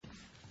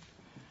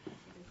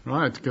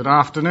Right, good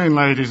afternoon,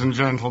 ladies and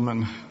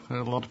gentlemen.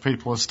 A lot of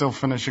people are still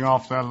finishing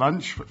off their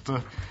lunch,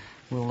 but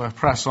we'll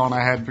press on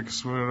ahead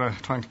because we're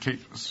trying to keep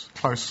as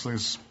closely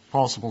as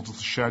possible to the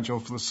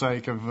schedule for the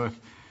sake of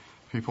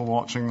people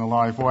watching the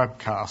live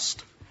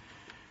webcast.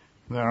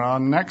 Our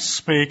next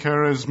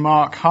speaker is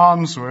Mark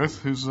Harmsworth,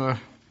 who's a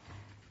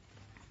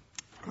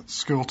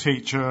school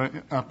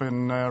teacher up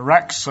in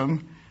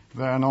Wrexham,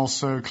 then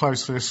also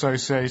closely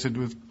associated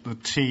with the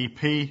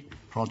TP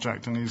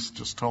project, and he's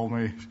just told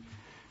me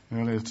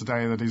earlier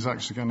today that he's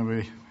actually going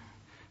to be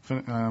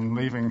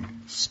leaving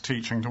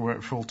teaching to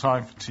work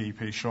full-time for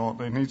TP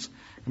shortly, and he's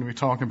going to be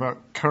talking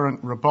about current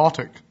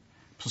robotic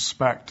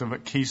perspective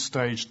at key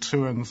stage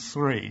 2 and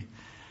 3.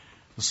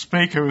 The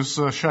speaker was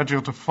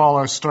scheduled to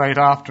follow straight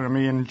after him,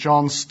 Ian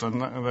Johnston.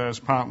 There's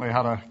apparently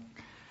had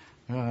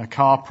a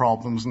car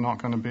problems and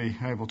not going to be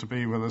able to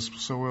be with us,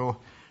 so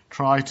we'll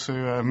try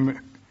to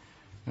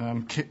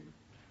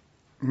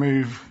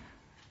move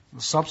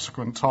the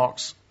subsequent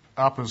talks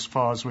up as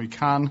far as we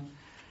can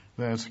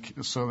there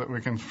so that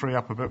we can free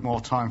up a bit more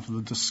time for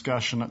the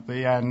discussion at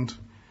the end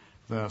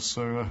there.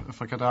 So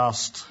if I could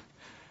ask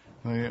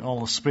all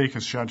the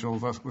speakers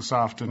scheduled this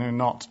afternoon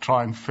not to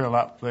try and fill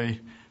up the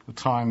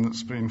time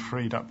that's been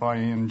freed up by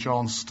Ian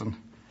Johnston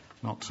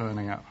not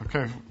turning up.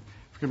 Okay,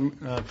 if we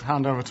can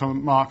hand over to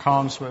Mark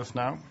Harmsworth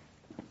now.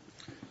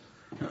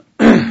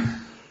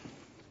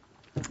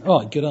 All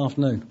right, good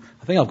afternoon.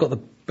 I think I've got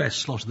the best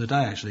slot of the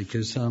day, actually,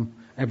 because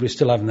everybody's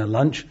still having their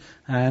lunch,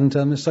 and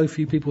there's so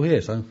few people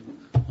here, so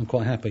I'm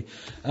quite happy.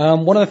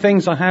 One of the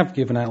things I have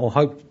given out, or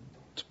hoped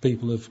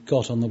people have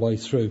got on the way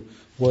through,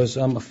 was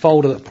a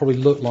folder that probably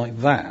looked like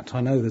that.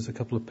 I know there's a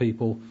couple of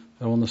people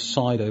that are on the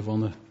side over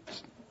on the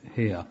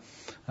here,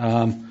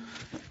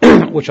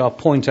 which I'll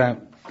point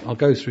out. I'll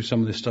go through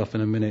some of this stuff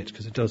in a minute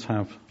because it does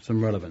have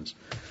some relevance.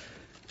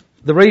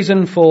 The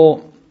reason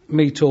for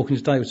me talking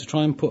today was to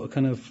try and put a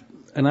kind of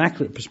an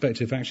accurate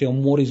perspective actually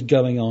on what is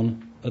going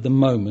on at the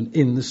moment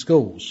in the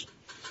schools.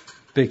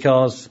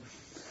 Because,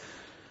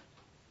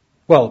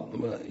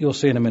 well, you'll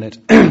see in a minute.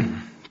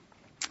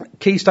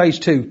 Key Stage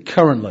 2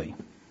 currently,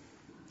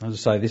 as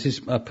I say, this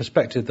is a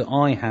perspective that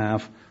I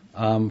have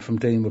from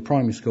dealing with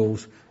primary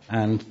schools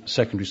and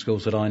secondary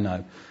schools that I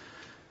know.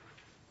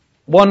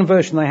 One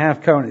version they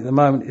have currently at the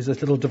moment is this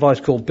little device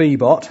called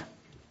Bbot.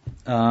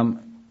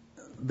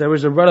 There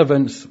is a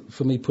relevance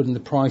for me putting the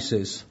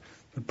prices.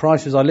 The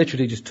prices I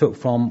literally just took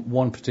from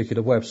one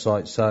particular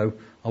website, so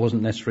I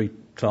wasn't necessarily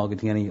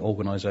targeting any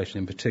organisation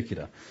in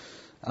particular.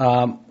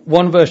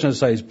 One version,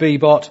 as I say, is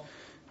Bbot.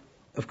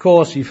 Of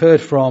course, you've heard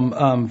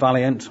from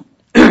Valiant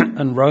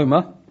and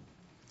Roma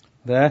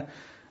there.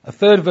 A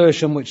third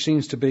version, which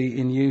seems to be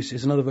in use,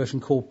 is another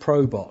version called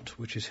Probot,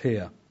 which is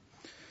here.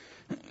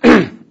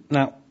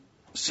 Now,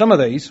 some of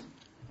these,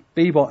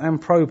 Bbot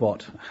and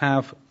Probot,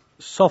 have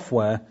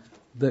software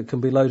that can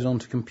be loaded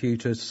onto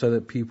computers so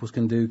that pupils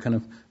can do kind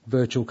of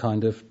virtual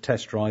kind of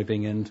test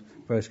driving and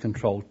various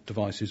controlled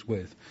devices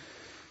with.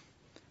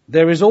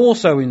 There is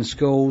also in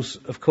schools,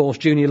 of course,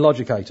 Junior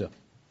Logicator,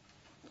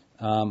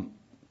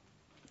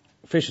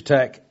 Fisher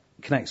Tech,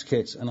 Connects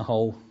Kits, and a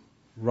whole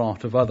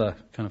raft of other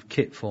kind of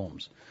kit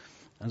forms.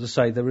 As I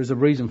say, there is a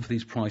reason for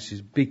these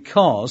prices,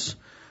 because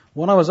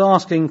when I was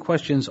asking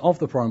questions of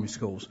the primary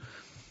schools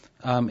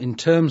in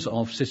terms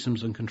of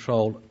systems and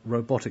control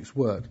robotics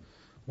work,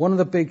 one of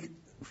the big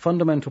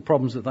fundamental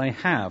problems that they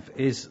have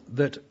is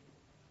that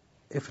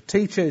if a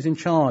teacher is in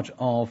charge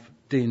of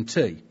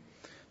D&T,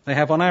 they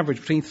have on average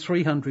between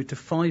 £300 to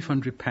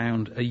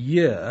 £500 a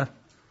year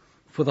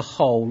for the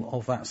whole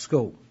of that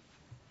school.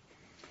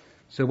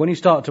 So when you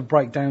start to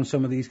break down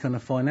some of these kind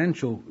of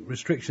financial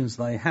restrictions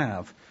they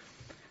have,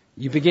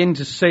 you begin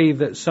to see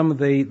that some of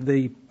the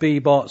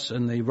Bbots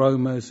and the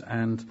Romas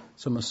and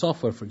some of the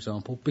software, for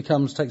example,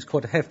 takes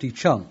quite a hefty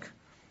chunk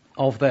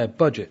of their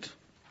budget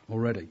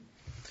already.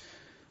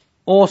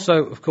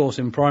 Also, of course,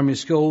 in primary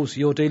schools,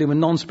 you're dealing with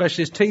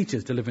non-specialist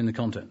teachers delivering the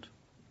content.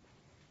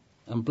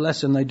 And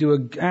bless them, they do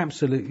an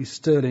absolutely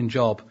sterling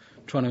job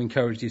trying to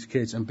encourage these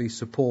kids and be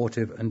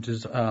supportive and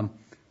just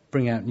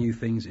bring out new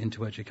things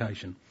into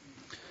education.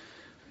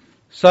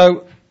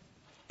 So,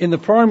 in the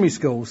primary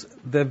schools,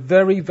 they're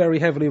very, very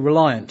heavily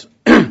reliant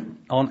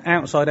on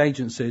outside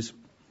agencies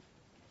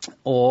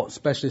or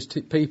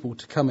specialist people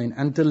to come in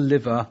and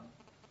deliver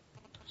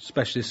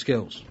specialist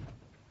skills.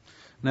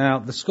 Now,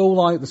 the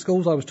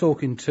schools I was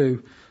talking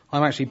to,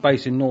 I'm actually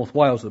based in North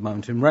Wales at the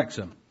moment, in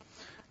Wrexham.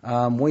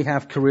 We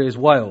have Careers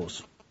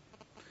Wales,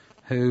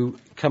 who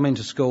come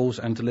into schools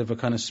and deliver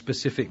kind of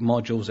specific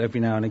modules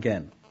every now and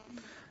again.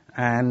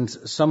 And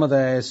some of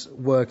their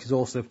work is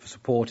also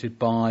supported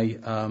by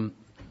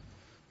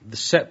the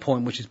Set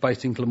Point, which is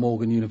based in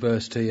Glamorgan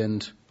University,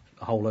 and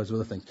a whole load of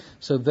other things.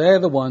 So they're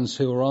the ones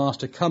who are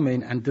asked to come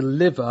in and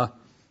deliver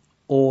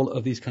all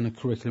of these kind of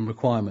curriculum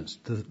requirements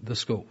to the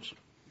schools.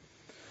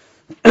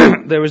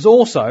 There is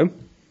also,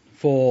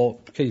 for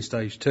Key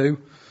Stage 2,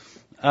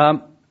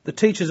 the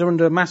teachers are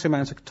under massive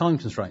amounts of time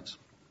constraints.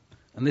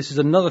 And this is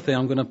another thing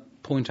I'm going to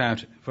point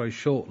out very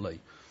shortly.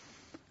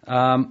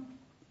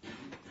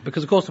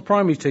 Because, of course, the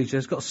primary teacher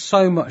has got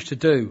so much to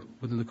do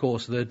within the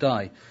course of their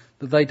day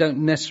that they don't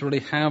necessarily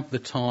have the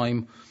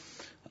time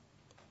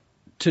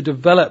to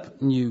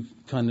develop new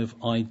kind of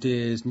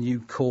ideas, new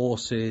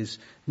courses,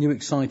 new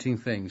exciting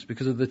things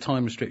because of the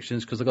time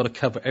restrictions, because they've got to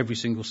cover every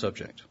single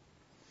subject.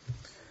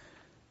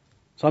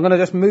 So I'm going to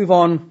just move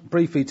on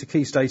briefly to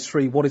Key Stage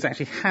 3, what is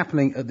actually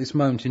happening at this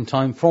moment in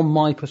time from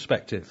my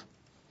perspective.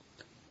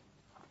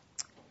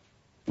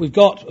 We've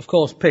got, of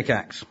course,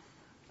 Pickaxe.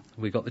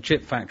 We've got the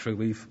chip factory.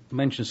 We've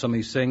mentioned some of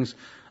these things.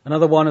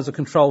 Another one as a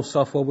control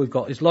software we've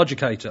got is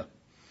Logicator.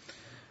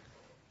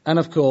 And,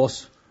 of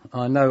course,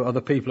 I know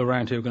other people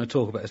around here are going to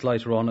talk about this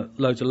later on,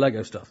 loads of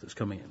Lego stuff that's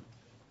coming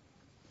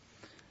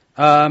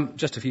in.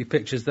 Just a few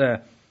pictures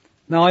there.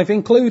 Now, I've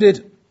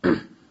included,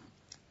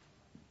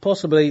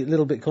 possibly a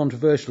little bit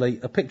controversially,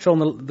 a picture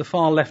on the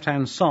far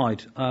left-hand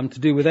side to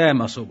do with air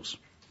muscles.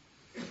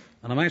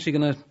 And I'm actually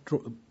going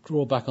to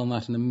draw back on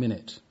that in a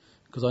minute,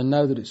 because I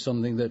know that it's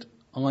something that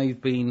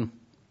I've been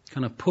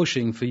kind of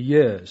pushing for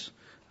years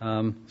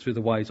through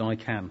the ways I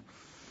can.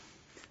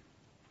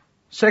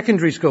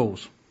 Secondary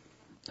schools.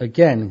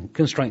 Again,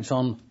 constraints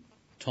on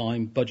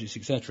time, budgets,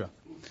 etc.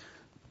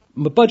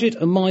 My budget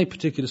at my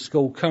particular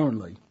school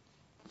currently,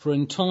 for an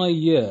entire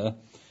year,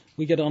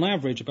 we get on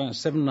average about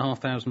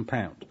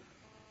 £7,500.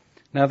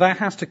 Now that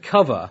has to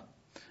cover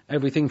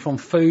everything from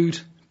food,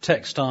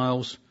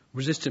 textiles,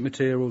 resistant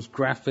materials,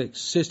 graphics,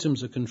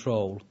 systems of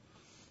control,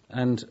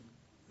 and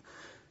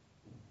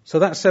so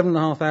that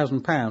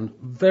 £7,500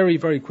 very,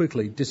 very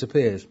quickly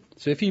disappears.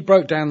 So if you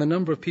broke down the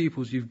number of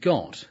pupils you've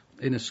got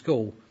in a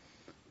school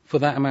for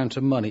that amount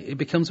of money, it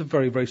becomes a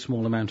very, very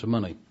small amount of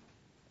money.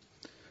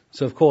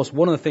 So, of course,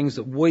 one of the things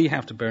that we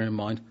have to bear in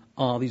mind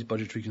are these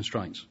budgetary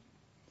constraints.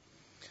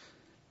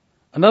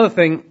 Another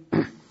thing,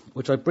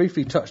 which I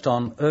briefly touched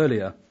on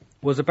earlier,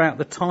 was about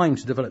the time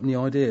to develop new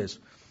ideas.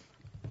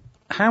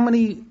 How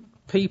many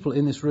people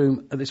in this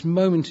room at this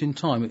moment in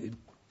time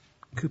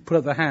could put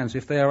up their hands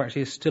if they are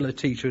actually still a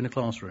teacher in a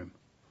classroom?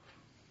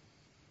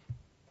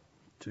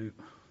 2,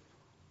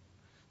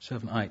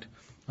 7, 8.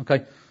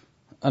 Okay.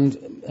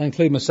 And I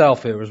include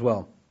myself here as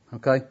well.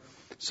 Okay.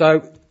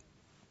 So,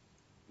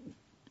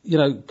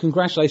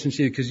 congratulations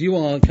to you, because you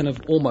are kind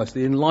of almost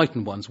the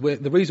enlightened ones.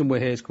 The reason we're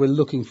here is we're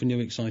looking for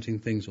new exciting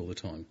things all the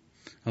time.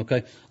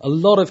 Okay. A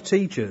lot of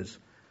teachers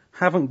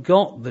haven't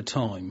got the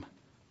time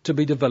to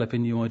be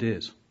developing new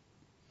ideas.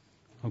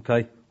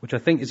 Okay. Which I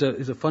think is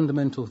a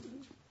fundamental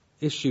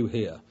issue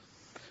here,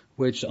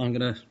 which I'm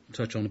going to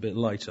touch on a bit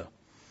later.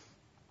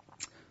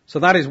 So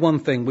that is one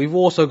thing. We've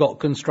also got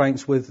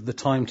constraints with the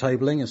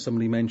timetabling, as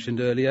somebody mentioned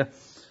earlier.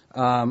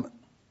 The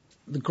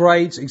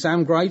grades,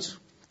 exam grades,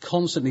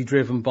 constantly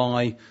driven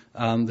by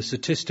the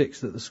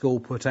statistics that the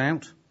school put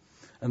out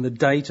and the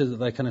data that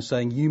they're kind of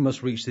saying you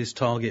must reach this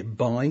target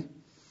by.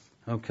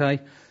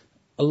 Okay?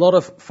 A lot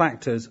of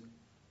factors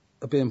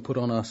are being put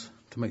on us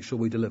to make sure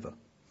we deliver.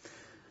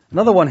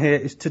 Another one here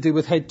is to do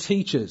with head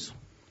teachers.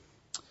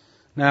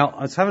 Now,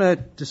 I was having a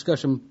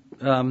discussion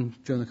during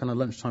the kind of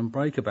lunchtime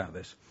break about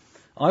this.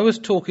 I was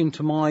talking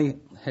to my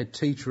head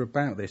teacher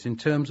about this in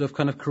terms of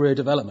kind of career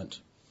development.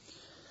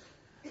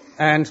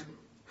 And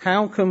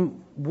how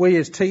can we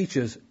as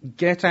teachers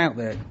get out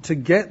there to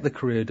get the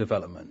career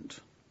development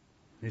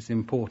is the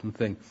important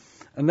thing.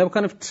 And there were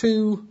kind of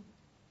two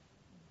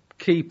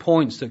key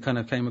points that kind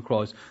of came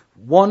across.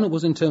 One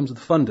was in terms of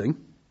the funding.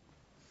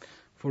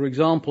 For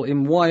example,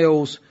 in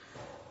Wales,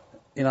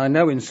 I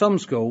know in some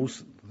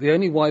schools, the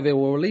only way they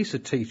will release a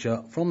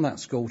teacher from that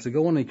school to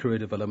go on a career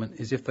development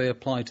is if they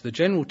apply to the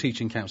General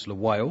Teaching Council of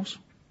Wales,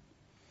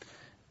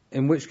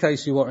 in which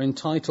case you are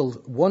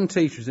entitled, one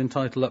teacher is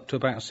entitled up to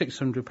about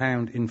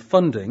 £600 in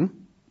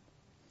funding,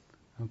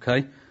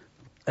 okay,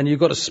 and you've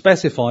got to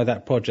specify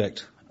that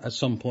project at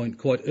some point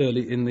quite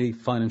early in the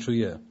financial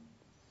year,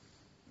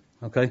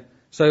 okay.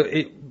 So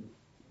it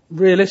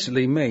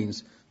realistically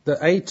means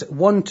that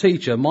one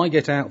teacher might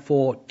get out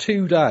for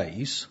 2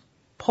 days,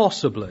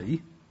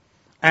 possibly,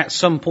 at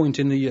some point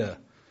in the year.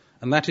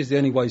 And that is the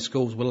only way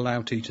schools will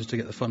allow teachers to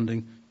get the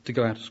funding to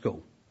go out of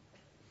school.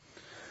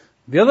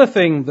 The other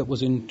thing that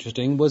was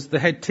interesting was the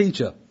head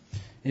teacher,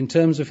 in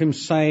terms of him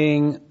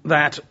saying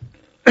that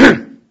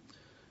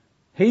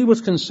he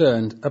was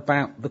concerned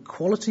about the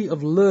quality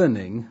of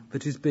learning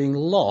that is being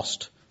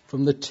lost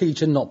from the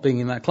teacher not being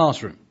in that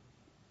classroom.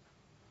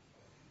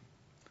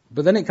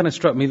 But then it kind of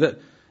struck me that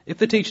if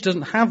the teacher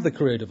doesn't have the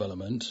career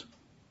development,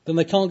 then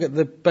they can't get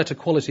the better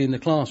quality in the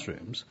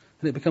classrooms,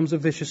 and it becomes a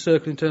vicious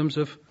circle in terms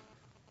of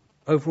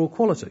overall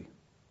quality.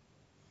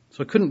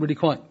 So I couldn't really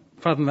quite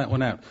fathom that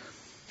one out.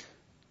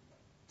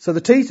 So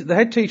the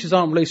head teachers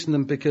aren't releasing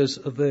them because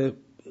of the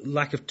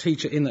lack of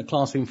teacher in that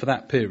classroom for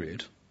that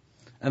period,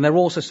 and they're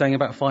also saying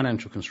about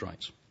financial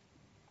constraints.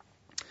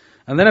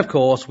 And then, of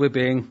course, we're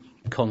being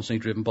constantly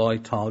driven by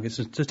targets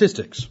and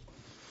statistics.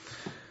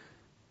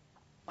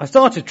 I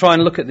started to try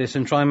and look at this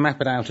and try and map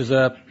it out as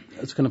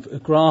kind of a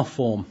graph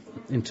form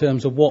in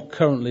terms of what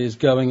currently is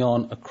going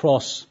on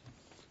across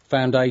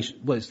foundation.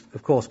 Well,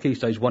 of course, Key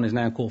Stage 1 is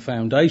now called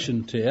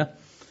Foundation Tier.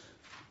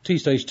 Key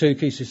Stage 2,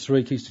 Key Stage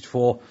 3, Key Stage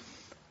 4.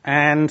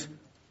 And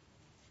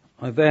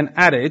I then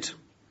added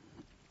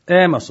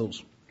air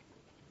muscles.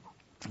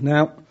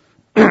 Now,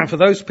 for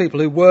those people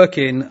who work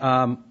in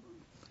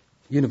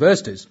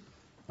universities,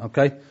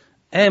 okay,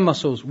 air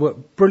muscles were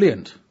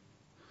brilliant.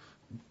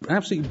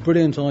 Absolutely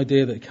brilliant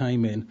idea that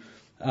came in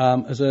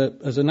as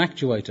an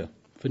actuator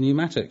for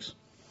pneumatics.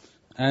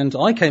 And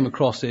I came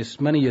across this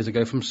many years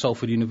ago from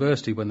Salford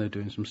University when they were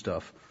doing some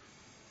stuff.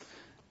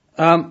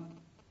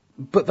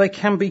 But they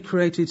can be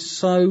created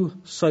so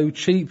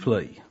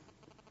cheaply.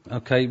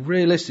 Okay,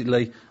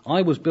 realistically,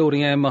 I was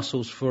building air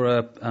muscles for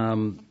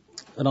an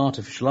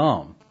artificial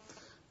arm,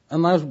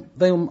 and I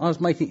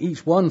was making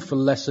each one for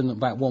less than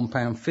about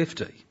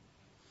 £1.50.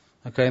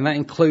 Okay, and that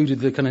included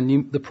the kind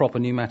of the proper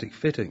pneumatic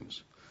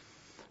fittings.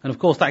 And of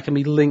course, that can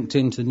be linked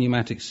into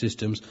pneumatic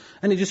systems,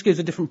 and it just gives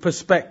a different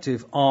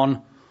perspective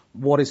on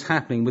what is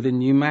happening within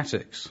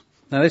pneumatics.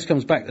 Now, this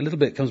comes back to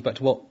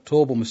what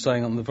Torben was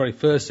saying on the very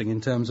first thing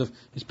in terms of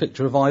his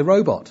picture of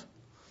iRobot.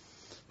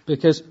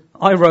 Because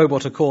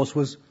iRobot, of course,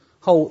 the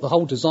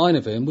whole design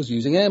of him was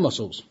using air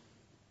muscles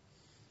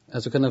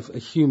as a kind of a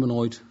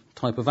humanoid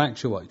type of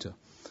actuator.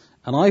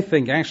 And I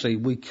think actually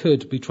we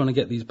could be trying to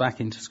get these back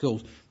into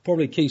schools,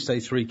 probably Key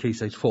Stage 3, Key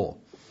Stage 4.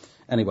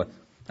 Anyway,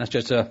 that's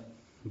just a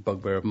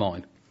bugbear of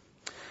mine.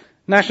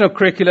 National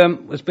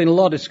curriculum, there's been a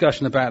lot of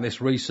discussion about this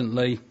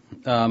recently,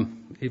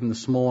 even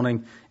this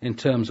morning, in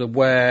terms of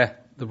where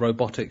the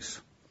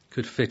robotics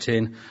could fit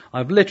in.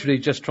 I've literally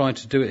just tried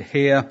to do it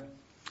here.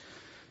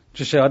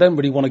 Just so I don't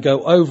really want to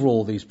go over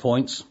all these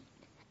points.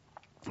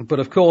 But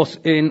of course,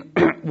 in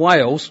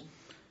Wales,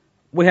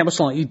 we have a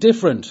slightly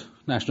different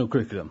national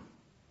curriculum.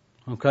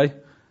 Okay?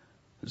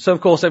 So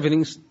of course,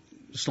 everything's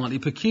slightly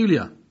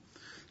peculiar.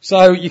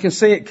 So you can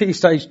see at Key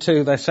Stage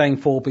 2, they're saying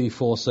 4B,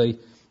 4C.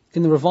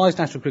 In the revised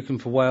national curriculum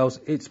for Wales,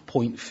 it's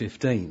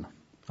 0.15.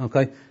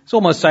 Okay? It's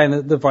almost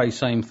saying the very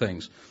same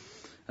things.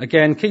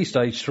 Again, Key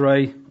Stage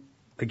 3,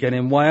 again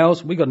in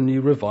Wales, we've got a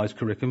new revised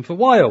curriculum for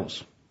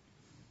Wales.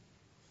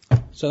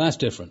 So that's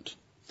different.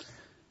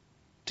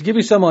 To give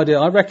you some idea,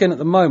 I reckon at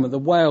the moment that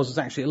Wales is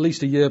actually at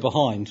least a year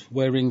behind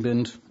where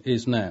England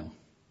is now.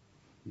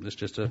 That's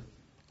just a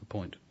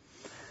point.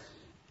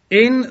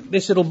 In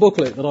this little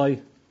booklet that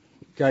I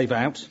gave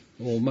out,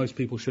 or most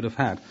people should have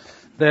had,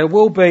 there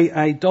will be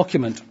a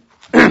document.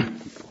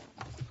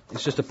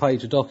 It's just a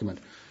page of document.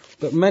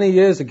 But many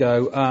years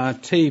ago,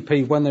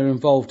 TEP, when they were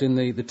involved in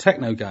the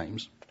techno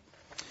games,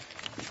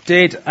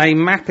 did a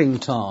mapping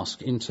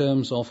task in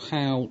terms of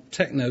how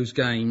techno's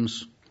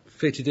games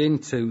fitted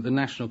into the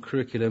national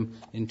curriculum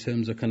in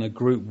terms of kind of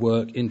group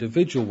work,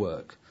 individual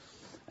work.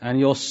 And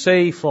you'll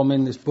see from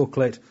in this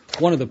booklet,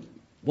 one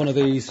of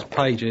these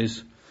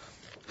pages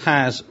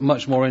has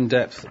much more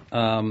in-depth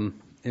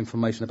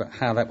information about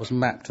how that was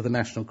mapped to the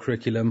national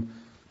curriculum.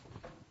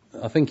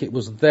 I think it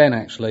was then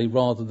actually,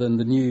 rather than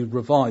the new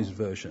revised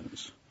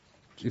versions.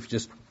 If you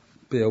just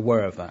be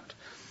aware of that.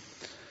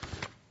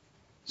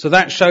 So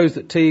that shows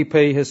that TEP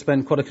has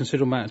spent quite a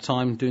considerable amount of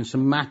time doing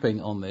some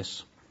mapping on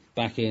this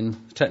back in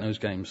Techno's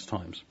Games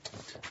times.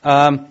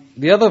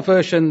 The other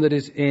version that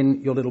is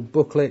in your little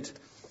booklet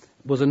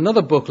was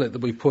another booklet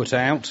that we put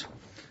out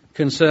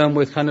concerned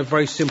with kind of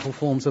very simple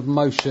forms of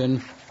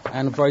motion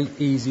and very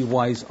easy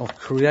ways of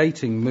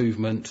creating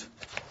movement,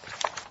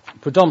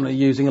 predominantly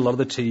using a lot of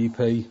the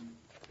TEP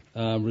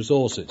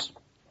resources.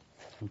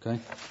 Okay.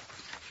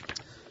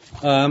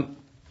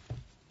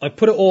 I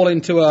put it all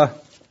into a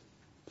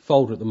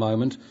folder at the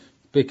moment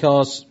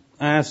because,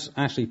 as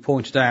Ashley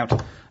pointed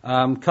out,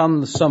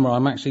 come the summer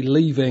I'm actually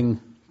leaving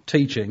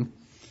teaching,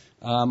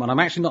 and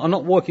I'm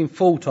not working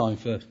full time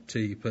for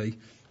TEP,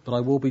 but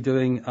I will be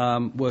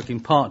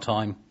working part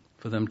time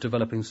for them,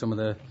 developing some of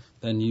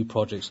their new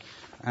projects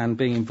and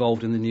being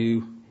involved in the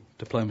new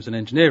diplomas in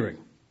engineering.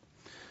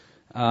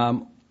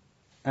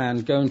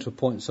 And going to a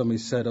point somebody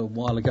said a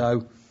while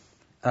ago,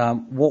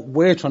 what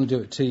we're trying to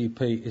do at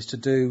TEP is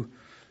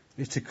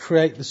to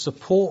create the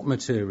support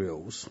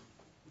materials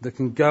that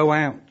can go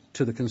out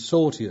to the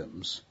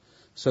consortiums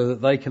so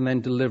that they can then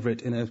deliver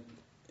it in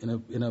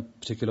a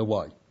particular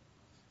way.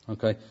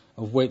 Okay,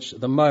 of which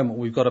at the moment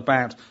we've got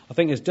about, I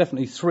think there's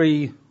definitely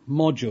 3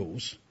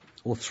 modules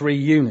or 3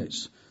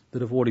 units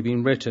that have already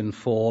been written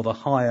for the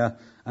higher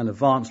and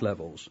advanced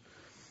levels.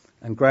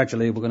 And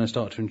gradually we're going to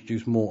start to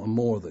introduce more and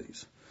more of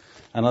these.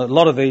 And a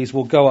lot of these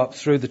will go up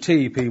through the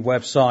TEP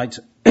website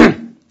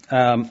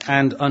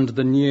and under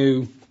the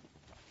new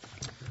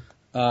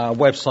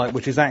website,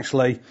 which is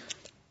actually,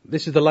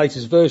 this is the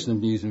latest version of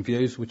News and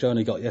Views, which I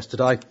only got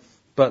yesterday,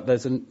 but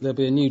there'll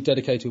be a new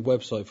dedicated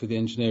website for the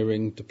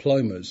engineering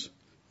diplomas,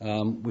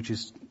 which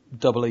is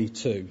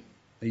EE2,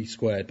 E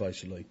squared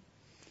basically.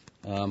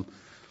 But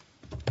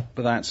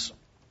that's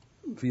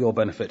for your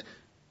benefit.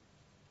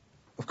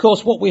 Of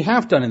course, what we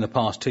have done in the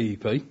past,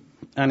 TEP,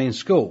 and in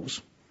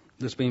schools,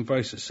 that's been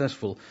very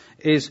successful,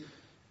 is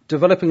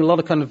developing a lot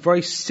of kind of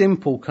very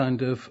simple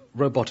kind of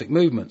robotic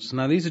movements.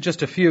 Now, these are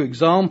just a few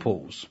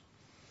examples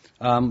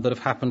that have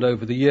happened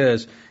over the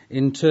years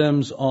in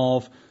terms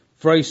of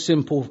very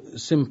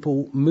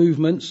simple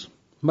movements.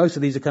 Most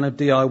of these are kind of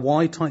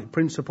DIY type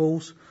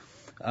principles.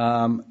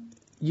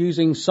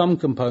 using some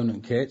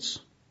component kits,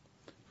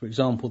 for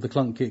example, the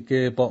clunk kit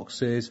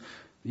gearboxes,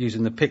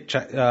 using the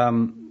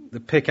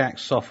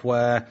pickaxe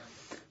software.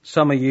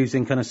 Some are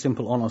using kind of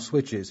simple on-off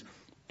switches,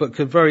 but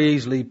could very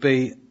easily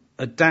be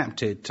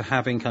adapted to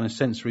having kind of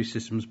sensory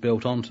systems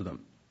built onto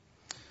them.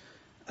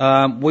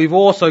 We've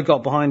also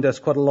got behind us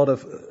quite a lot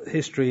of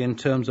history in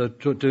terms of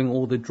doing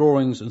all the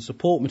drawings and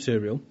support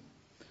material.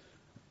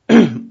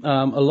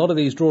 A lot of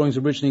these drawings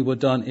originally were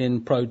done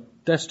in Pro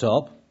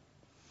Desktop,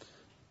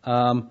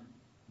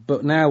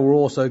 but now we're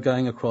also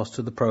going across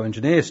to the Pro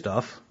Engineer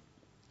stuff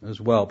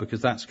as well,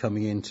 because that's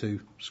coming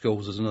into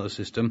schools as another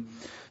system.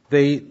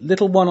 The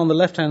little one on the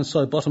left-hand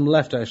side, bottom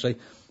left actually,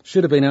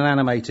 should have been an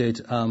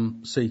animated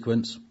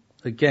sequence,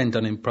 again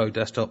done in Pro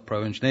Desktop,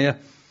 Pro Engineer,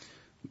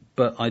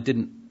 but I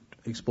didn't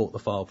export the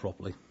file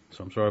properly,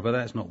 so I'm sorry about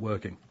that, it's not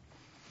working.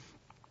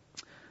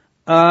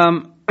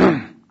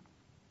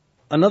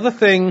 Another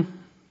thing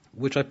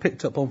which I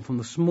picked up on from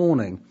this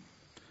morning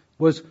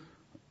was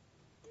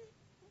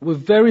we're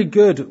very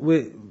good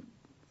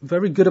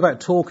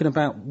about talking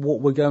about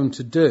what we're going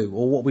to do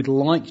or what we'd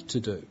like to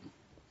do.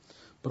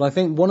 But I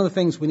think one of the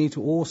things we need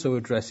to also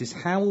address is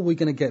how are we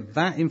going to get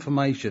that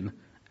information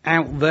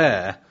out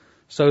there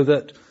so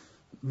that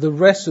the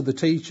rest of the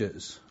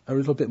teachers are a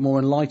little bit more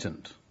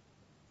enlightened.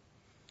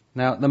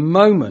 Now, at the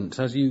moment,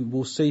 as you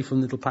will see from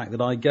the little pack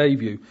that I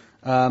gave you,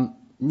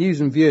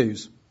 News and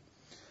Views,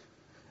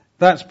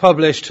 that's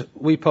published.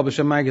 We publish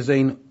a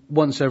magazine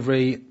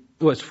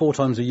it's 4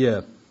 times a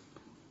year.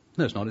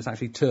 No, it's not. It's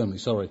actually termly,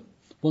 sorry.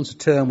 Once a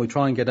term, we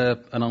try and get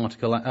an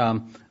article,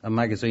 a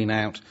magazine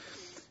out.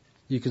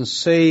 You can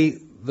see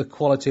the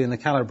quality and the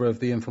calibre of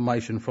the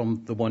information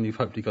from the one you've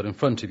hopefully got in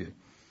front of you.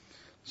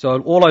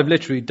 So all I've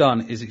literally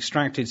done is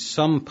extracted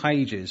some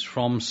pages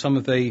from some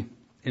of the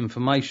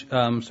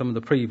information, some of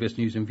the previous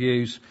News and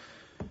Views,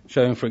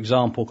 showing, for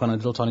example, kind of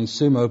little tiny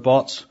sumo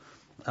bots.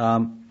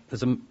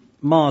 There's a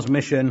Mars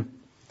mission.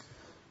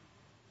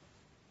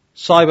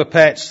 Cyber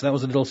Pets, that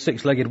was a little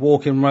 6-legged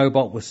walking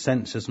robot with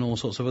sensors and all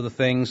sorts of other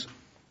things.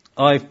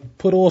 I've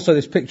put also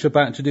this picture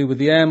back to do with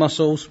the air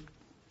muscles,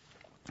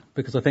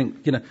 because I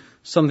think,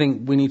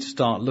 something we need to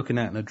start looking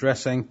at and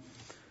addressing.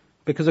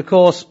 Because, of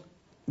course,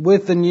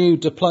 with the new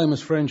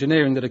diplomas for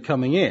engineering that are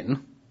coming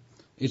in,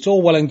 it's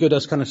all well and good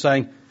us kind of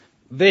saying,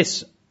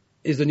 this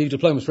is the new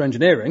diplomas for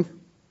engineering,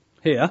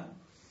 here,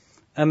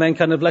 and then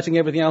kind of letting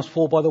everything else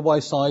fall by the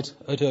wayside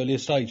at earlier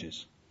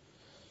stages.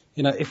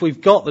 If we've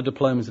got the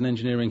diplomas in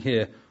engineering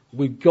here,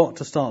 we've got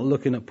to start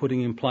looking at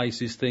putting in place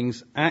these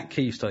things at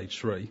Key Stage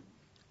 3,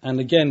 and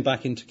again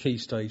back into Key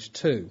Stage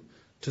 2,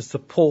 to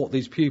support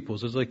these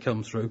pupils as they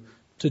come through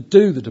to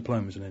do the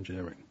diplomas in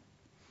engineering.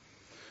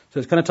 So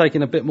it's kind of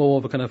taking a bit more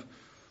of a kind of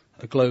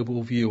a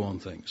global view on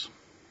things.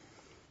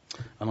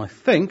 And I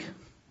think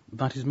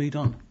that is me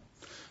done.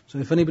 So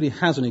if anybody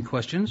has any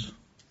questions,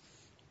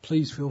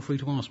 please feel free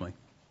to ask me.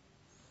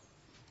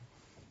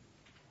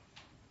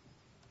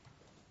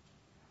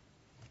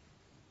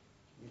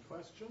 Any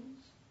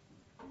questions?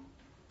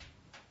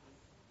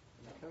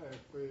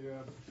 Okay,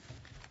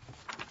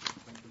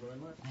 thank you very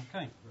much.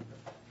 Okay.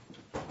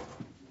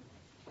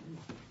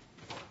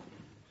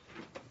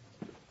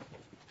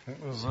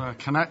 There's a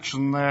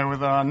connection there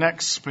with our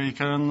next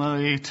speaker and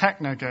the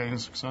Techno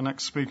Games, because our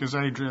next speaker is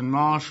Adrian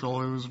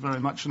Marshall, who was very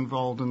much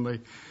involved in the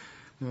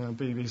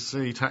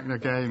BBC Techno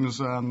Games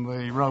and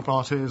the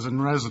Roboteers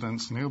in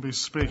residence, and he'll be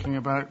speaking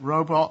about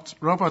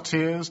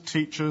Roboteers,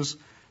 teachers,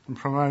 and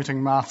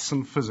promoting maths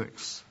and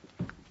physics.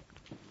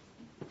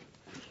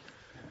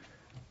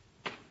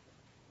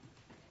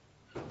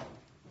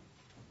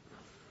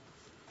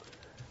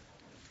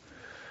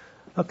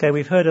 Okay,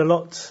 we've heard a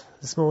lot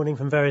this morning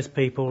from various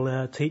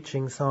people,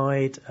 teaching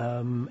side,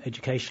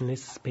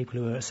 educationalists,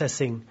 people who are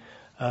assessing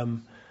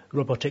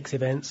robotics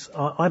events.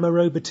 I'm a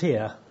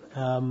Roboteer,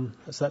 so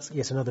that's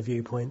yet another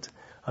viewpoint,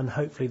 and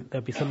hopefully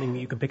there'll be something that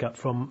you can pick up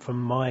from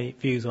my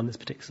views on this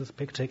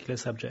particular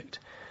subject.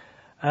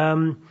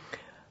 I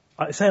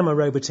say I'm a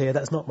Roboteer,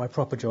 that's not my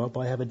proper job.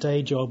 I have a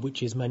day job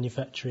which is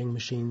manufacturing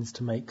machines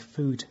to make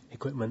food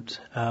equipment,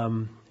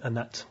 and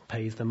that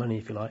pays the money,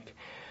 if you like.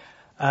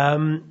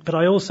 But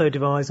I also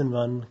devise and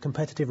run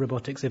competitive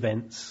robotics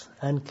events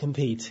and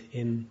compete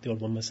in the odd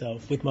one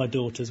myself with my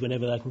daughters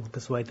whenever I can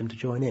persuade them to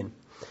join in.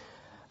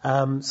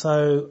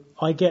 So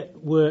I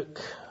get work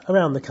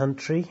around the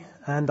country,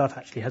 and I've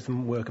actually had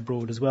some work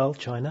abroad as well,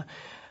 China,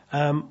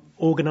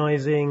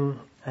 organising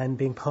and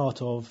being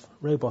part of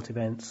robot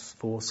events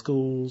for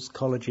schools,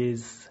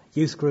 colleges,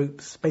 youth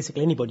groups,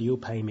 basically anybody who'll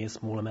pay me a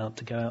small amount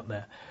to go out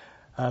there.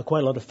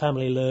 Quite a lot of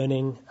family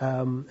learning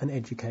and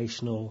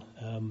educational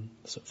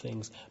sort of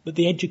things. But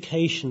the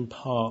education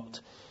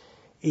part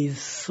is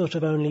sort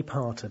of only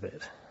part of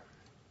it.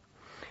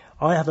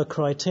 I have a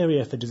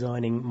criteria for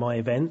designing my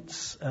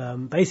events.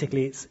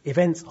 Basically, it's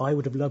events I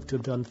would have loved to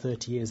have done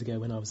 30 years ago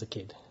when I was a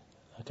kid.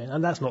 Okay,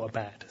 and that's not a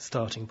bad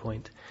starting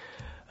point.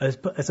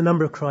 There's a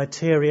number of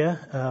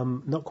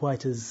criteria, not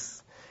quite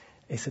as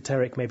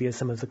esoteric maybe as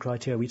some of the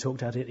criteria we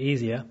talked about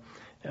earlier.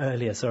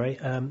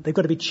 They've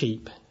got to be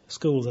cheap.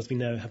 Schools, as we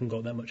know, haven't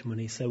got that much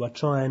money, so I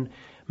try and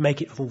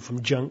make it all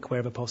from junk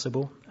wherever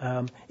possible.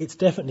 It's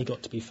definitely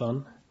got to be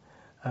fun.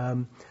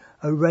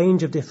 A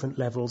range of different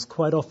levels.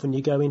 Quite often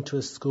you go into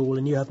a school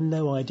and you have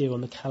no idea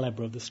on the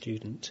calibre of the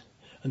student.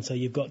 And so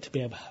you've got to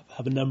be able to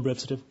have a number of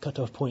sort of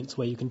cut-off points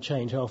where you can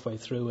change halfway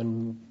through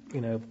and,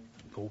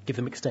 or give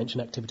them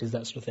extension activities,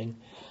 that sort of thing.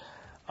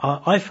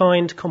 I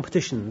find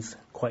competitions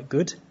quite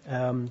good.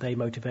 They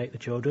motivate the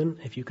children.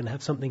 If you can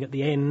have something at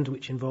the end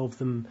which involves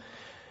them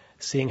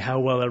seeing how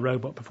well a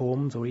robot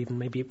performs, or even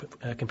maybe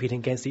competing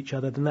against each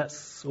other, then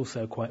that's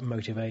also quite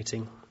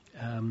motivating.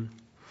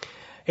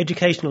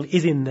 Educational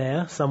is in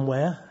there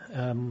somewhere,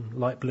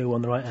 light blue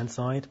on the right-hand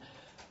side.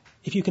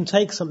 If you can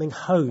take something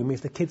home,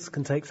 if the kids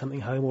can take something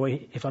home, or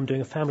if I'm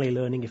doing a family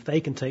learning, if they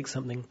can take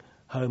something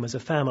home as a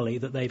family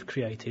that they've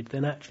created,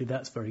 then actually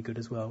that's very good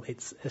as well.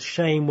 It's a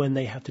shame when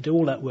they have to do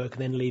all that work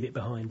and then leave it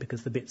behind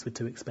because the bits were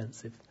too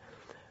expensive.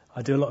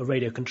 I do a lot of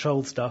radio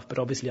control stuff, but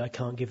obviously I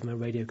can't give them a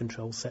radio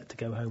control set to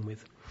go home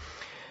with.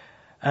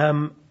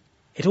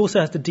 It also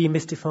has to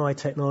demystify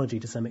technology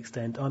to some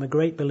extent. I'm a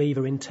great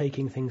believer in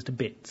taking things to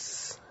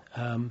bits.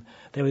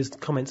 There was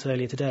comments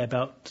earlier today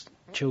about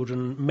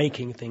children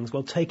making things.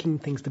 Well, taking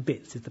things to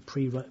bits is the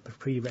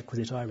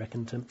prerequisite, I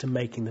reckon, to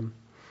making them.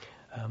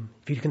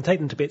 If you can take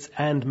them to bits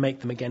and make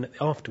them again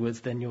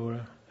afterwards, then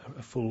you're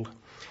a full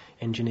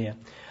engineer.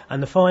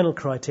 And the final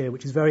criteria,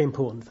 which is very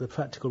important for the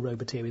practical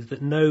roboteer, is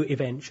that no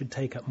event should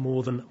take up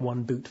more than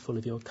one boot full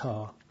of your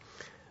car.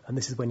 And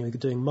this is when you're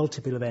doing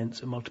multiple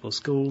events at multiple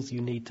schools,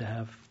 you need to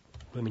have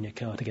room in your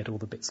car to get all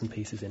the bits and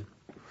pieces in.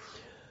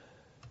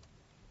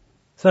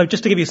 So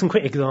just to give you some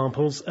quick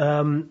examples,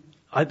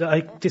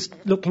 I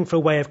just looking for a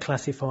way of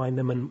classifying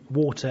them, and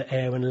water,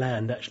 air and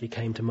land actually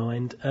came to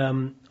mind.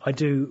 I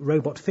do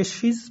robot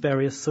fishes,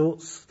 various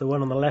sorts. The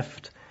one on the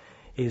left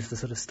is the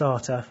sort of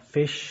starter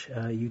fish.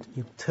 You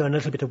turn a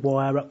little bit of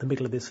wire up the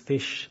middle of this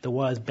fish. The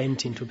wire's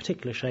bent into a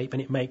particular shape,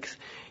 and it makes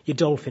your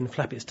dolphin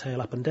flap its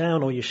tail up and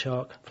down, or your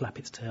shark flap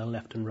its tail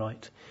left and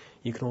right.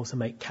 You can also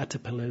make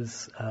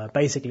caterpillars.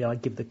 Basically, I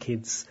give the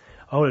kids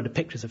a whole load of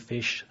pictures of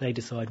fish. They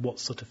decide what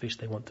sort of fish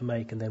they want to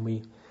make, and then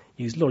we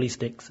use lolly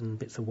sticks and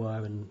bits of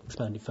wire and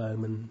expanded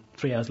foam, and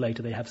 3 hours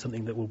later they have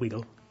something that will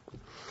wiggle.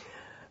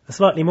 A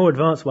slightly more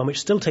advanced one, which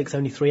still takes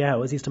only 3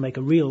 hours, is to make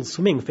a real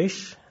swimming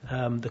fish.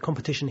 The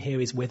competition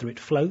here is whether it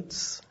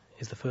floats,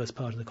 is the first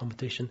part of the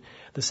competition.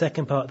 The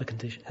second part of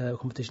the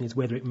competition is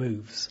whether it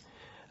moves.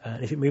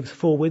 If it moves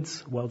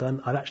forwards, well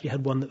done. I've actually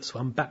had one that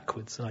swam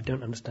backwards, and I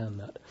don't understand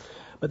that.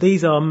 But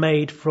these are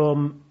made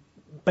from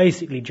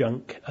basically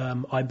junk.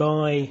 I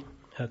buy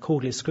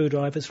cordless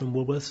screwdrivers from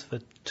Woolworths for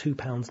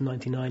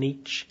 £2.99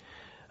 each,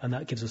 and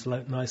that gives us a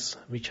nice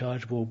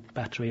rechargeable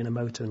battery and a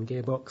motor and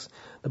gearbox.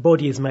 The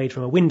body is made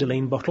from a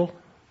Windoline bottle,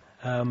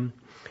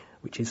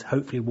 which is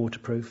hopefully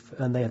waterproof,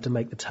 and they have to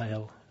make the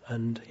tail.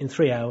 And in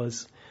 3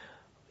 hours,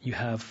 you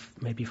have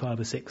maybe 5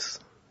 or 6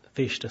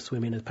 fish to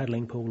swim in a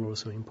paddling pool or a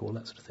swimming pool,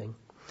 that sort of thing.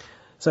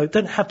 So it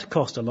doesn't have to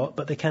cost a lot,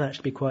 but they can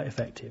actually be quite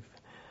effective.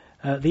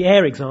 The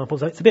air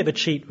examples, it's a bit of a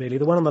cheat really.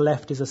 The one on the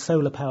left is a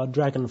solar-powered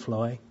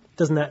dragonfly. It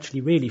doesn't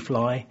actually really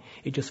fly,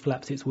 it just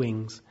flaps its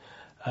wings.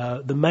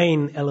 The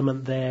main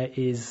element there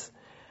is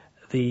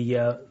the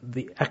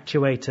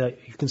actuator.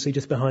 You can see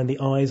just behind the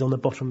eyes on the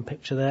bottom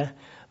picture there.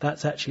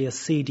 That's actually a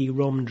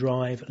CD-ROM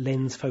drive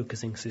lens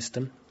focusing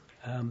system.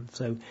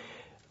 So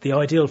the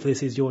ideal for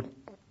this is your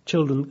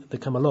children that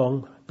come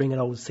along bring an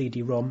old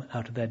CD-ROM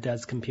out of their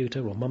dad's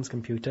computer or mum's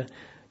computer.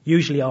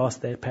 Usually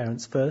ask their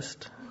parents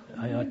first.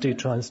 I do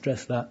try and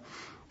stress that.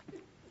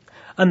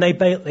 And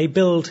they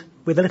build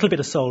with a little bit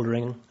of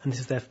soldering, and this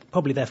is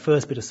probably their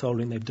first bit of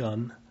soldering they've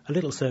done, a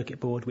little circuit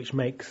board which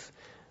makes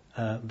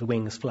the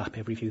wings flap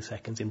every few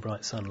seconds in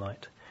bright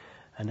sunlight.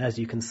 And as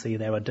you can see,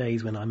 there are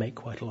days when I make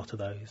quite a lot of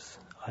those.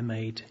 I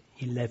made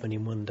 11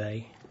 in one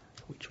day,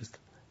 which was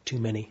too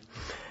many.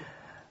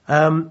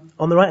 On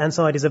the right-hand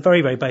side is a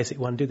very, very basic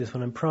one. I do this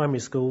one in primary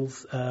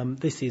schools.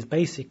 This is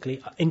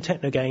basically, in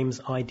techno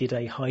games, I did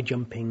a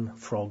high-jumping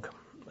frog.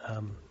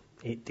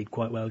 It did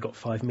quite well, got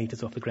 5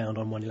 metres off the ground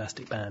on one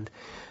elastic band.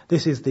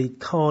 This is the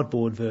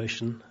cardboard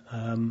version,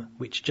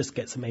 which just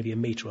gets maybe a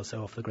metre or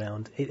so off the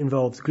ground. It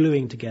involves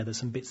gluing together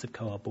some bits of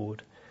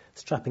cardboard,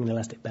 strapping an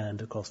elastic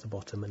band across the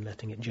bottom and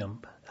letting it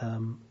jump.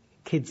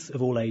 Kids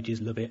of all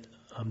ages love it.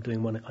 I'm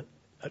doing one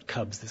at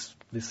Cubs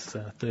this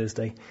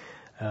Thursday.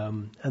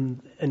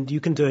 And you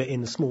can do it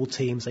in small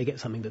teams. They get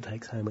something that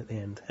takes home at the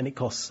end. And it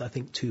costs, I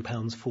think,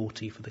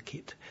 £2.40 for the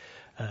kit.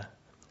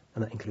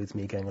 And that includes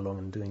me going along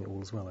and doing it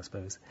all as well, I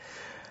suppose.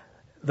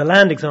 The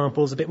land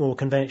example is a bit more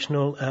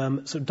conventional.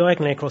 So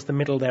diagonally across the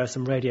middle there are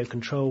some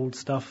radio-controlled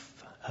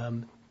stuff,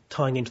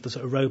 tying into the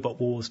sort of Robot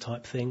Wars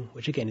type thing,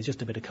 which again is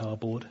just a bit of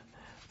cardboard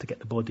to get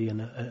the body and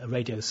a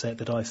radio set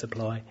that I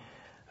supply.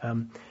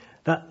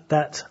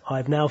 That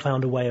I've now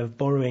found a way of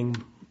borrowing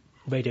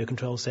radio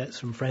control sets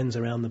from friends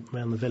around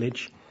the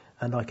village,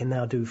 and I can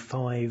now do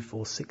 5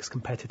 or 6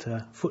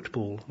 competitor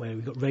football, where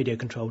we've got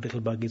radio-controlled little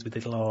buggies with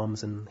little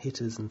arms and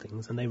hitters and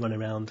things, and they run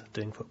around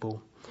doing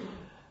football.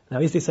 Now,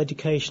 is this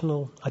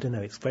educational? I don't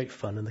know. It's great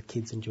fun, and the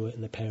kids enjoy it,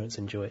 and the parents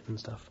enjoy it and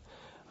stuff.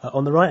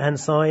 On the right-hand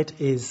side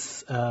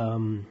is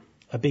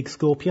a big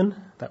scorpion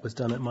that was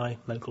done at my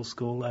local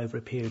school over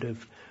a period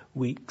of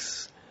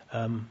weeks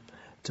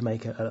to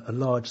make a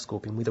large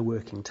scorpion with a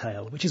working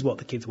tail, which is what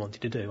the kids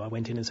wanted to do. I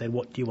went in and said,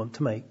 what do you want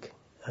to make?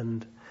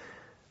 And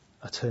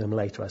a term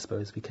later, I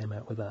suppose, we came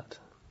out with that.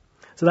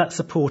 So that's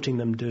supporting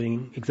them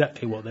doing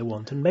exactly what they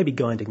want and maybe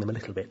guiding them a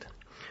little bit.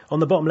 On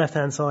the bottom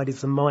left-hand side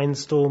is the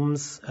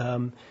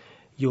MINDSTORMS.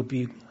 You'll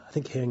be, I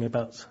think, hearing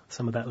about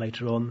some of that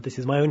later on. This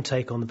is my own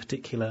take on the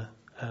particular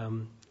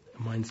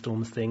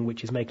MINDSTORMS thing,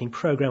 which is making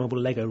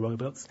programmable Lego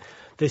robots.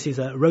 This is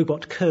a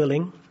robot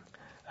curling.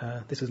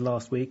 This was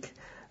last week.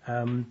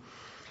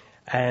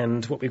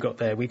 And what we've got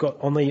there, we've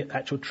got on the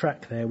actual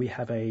track there, we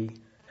have a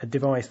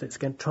device that's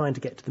trying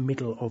to get to the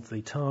middle of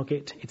the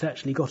target. It's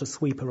actually got a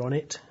sweeper on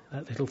it.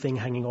 That little thing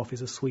hanging off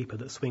is a sweeper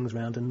that swings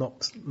around and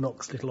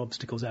knocks little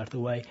obstacles out of the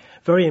way.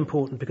 Very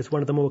important, because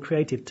one of the more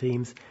creative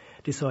teams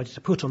decided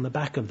to put on the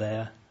back of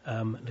their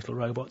little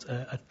robot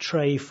a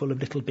tray full of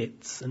little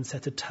bits and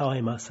set a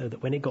timer so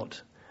that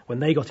when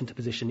they got into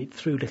position, it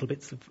threw little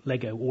bits of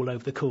Lego all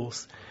over the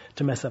course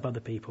to mess up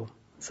other people.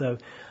 So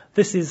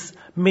this is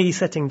me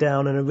setting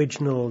down an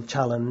original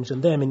challenge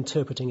and them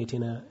interpreting it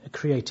in a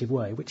creative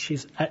way, which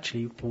is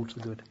actually all to the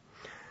good.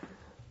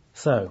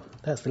 So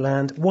that's the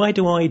land. Why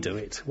do I do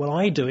it? Well,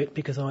 I do it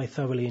because I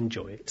thoroughly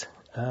enjoy it.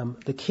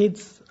 The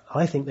kids,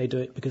 I think they do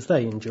it because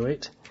they enjoy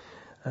it.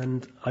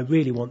 And I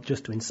really want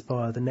just to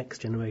inspire the next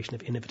generation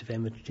of innovative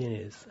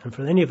engineers. And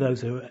for any of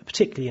those who are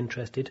particularly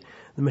interested,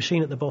 the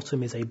machine at the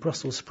bottom is a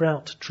Brussels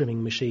sprout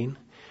trimming machine,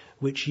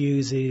 which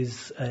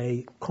uses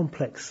a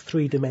complex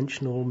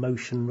three-dimensional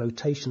motion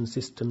rotation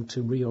system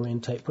to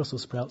reorientate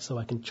Brussels sprouts so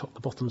I can chop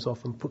the bottoms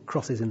off and put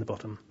crosses in the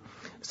bottom.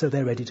 So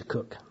they're ready to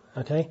cook,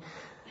 okay?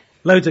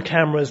 Loads of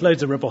cameras,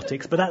 loads of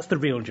robotics, but that's the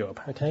real job,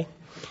 okay?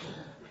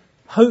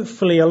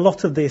 Hopefully a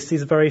lot of this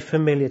is very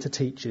familiar to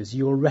teachers.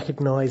 You'll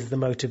recognise the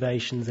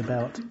motivations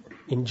about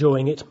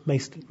enjoying it,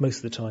 most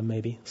of the time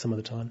maybe, some of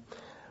the time,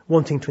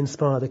 wanting to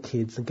inspire the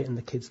kids and getting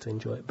the kids to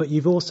enjoy it. But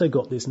you've also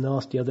got this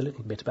nasty other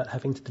little bit about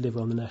having to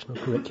deliver on the national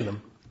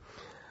curriculum.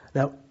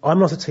 Now, I'm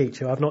not a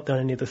teacher. I've not done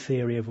any of the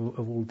theory of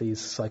all these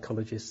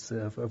psychologists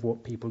of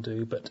what people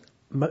do, but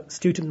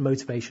student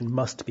motivation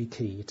must be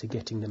key to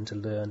getting them to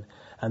learn.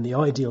 And the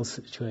ideal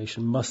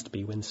situation must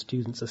be when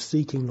students are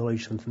seeking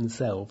knowledge from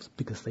themselves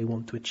because they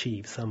want to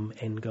achieve some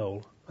end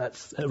goal.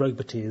 That's a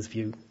Roboteers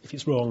view. If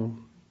it's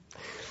wrong...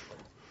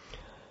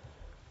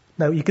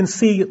 Now, you can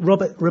see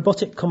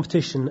robotic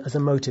competition as a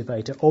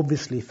motivator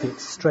obviously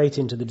fits straight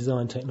into the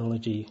design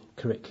technology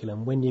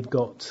curriculum when you've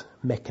got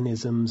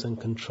mechanisms and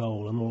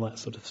control and all that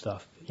sort of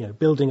stuff. You know,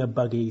 building a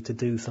buggy to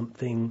do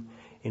something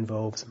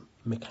involves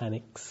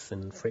mechanics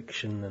and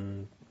friction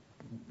and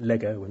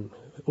Lego and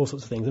all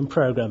sorts of things, and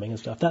programming and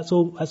stuff. That's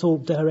all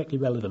directly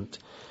relevant.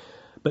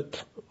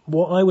 But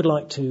what I would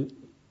like to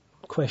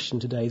question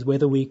today is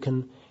whether we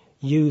can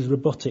use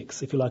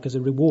robotics, if you like, as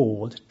a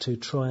reward to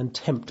try and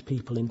tempt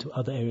people into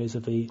other areas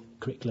of the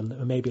curriculum that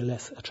are maybe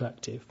less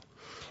attractive.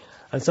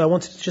 And so I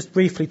wanted to just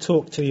briefly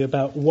talk to you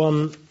about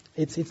one.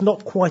 It's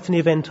not quite an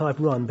event I've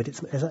run, but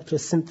it's actually a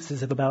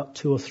synthesis of about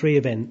 2 or 3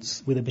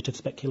 events with a bit of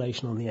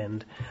speculation on the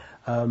end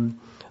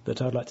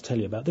that I'd like to tell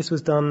you about. This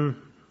was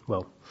done,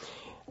 well,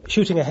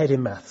 shooting ahead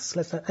in maths.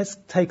 Let's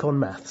take on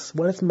maths.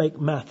 Well, let's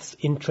make maths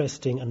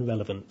interesting and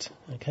relevant,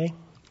 okay?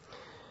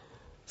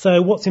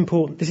 So what's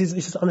important? This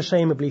is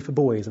unashamedly for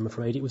boys, I'm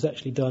afraid. It was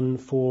actually done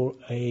for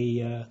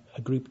a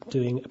group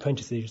doing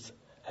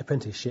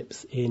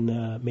apprenticeships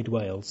in mid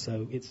Wales.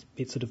 So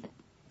it's sort of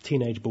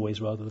teenage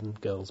boys rather than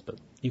girls, but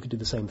you could do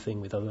the same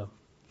thing with other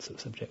sort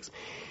of subjects.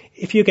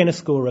 If you're going to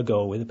score a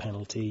goal with a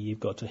penalty, you've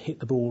got to hit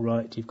the ball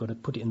right, you've got to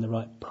put it in the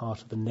right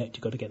part of the net,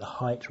 you've got to get the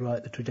height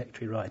right, the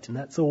trajectory right, and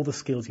that's all the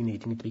skills you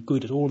need. You need to be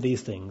good at all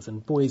these things,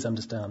 and boys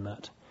understand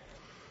that.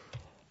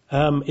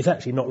 It's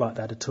actually not like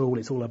that at all.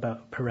 It's all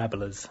about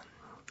parabolas.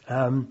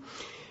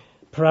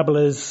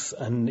 Parabolas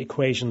and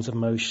equations of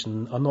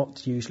motion are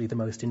not usually the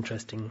most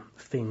interesting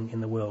thing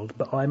in the world,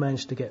 but I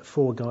managed to get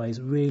 4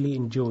 guys really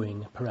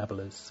enjoying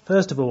parabolas.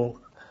 First of all,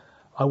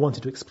 I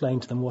wanted to explain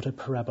to them what a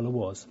parabola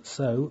was.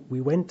 So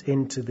we went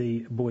into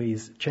the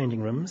boys'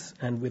 changing rooms,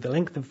 and with a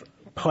length of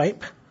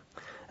pipe,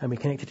 and we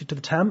connected it to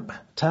the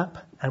tap,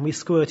 and we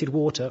squirted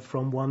water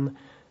from one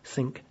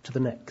sink to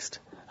the next.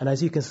 And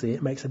as you can see,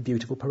 it makes a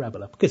beautiful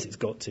parabola, because it's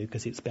got to,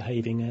 because it's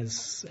behaving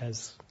as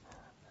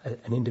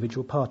an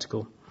individual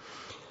particle.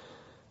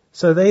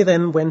 So they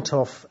then went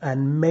off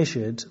and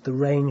measured the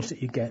range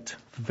that you get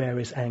for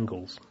various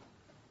angles.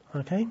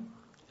 Okay?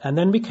 And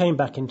then we came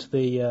back into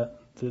the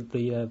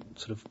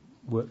sort of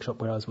workshop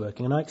where I was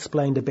working, and I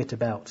explained a bit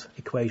about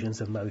equations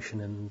of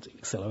motion and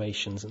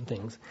accelerations and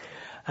things.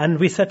 And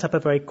we set up a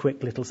very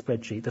quick little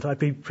spreadsheet that I'd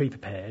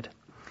pre-prepared.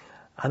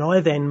 And I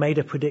then made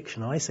a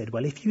prediction. I said,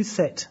 well, if you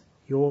set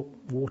your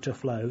water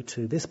flow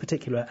to this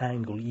particular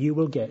angle, you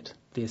will get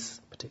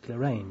this particular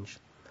range.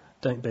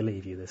 Don't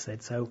believe you, they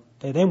said. So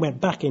they then went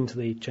back into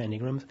the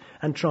changing rooms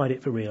and tried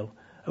it for real,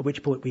 at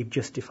which point we've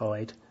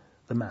justified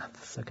the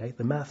maths. Okay,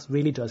 the maths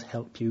really does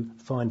help you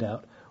find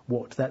out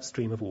what that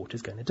stream of water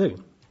is going to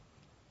do.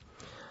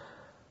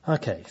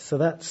 Okay, so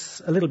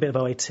that's a little bit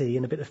of IT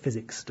and a bit of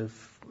physics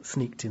stuff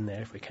sneaked in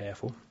there if we're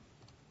careful.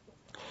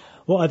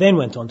 What I then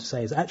went on to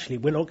say is actually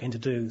we're not going to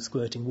do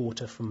squirting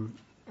water from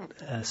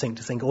sink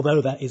to sink,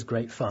 although that is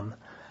great fun.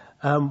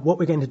 What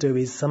we're going to do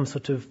is some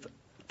sort of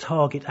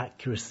target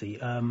accuracy,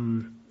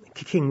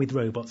 kicking with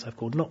robots, I've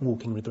called, not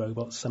walking with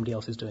robots. Somebody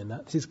else is doing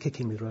that. This is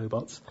kicking with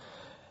robots.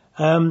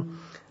 And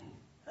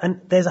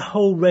there's a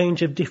whole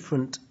range of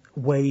different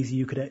ways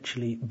you could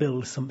actually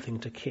build something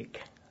to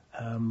kick,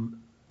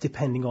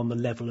 depending on the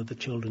level of the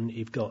children that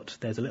you've got.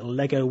 There's a little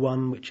Lego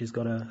one, which has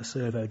got a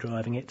servo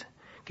driving it,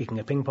 kicking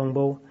a ping pong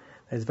ball.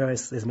 There's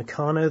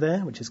Meccano there,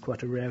 which is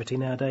quite a rarity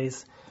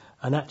nowadays.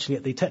 And actually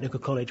at the technical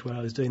college where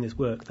I was doing this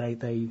work,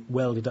 they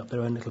welded up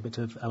their own little bit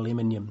of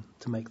aluminium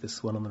to make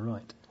this one on the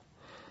right.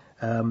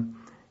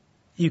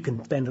 You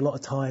can spend a lot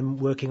of time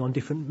working on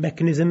different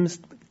mechanisms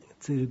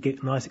to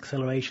get nice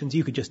accelerations.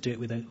 You could just do it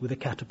with a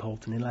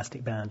catapult and an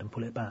elastic band and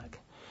pull it back.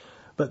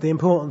 But the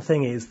important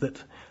thing is that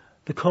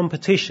the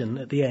competition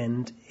at the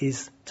end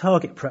is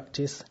target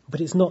practice,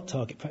 but it's not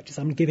target practice.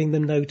 I'm giving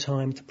them no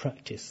time to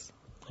practice.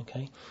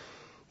 Okay?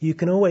 You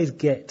can always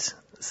get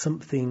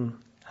something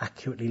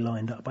accurately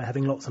lined up by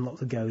having lots and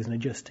lots of goes and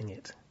adjusting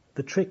it.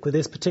 The trick with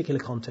this particular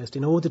contest,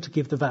 in order to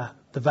give the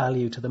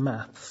value to the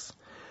maths,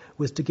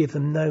 was to give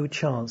them no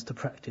chance to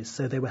practice.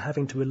 So they were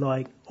having to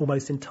rely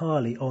almost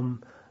entirely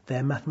on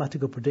their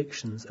mathematical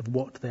predictions of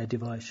what their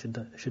device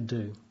should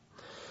do.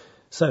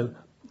 So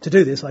to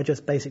do this, I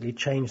just basically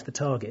changed the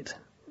target.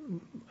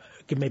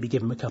 Maybe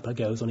give them a couple of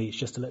goes on each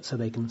just so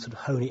they can sort of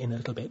hone it in a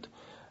little bit.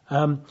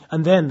 And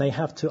then they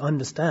have to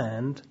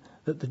understand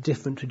that the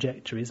different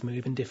trajectories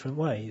move in different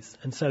ways.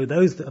 And so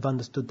those that have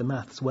understood the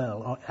maths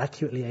well are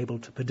accurately able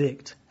to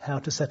predict how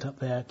to set up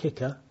their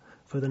kicker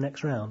for the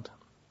next round.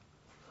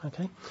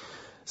 Okay?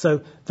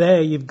 So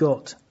there you've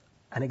got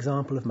an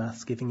example of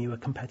maths giving you a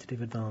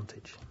competitive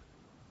advantage.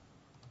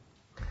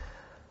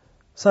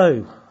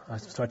 So,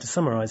 I've tried to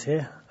summarise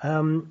here.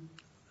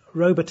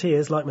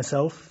 Roboteers, like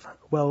myself,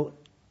 well,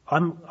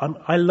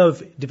 I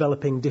love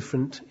developing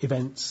different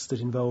events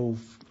that involve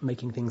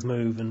making things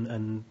move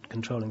and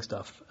controlling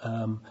stuff.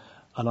 And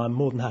I'm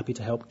more than happy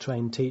to help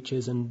train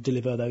teachers and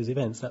deliver those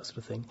events, that sort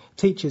of thing.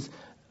 Teachers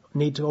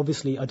need to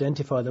obviously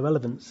identify the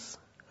relevance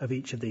of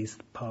each of these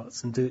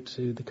parts and do it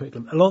to the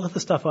curriculum. A lot of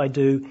the stuff I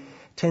do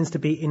tends to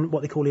be in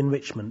what they call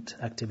enrichment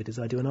activities.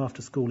 I do an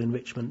after-school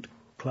enrichment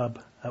club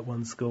at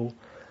one school.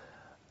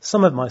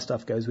 Some of my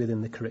stuff goes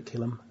within the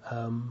curriculum,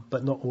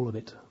 but not all of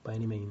it by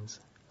any means.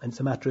 And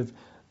it's a matter of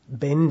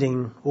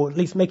bending, or at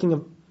least making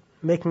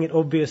it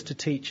obvious to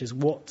teachers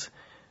what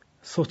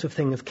sort of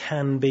things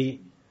can be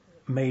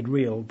made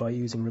real by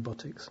using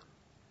robotics.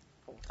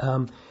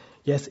 So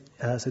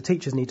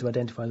teachers need to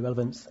identify the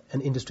relevance,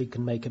 and industry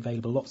can make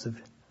available lots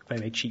of very,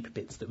 very cheap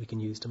bits that we can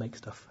use to make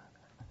stuff.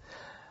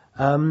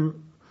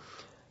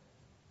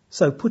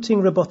 So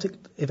putting robotic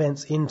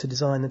events into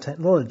design and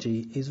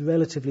technology is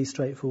relatively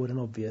straightforward and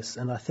obvious,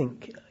 and I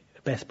think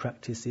best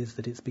practice is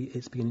that it's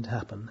beginning to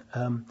happen.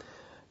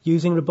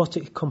 Using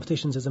robotic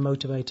competitions as a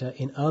motivator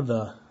in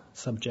other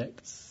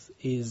subjects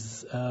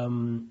is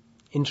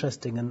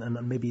interesting,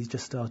 and maybe it's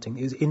just starting.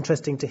 It was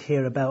interesting to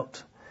hear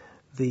about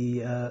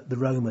the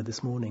Roma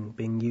this morning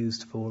being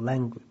used for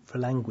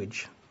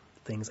language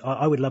things.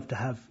 I would love to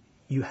have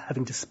you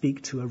having to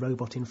speak to a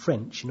robot in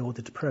French in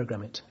order to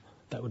program it.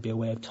 That would be a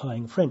way of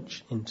tying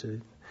French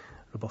into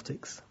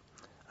robotics.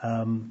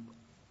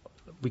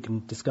 We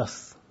can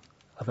discuss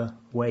other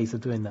ways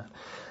of doing that.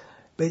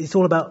 But it's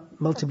all about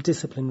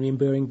multidisciplinary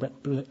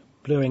and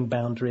blurring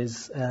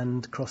boundaries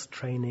and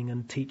cross-training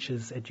and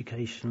teachers'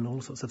 education, all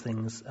sorts of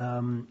things,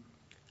 and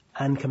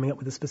coming up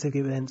with the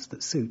specific events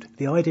that suit.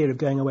 The idea of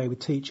going away with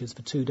teachers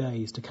for 2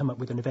 days to come up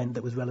with an event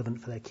that was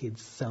relevant for their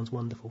kids sounds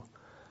wonderful.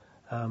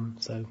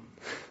 So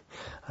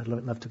I'd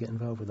love to get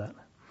involved with that.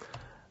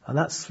 And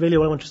that's really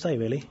all I want to say,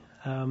 really.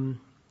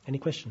 Any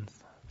questions?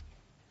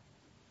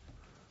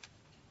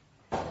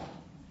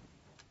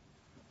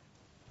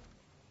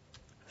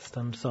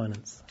 Stunned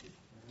silence.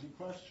 Any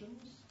questions?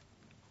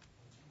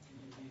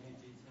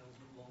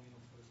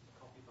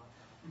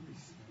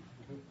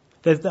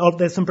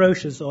 There's some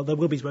brochures, or there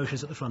will be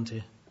brochures at the front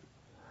here,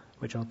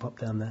 which I'll pop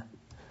down there.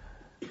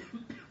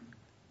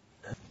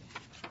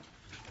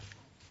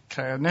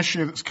 Okay, an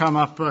issue that's come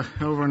up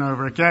over and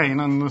over again,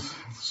 and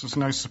this was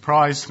no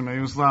surprise to me,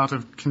 was that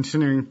of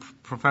continuing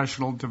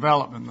professional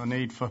development, the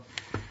need for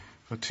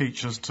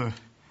teachers to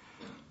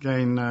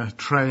gain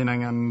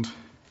training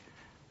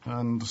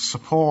and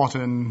support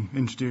in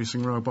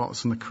introducing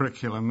robots in the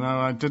curriculum.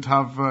 Now, I did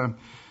have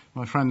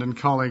my friend and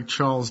colleague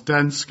Charles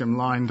Denscombe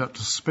lined up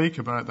to speak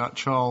about that.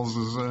 Charles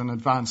is an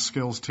advanced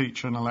skills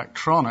teacher in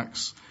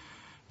electronics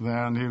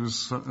there, and he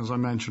was, as I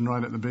mentioned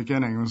right at the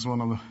beginning, was one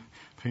of the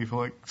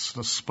people that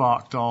sort of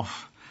sparked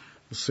off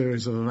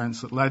series of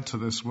events that led to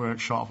this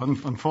workshop.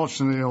 And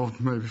unfortunately, or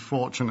maybe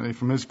fortunately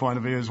from his point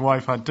of view, his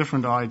wife had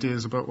different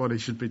ideas about what he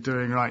should be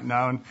doing right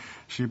now, and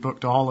she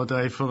booked a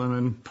holiday for them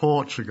in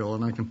Portugal,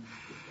 and I can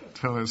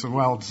tell it's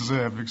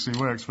well-deserved because he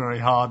works very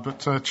hard.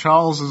 But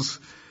Charles is,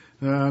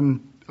 a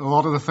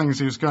lot of the things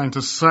he was going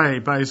to say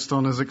based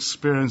on his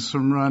experience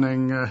from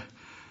running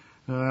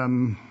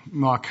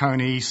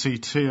Marconi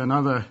ECT and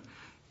other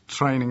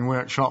training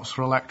workshops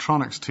for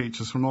electronics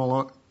teachers from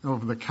all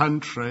over the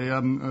country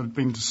have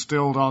been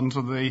distilled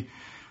onto the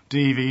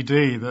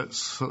DVD that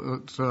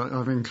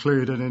I've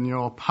included in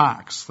your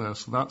packs there.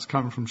 So that's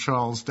come from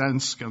Charles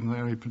Denscombe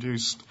there. He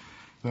produced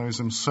those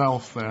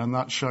himself there, and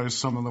that shows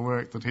some of the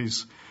work that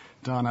he's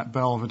done at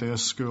Belvedere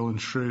School in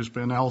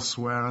Shrewsbury and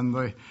elsewhere. And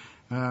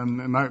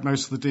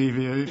most of the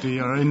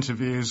DVD are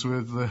interviews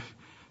with the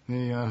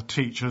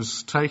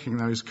teachers taking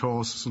those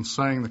courses and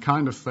saying the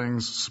kind of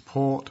things,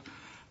 support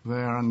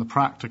there and the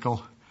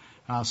practical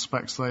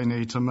aspects they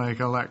need to make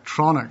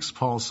electronics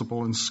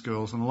possible in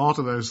schools. And a lot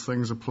of those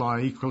things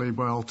apply equally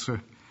well to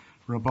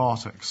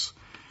robotics.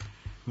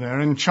 There,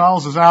 in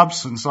Charles's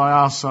absence, I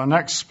asked our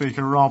next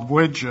speaker, Rob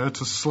Widger,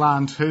 to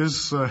slant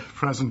his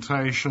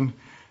presentation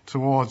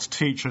towards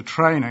teacher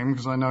training,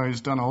 because I know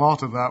he's done a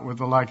lot of that with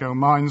the Lego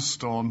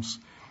MINDSTORMS.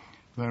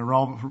 There,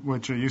 Rob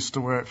Widger used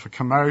to work for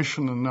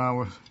Commotion and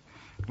now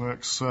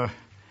works for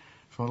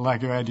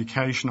Lego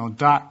Education or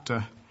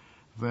DACTA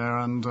there,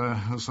 and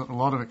has a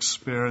lot of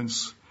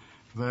experience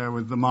there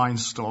with the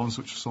MINDSTORMS,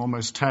 which is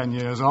almost 10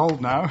 years old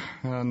now.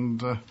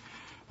 And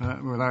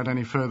without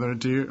any further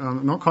ado,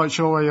 I'm not quite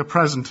sure where your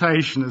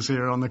presentation is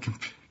here on the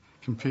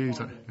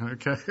computer.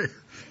 Okay.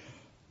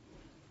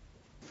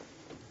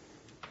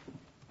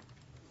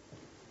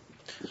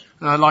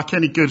 Like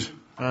any good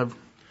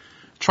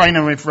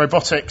trainer with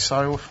robotics,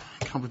 I will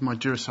come with my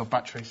Duracell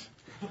batteries.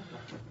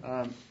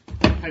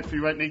 Hopefully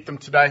you won't need them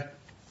today.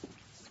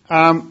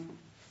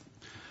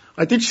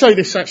 I did show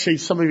this actually,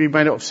 some of you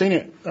may not have seen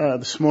it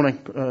this morning,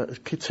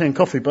 tea and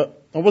coffee,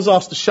 but I was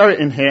asked to show it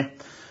in here.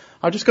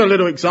 I've just got a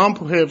little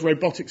example here of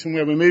robotics and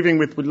where we're moving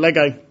with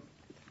Lego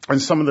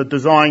and some of the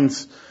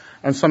designs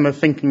and some of the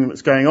thinking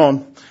that's going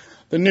on.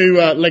 The new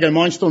Lego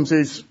MINDSTORMS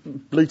is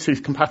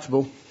Bluetooth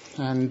compatible,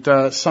 and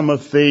some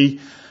of the,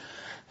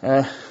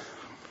 I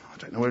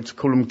don't know whether to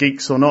call them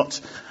geeks or not,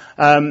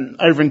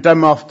 over in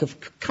Denmark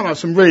have come up with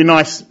some really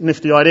nice,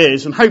 nifty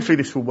ideas, and hopefully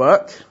this will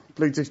work.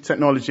 Bluetooth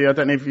technology, I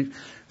don't know if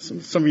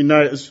some of you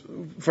know it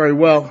very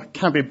well. It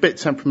can be a bit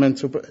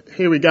temperamental, but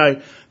here we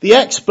go. The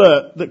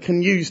expert that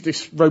can use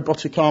this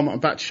robotic arm I'm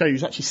about to show you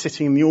is actually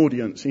sitting in the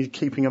audience. He's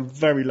keeping a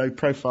very low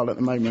profile at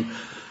the moment,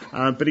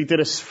 but he did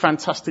a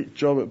fantastic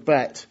job at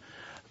BET.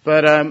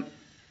 But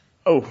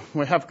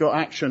we have got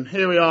action.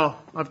 Here we are.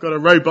 I've got a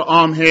robot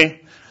arm here.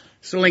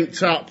 It's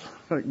linked up,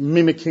 like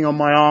mimicking on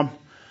my arm.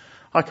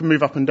 I can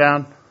move up and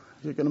down.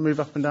 Is it going to move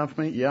up and down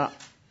for me? Yeah.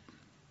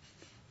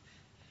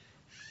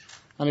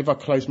 And if I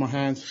close my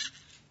hands,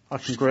 I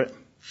can grip.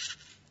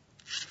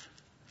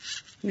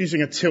 I'm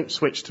using a tilt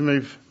switch to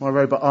move my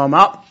robot arm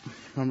up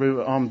and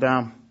robot arm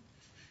down.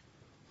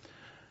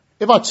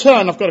 If I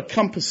turn, I've got a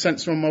compass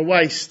sensor on my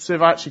waist, so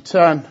if I actually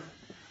turn,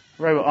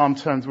 the robot arm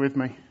turns with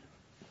me.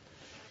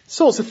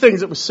 Sorts of things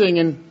that we're seeing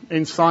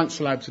in science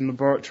labs and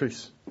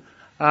laboratories.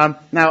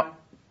 Now,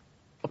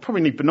 I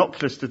probably need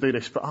binoculars to do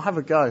this, but I'll have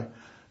a go.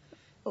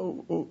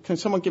 Can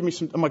someone give me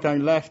some, am I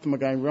going left, am I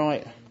going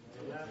right?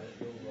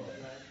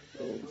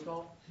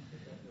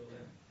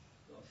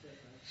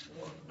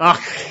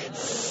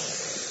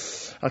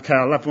 Okay,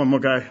 I'll have one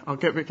more go.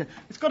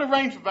 It's got a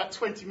range of about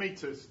 20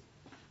 metres.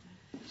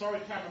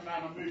 Sorry,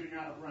 cameraman, I'm moving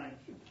out of range.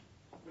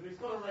 But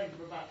it's got a range of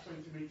about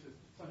 20 metres.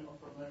 Turn it off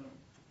for a moment.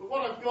 But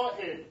what I've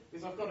got here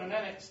is I've got an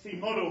NXT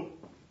model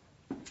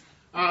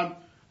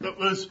that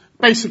was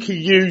basically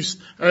used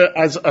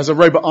as a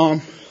robot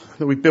arm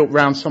that we built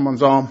round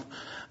someone's arm,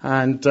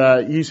 and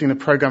using the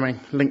programming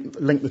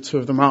link the two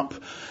of them up.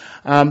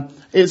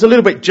 It's a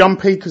little bit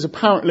jumpy because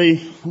apparently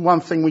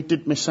one thing we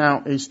did miss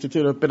out is to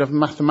do a bit of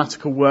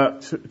mathematical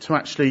work to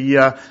actually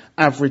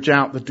average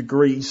out the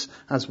degrees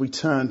as we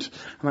turned,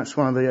 and that's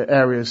one of the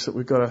areas that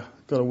we've got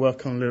to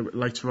work on a little bit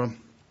later on.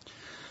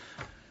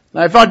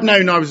 Now, if I'd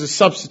known I was a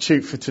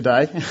substitute for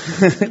today,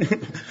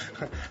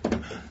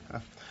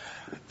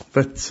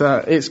 but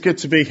it's good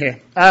to be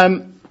here.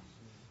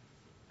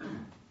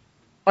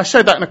 I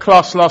showed that in a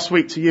class last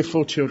week to Year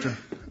 4 children,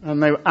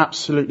 and they were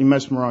absolutely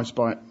mesmerised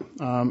by it.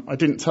 I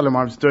didn't tell them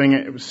I was doing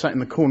it. It was sat in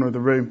the corner of the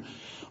room.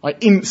 I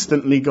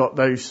instantly got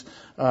those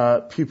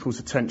pupils'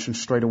 attention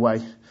straight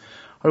away.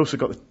 I also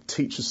got the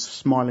teachers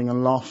smiling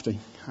and laughing.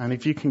 And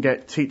if you can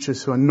get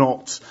teachers who are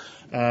not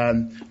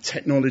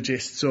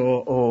technologists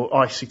or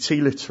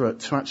ICT literate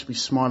to actually be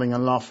smiling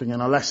and laughing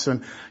in a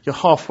lesson, you're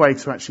halfway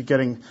to actually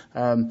getting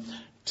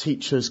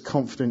teachers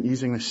confident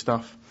using this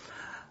stuff.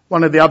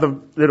 One of the other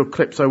little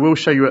clips I will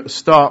show you at the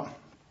start,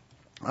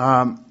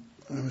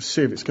 let's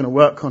see if it's going to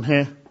work on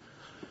here.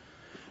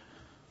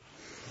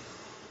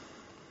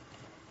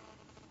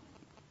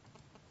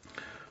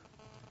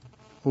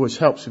 Always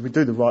helps if we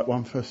do the right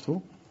one first of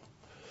all.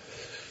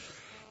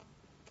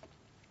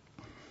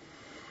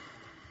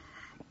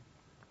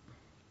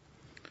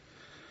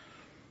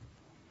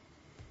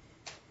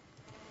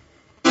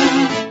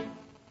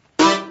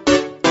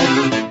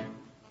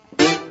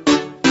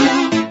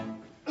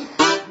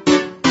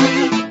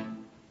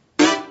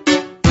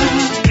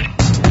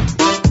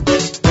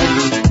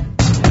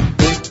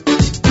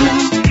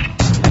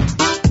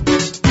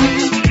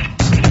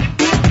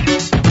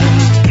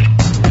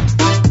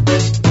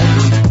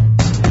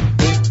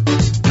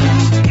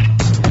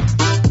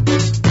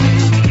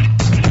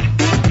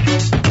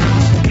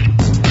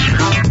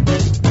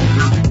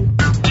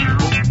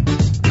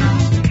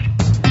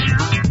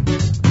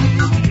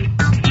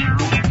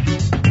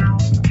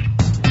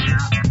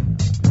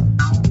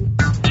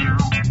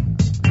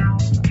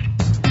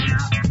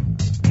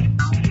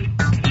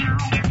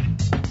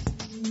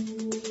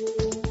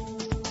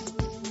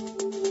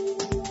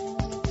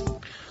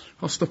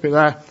 stop it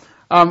there.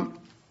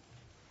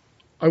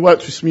 I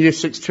worked with some Year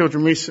 6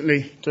 children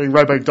recently doing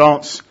Robo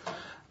Dance,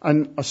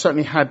 and I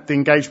certainly had the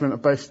engagement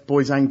of both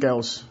boys and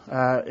girls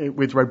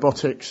with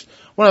robotics.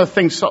 One of the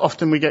things that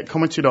often we get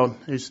commented on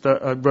is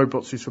that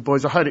robots is for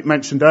boys. I heard it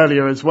mentioned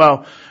earlier as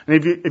well.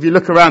 And if you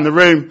look around the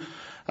room,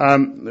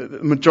 the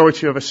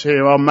majority of us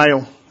here are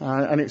male,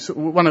 and it's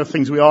one of the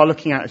things we are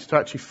looking at is to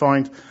actually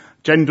find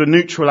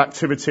gender-neutral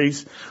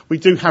activities. We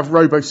do have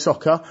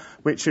Robo-Soccer,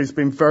 which has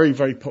been very,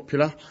 very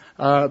popular,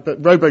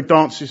 but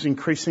Robo-Dance is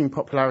increasing in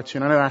popularity,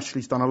 and I know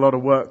Ashley's done a lot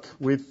of work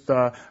with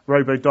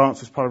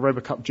Robo-Dance as part of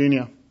RoboCup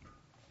Junior.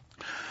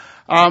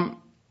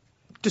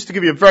 Just to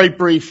give you a very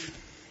brief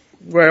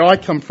where I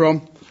come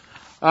from,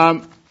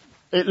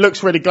 it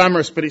looks really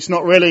glamorous, but it's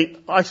not really.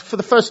 For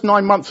the first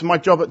 9 months of my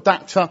job at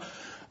DACTA,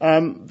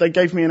 they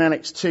gave me an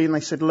NXT and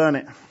they said, learn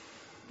it.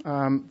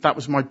 That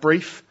was my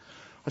brief.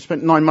 I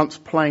spent 9 months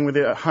playing with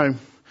it at home,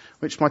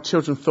 which my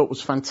children thought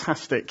was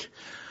fantastic.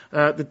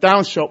 The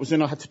downshot was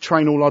then I had to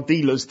train all our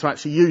dealers to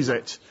actually use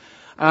it.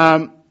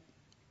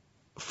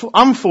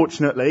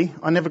 Unfortunately,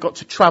 I never got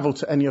to travel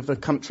to any of the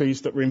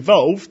countries that were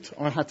involved.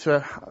 I had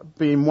to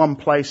be in one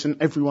place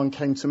and everyone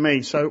came to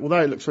me. So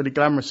although it looks really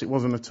glamorous, it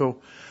wasn't at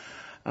all.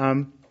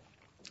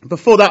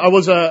 Before that, I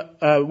was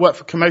worked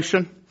for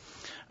Commotion,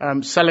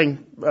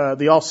 selling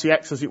the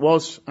RCX as it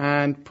was.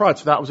 And prior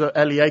to that, I was a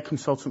LEA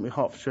consultant with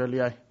Hertfordshire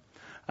LEA.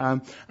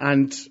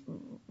 And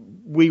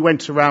we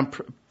went around,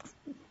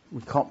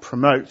 we can't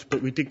promote,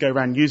 but we did go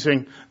around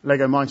using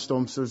Lego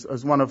MINDSTORMS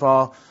as one of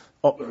our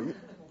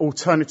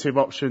alternative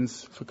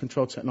options for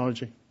control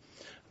technology.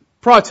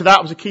 Prior to that,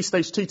 I was a Key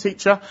Stage 2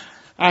 teacher,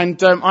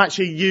 and I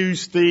actually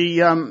used the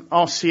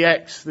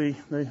RCX,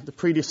 the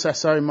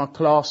predecessor in my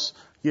class,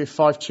 Year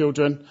 5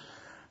 children.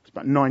 It's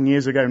about 9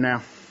 years ago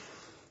now.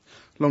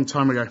 Long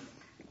time ago.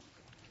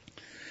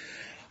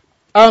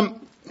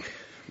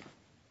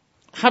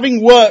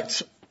 Having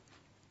worked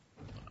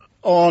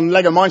on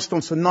Lego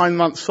MINDSTORMS for 9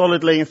 months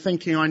solidly and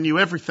thinking I knew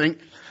everything,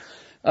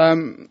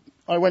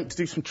 I went to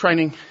do some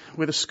training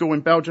with a school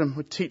in Belgium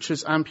with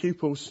teachers and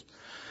pupils,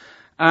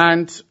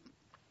 and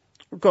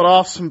got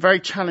asked some very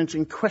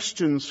challenging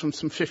questions from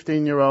some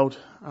 15-year-old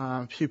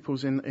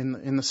pupils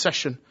in the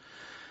session.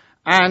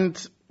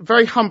 And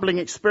very humbling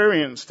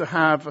experience to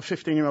have a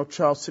 15-year-old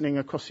child sitting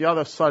across the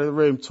other side of the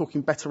room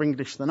talking better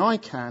English than I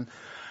can,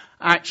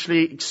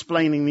 actually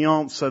explaining the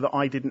answer that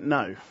I didn't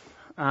know.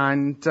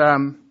 And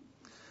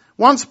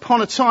once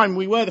upon a time,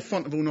 we were the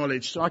font of all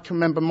knowledge. I can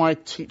remember my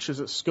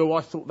teachers at school.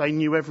 I thought they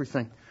knew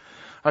everything.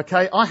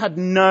 Okay, I had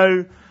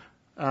no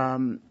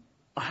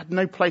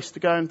place to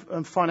go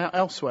and find out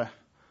elsewhere,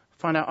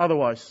 find out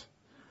otherwise.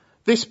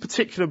 This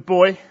particular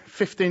boy,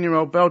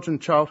 15-year-old Belgian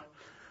child,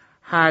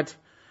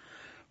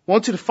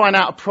 wanted to find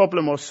out a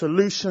problem or a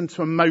solution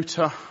to a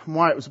motor and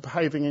why it was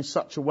behaving in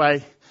such a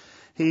way.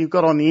 He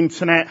got on the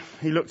internet.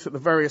 He looked at the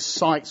various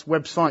sites,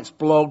 websites,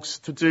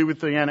 blogs to do with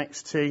the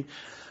NXT.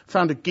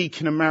 Found a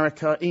geek in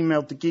America,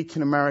 emailed the geek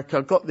in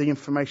America, got the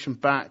information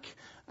back,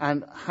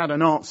 and had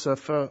an answer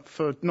for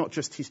not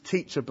just his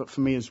teacher, but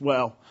for me as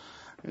well.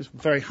 It was a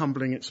very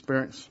humbling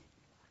experience.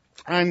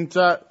 And,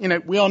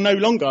 we are no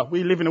longer.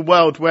 We live in a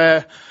world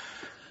where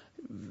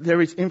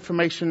there is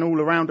information all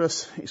around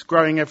us. It's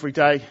growing every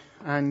day.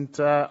 And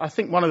I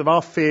think one of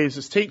our fears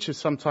as teachers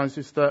sometimes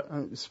is that,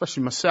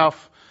 especially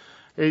myself,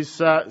 is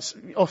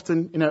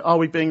often, are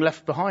we being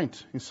left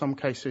behind in some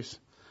cases?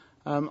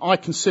 I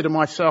consider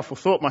myself, or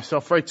thought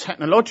myself, very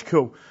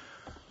technological.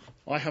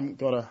 I haven't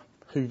got a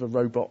Hoover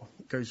robot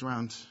that goes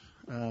around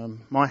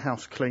my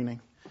house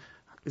cleaning.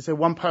 Is there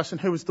one person?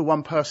 Who was the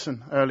one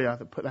person earlier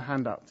that put their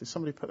hand up? Did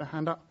somebody put their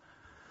hand up?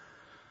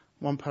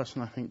 One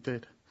person, I think,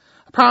 did.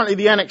 Apparently,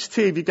 the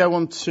NXT, if you go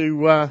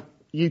onto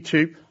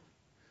YouTube,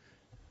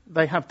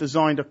 they have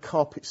designed a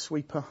carpet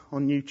sweeper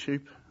on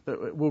YouTube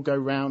that will go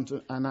round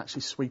and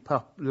actually sweep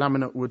up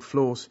laminate wood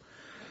floors.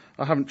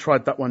 I haven't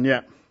tried that one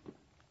yet.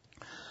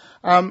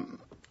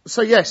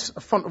 So yes,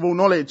 a font of all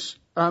knowledge.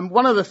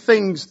 One of the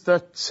things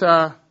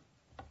that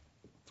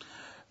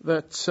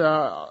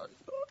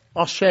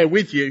I'll share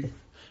with you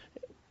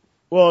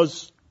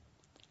was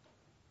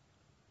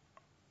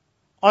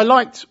I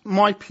liked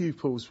my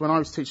pupils when I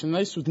was teaching.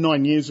 This was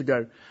 9 years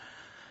ago.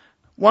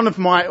 One of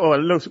my,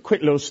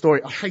 quick little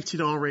story. I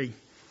hated RE.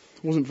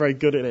 Wasn't very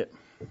good at it.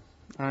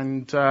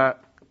 And, I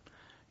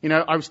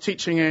was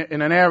teaching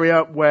in an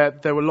area where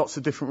there were lots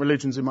of different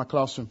religions in my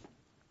classroom.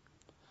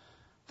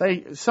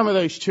 Some of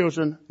those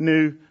children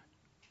knew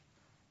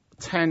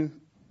 10,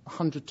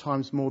 100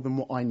 times more than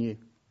what I knew.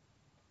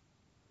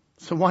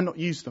 So why not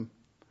use them?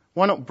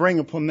 Why not bring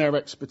upon their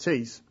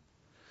expertise?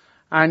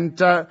 And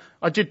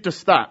I did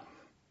just that.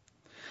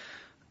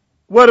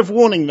 Word of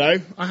warning though,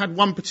 I had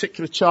one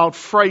particular child,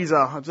 Fraser,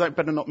 I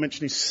better not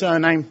mention his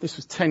surname, this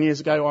was 10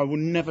 years ago, I will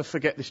never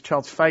forget this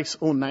child's face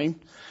or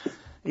name,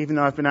 even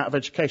though I've been out of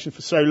education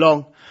for so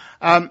long.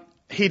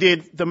 He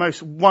did the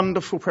most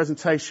wonderful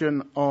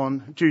presentation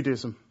on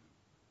Judaism.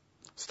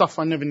 Stuff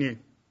I never knew.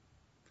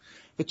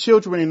 The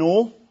children were in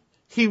awe.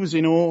 he was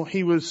in awe.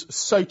 He was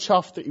so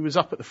chuffed that he was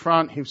up at the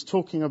front. He was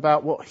talking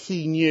about what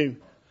he knew.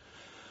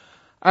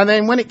 And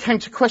then when it came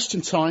to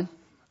question time,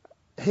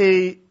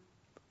 he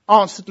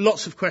answered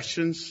lots of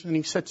questions, and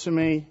he said to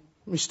me,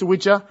 Mr.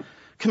 Widger,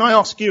 can I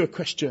ask you a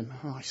question?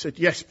 And I said,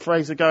 yes,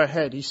 Fraser, go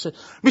ahead. He said,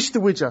 Mr.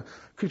 Widger,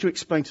 could you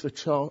explain to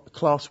the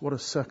class what a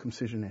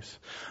circumcision is?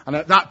 And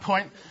at that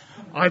point,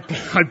 I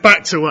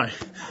backed away.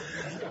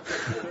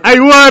 A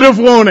word of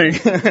warning.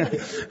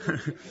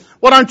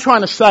 What I'm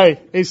trying to say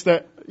is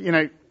that,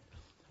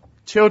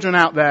 children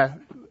out there,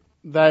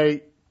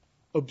 they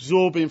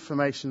absorb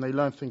information, they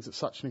learn things at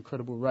such an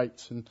incredible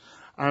rate, and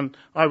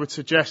I would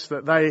suggest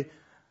that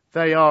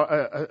they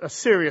are a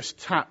serious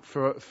tap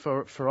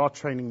for our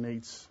training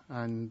needs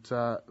and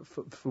for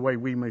the way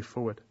we move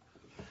forward.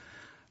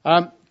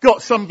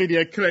 Got some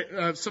video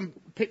clip, some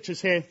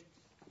pictures here,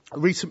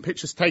 recent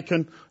pictures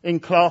taken in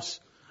class.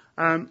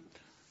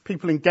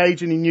 People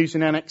engaging in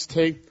using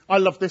NXT. I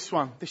love this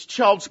one. This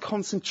child's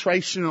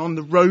concentration on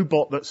the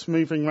robot that's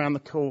moving around the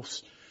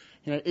course.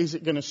 Is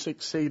it going to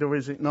succeed or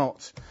is it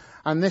not?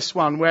 And this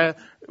one where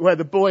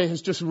the boy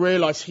has just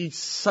realised he's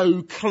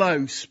so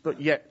close, but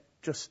yet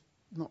just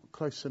not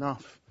close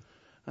enough.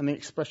 And the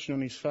expression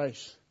on his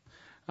face.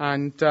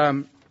 And,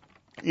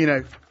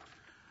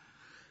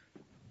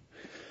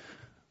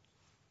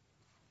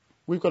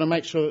 we've got to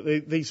make sure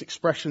that these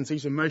expressions,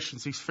 these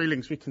emotions, these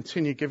feelings, we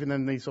continue giving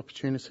them these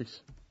opportunities.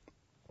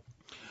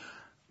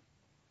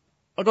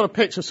 I've got a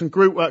picture of some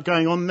group work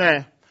going on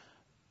there.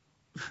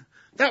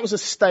 That was a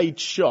staged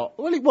shot.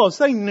 Well, it was.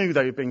 They knew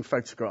they were being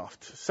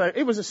photographed. So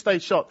it was a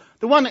staged shot.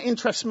 The one that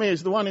interests me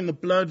is the one in the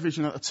blurred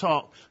vision at the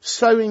top.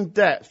 So in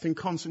depth, in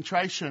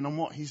concentration on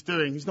what he's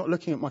doing. He's not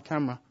looking at my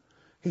camera.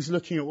 He's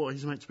looking at what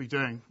he's meant to be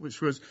doing, which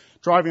was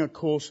driving a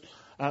course,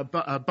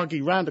 a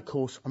buggy round a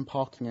course and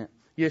parking it.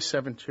 Year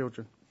 7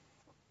 children.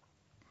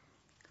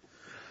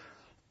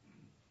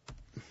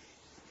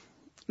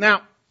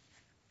 Now,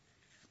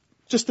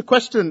 just a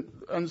question,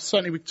 and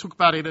certainly we talk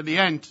about it at the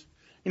end.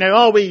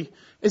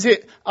 Is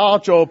it our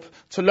job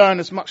to learn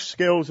as much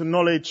skills and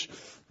knowledge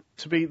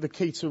to be the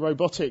key to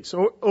robotics?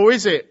 Or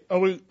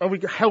are we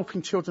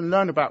helping children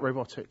learn about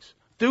robotics?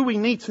 Do we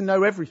need to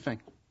know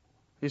everything?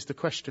 Is the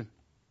question.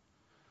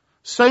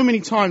 So many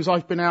times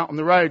I've been out on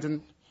the road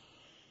and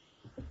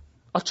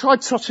I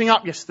tried totting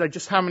up yesterday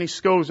just how many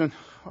schools, and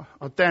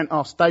I daren't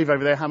ask Dave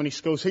over there how many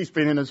schools he's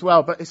been in as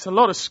well, but it's a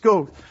lot of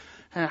schools.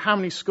 How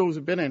many schools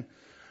have been in?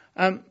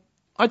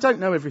 I don't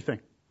know everything.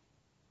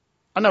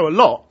 I know a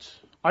lot.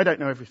 I don't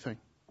know everything.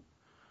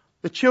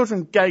 The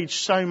children gauge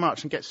so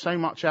much and get so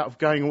much out of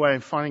going away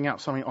and finding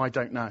out something I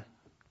don't know.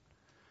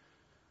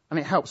 And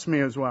it helps me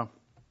as well.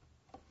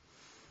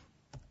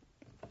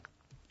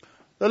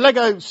 The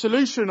Lego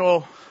solution,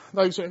 or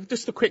those,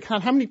 just a quick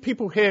hand, how many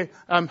people here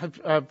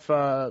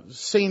have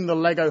seen the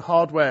Lego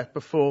hardware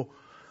before?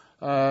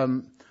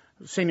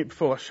 Seen it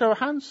before? Show of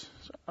hands?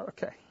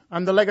 Okay.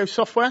 And the Lego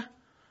software?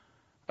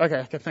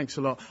 Okay, thanks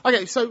a lot.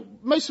 Okay, so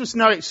most of us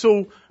know it's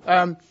all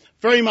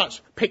very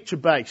much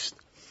picture-based.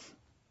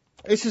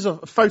 This is a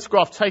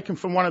photograph taken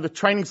from one of the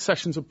training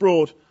sessions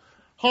abroad.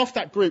 Half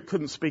that group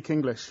couldn't speak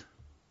English.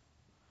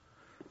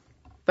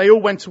 They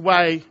all went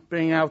away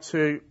being able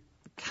to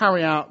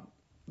carry out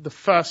the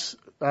first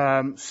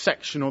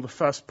section or the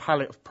first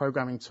palette of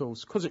programming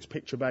tools because it's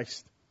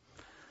picture-based.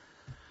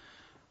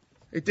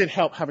 It did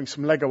help having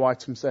some Lego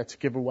items there to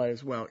give away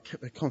as well. It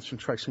kept their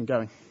concentration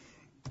going.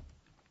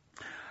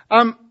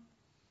 Now,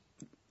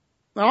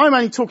 I'm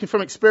only talking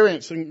from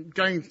experience and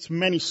going to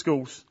many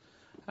schools.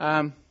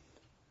 I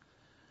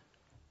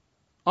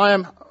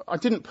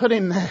didn't put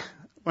in there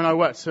when I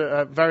worked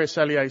at various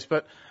LEAs,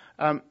 but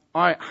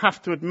I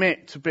have to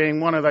admit to being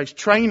one of those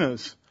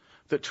trainers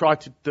that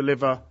tried to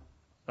deliver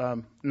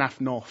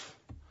NAF-NOF.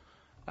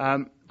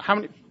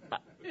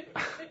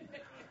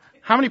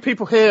 How many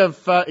people here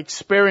have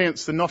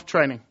experienced the NOF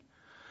training?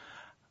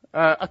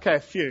 Okay, a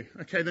few.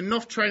 Okay, the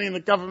NOF training,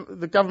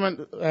 the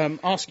government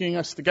asking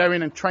us to go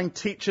in and train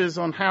teachers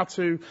on how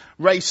to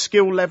raise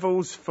skill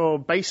levels for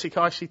basic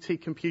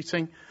ICT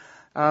computing.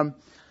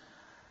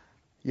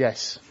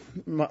 Yes,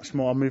 much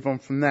more. I'll move on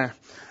from there.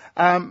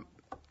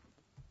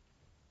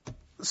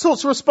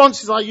 Sorts of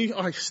responses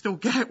I still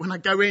get when I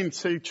go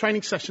into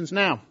training sessions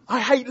now.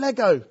 I hate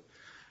Lego.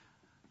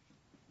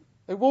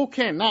 They walk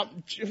in. Now,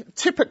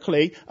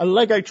 typically, a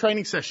Lego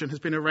training session has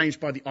been arranged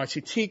by the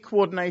ICT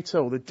coordinator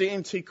or the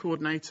DMT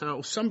coordinator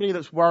or somebody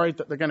that's worried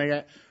that they're going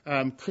to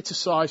get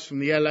criticised from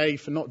the LA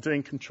for not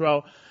doing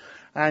control.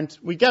 And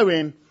we go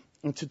in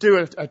and to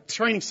do a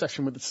training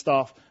session with the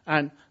staff,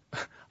 and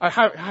I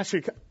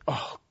actually,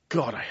 oh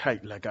God, I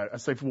hate Lego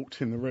as they've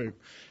walked in the room.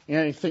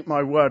 You think,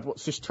 my word,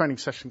 what's this training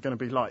session going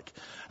to be like?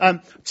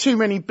 Too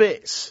many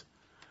bits.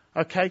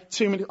 Okay,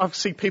 too many. I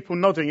see people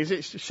nodding. Is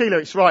it, Sheila?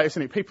 It's right,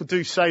 isn't it? People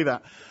do say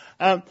that.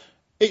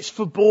 It's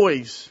for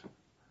boys.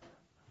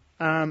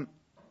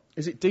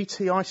 Is it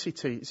DT,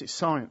 ICT? Is it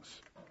science?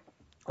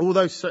 All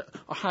those.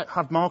 I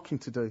have marking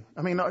to do.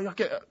 I mean, I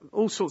get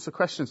all sorts of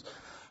questions.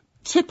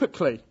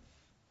 Typically,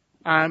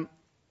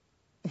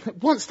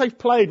 once they've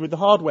played with the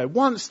hardware,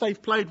 once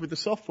they've played with the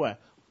software,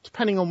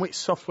 depending on which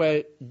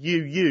software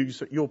you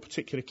use at your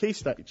particular key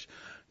stage,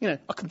 I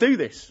can do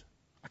this.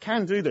 I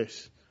can do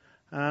this.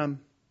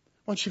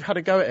 Once you've had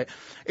a go at it.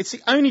 It's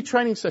the only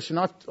training session.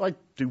 I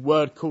do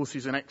Word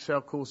courses and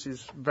Excel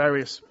courses,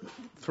 various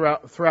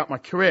throughout my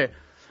career.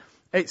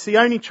 It's the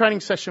only training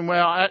session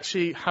where I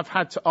actually have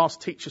had to ask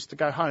teachers to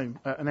go home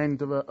at an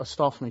end of a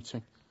staff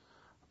meeting.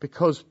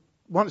 Because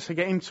once they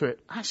get into it,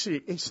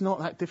 actually, it's not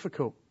that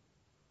difficult.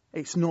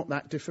 It's not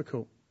that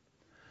difficult.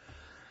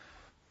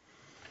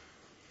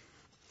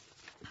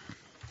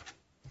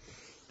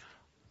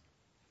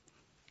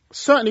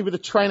 Certainly with the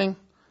training,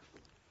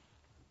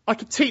 I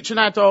could teach an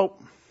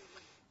adult.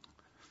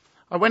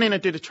 I went in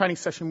and did a training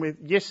session with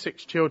Year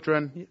 6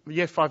 children,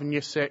 Year 5 and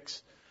Year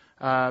 6,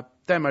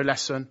 demo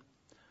lesson.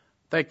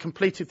 They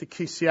completed the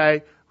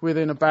QCA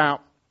within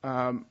about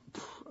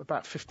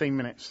 15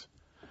 minutes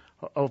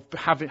of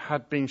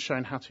had been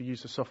shown how to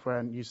use the software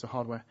and use the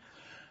hardware.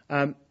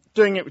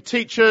 Doing it with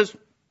teachers,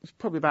 it's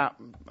probably about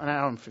an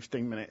hour and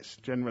 15 minutes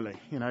generally,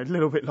 a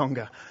little bit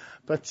longer.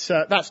 But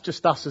that's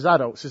just us as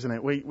adults, isn't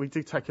it? We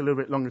do take a little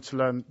bit longer to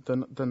learn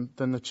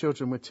than the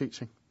children we're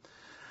teaching.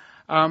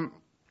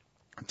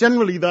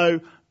 Generally, though,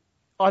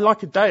 I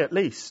like a day at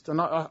least, and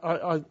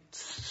I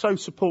so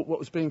support what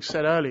was being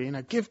said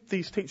earlier. Give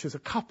these teachers a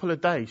couple of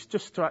days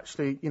just to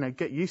actually,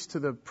 get used to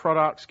the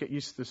products, get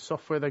used to the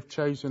software they've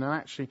chosen, and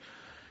actually,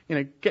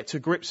 get to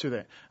grips with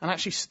it, and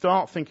actually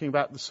start thinking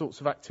about the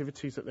sorts of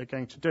activities that they're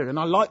going to do. And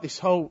I like this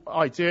whole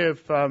idea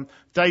of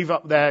Dave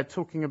up there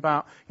talking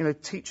about,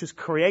 teachers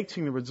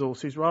creating the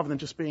resources rather than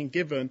just being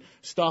given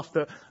stuff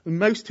that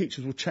most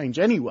teachers will change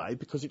anyway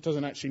because it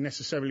doesn't actually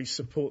necessarily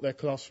support their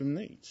classroom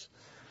needs.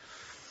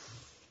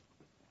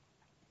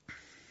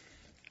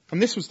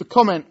 And this was the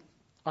comment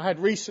I had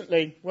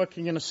recently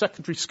working in a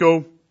secondary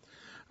school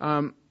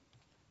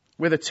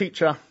with a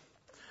teacher.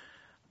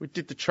 We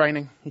did the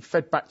training. He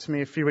fed back to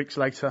me a few weeks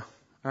later,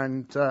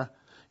 and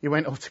he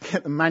went off to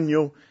get the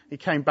manual. He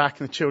came back,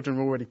 and the children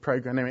were already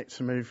programming it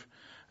to move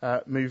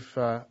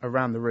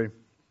around the room.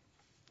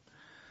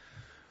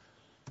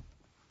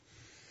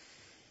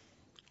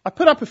 I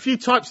put up a few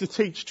types of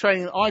teacher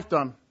training that I've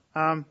done.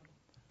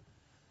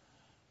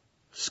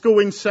 School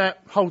inset,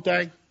 whole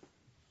day.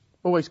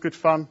 Always good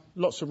fun.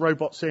 Lots of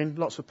robots in,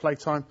 lots of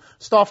playtime.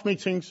 Staff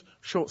meetings,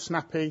 short,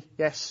 snappy,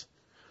 yes.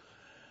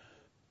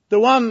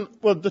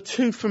 The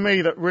two for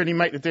me that really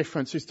make the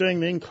difference is doing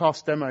the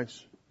in-class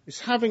demos.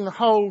 It's having the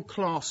whole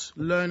class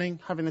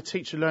learning, having the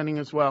teacher learning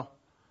as well,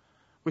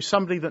 with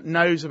somebody that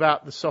knows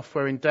about the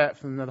software in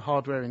depth and the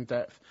hardware in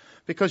depth.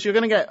 Because you're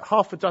going to get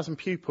half a dozen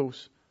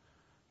pupils,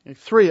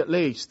 3 at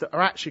least, that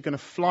are actually going to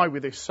fly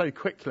with this so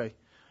quickly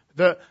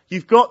that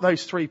you've got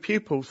those 3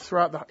 pupils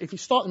throughout if you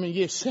start them in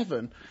Year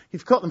 7,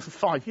 you've got them for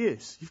 5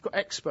 years. You've got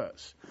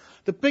experts.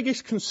 The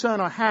biggest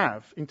concern I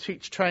have in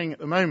teacher training at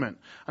the moment,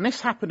 and this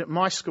happened at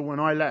my school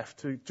when I left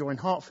to join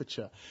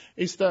Hertfordshire,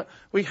 is that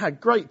we had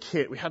great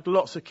kit. We had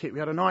lots of kit. We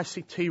had an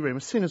ICT room.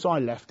 As soon as I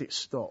left, it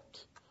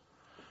stopped.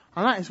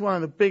 And that is one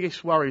of the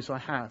biggest worries I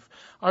have.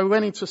 I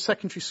went into a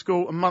secondary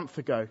school a month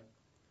ago.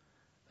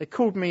 They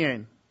called me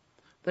in.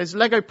 There's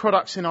Lego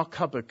products in our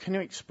cupboard. Can you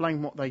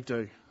explain what they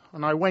do?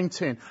 And I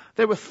went in.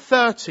 There were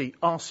 30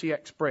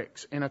 RCX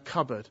bricks in a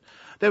cupboard.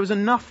 There was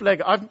enough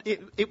Lego.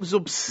 It was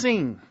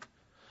obscene.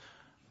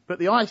 But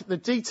the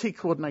DT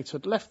coordinator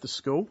had left the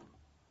school,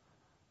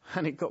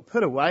 and it got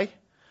put away,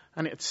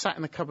 and it had sat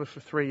in the cupboard for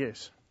 3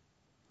 years.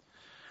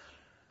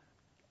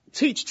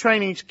 Teacher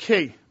training is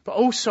key, but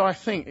also I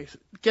think it's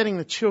getting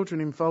the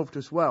children involved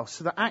as well,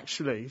 so that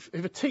actually,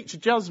 if a teacher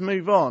does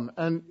move on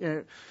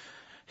and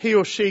he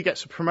or she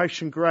gets a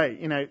promotion,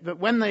 great. That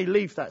when they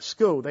leave that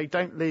school, they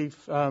don't leave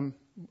a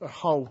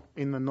hole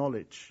in the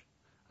knowledge.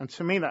 And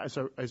to me, that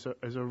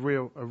is a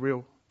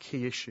real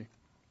key issue.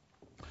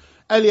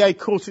 LEA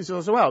courses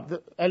as well.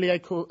 The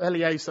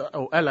LEAs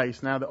or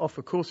LAs now that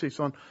offer courses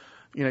on,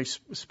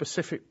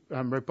 specific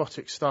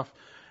robotic stuff.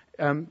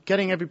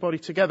 Getting everybody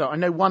together. I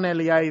know one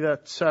LEA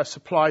that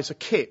supplies a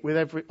kit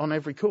on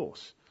every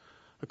course.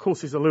 The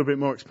course is a little bit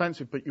more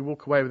expensive, but you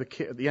walk away with a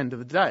kit at the end of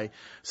the day.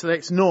 So that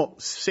it's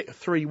not sit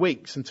 3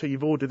 weeks until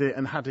you've ordered it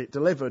and had it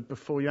delivered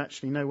before you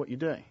actually know what you're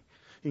doing.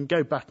 You can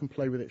go back and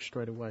play with it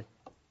straight away.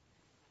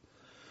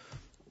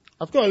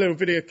 I've got a little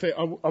video clip.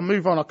 I'll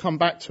move on. I'll come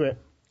back to it.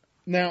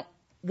 Now,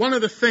 one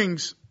of the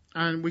things,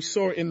 and we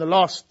saw it in the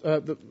last,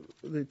 the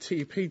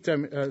TEP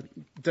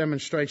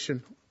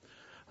demonstration,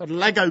 of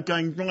Lego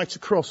going right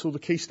across all the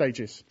key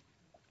stages.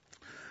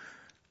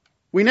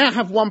 We now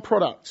have one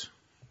product.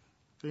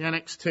 The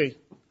NXT.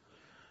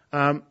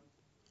 The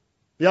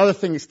other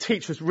thing is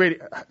teachers really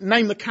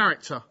name the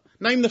character,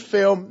 name the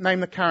film, name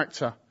the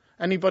character.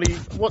 Anybody?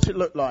 What's it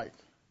look like?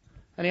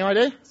 Any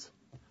idea?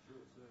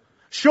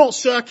 Short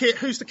Circuit.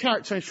 Who's the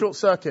character in Short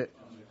Circuit?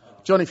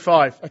 Johnny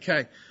Five.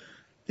 Okay.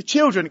 The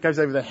children, it goes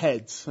over their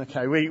heads.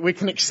 Okay. We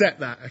can accept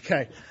that.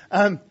 Okay.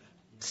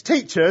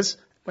 Teachers,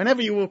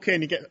 Whenever you walk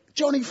in, you get,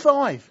 Johnny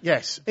 5.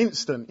 Yes,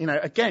 instant. You know,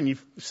 again,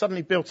 you've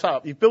suddenly built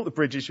the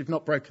bridges, you've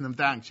not broken them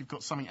down because you've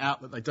got something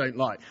out that they don't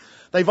like.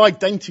 They've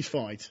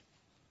identified.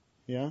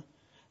 Yeah.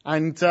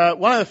 And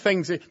one of the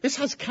things, this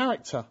has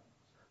character.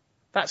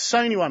 That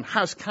Sony one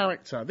has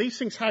character. These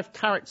things have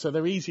character.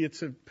 They're easier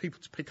to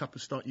people to pick up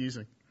and start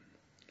using.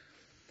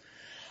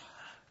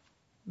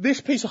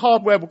 This piece of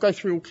hardware will go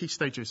through all key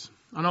stages.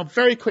 And I'll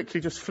very quickly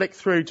just flick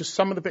through just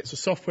some of the bits of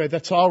software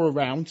that are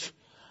around.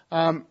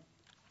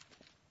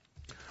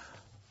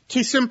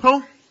 Too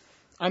simple.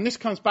 And this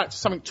comes back to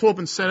something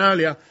Torben said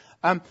earlier.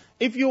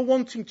 If you're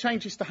wanting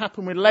changes to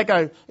happen with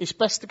Lego, it's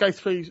best to go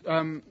through,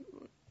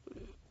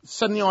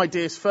 send the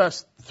ideas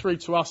first through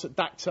to us at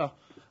DACTA.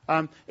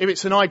 If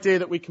it's an idea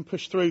that we can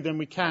push through, then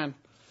we can.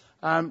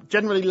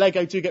 Generally,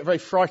 Lego do get very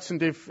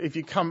frightened if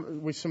you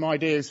come with some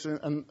ideas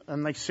and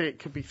they see it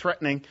could be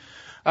threatening.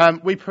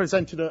 We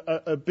presented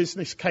a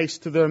business case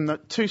to them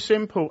that too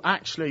simple,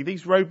 actually,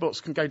 these robots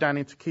can go down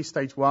into Key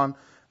Stage 1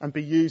 and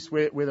be used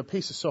with a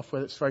piece of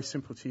software that's very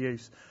simple to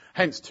use.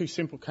 Hence, Too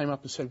Simple came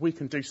up and said, we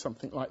can do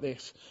something like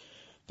this.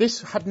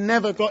 This had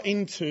never got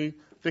into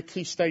the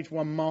Key Stage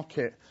 1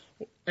 market,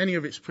 any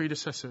of its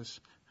predecessors,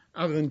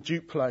 other than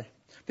Duplo.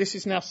 This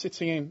is now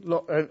sitting in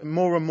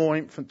more and more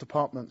infant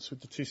departments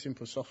with the Too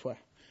Simple software.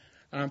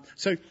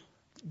 So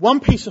one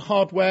piece of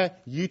hardware,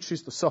 you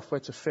choose the software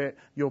to fit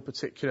your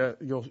particular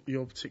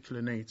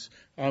needs.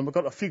 We've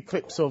got a few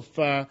clips of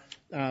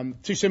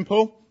Too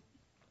Simple,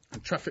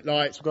 traffic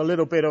lights. We've got a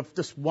little bit of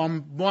just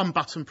one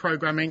button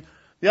programming.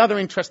 The other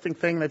interesting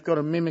thing, they've got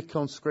a mimic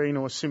on screen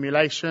or a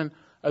simulation,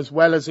 as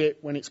well as it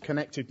when it's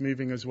connected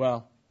moving as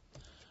well.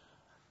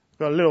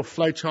 Got a little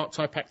flowchart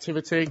type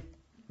activity,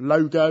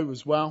 logo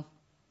as well.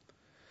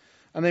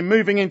 And then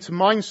moving into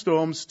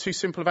MINDSTORMS, Too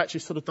Simple have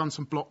actually sort of done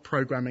some block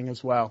programming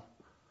as well.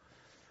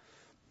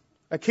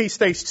 At Key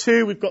Stage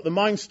 2, we've got the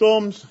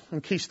MINDSTORMS,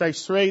 and Key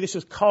Stage 3, this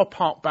is car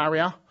park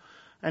barrier.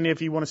 Any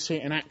of you want to see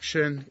it in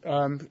action,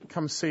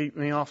 come see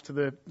me after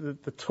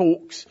the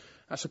talks.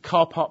 That's a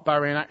car park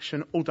barrier in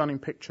action, all done in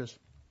pictures.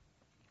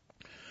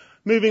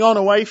 Moving on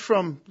away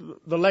from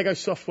the Lego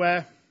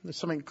software, there's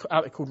something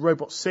out there called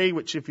Robot-C,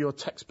 which if you're a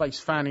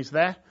text-based fan is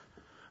there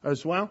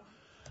as well.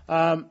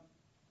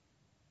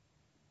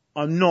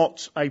 I'm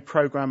not a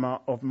programmer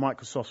of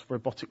Microsoft's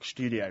Robotics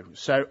Studio.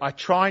 So I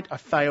tried, I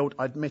failed,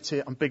 I admit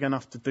it, I'm big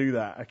enough to do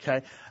that,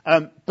 okay?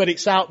 But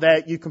it's out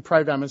there, you can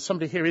program, and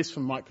somebody here is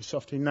from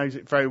Microsoft who knows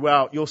it very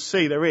well. You'll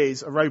see there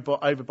is a robot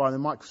over by the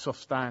Microsoft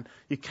stand.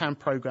 You can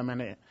program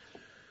in it.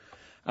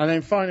 And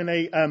then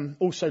finally,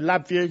 also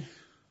LabVIEW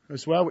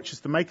as well, which is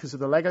the makers of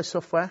the Lego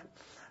software.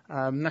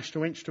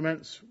 National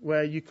Instruments,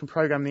 where you can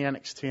program the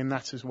NXT in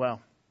that as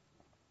well.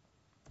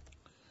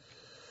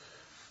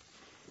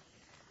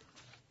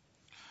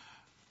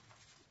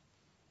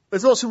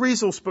 There's lots of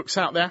resource books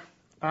out there.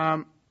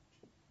 I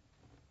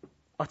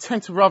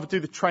tend to rather do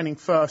the training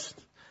first.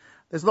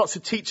 There's lots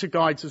of teacher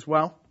guides as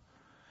well.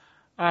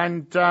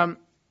 And I'm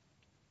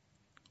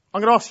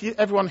going to ask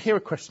everyone here a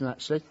question,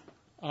 actually.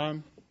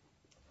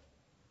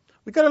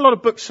 We get a lot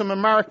of books from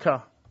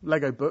America,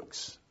 Lego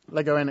books,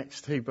 Lego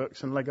NXT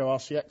books and Lego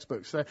RCX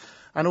books,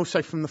 and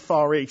also from the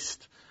Far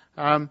East.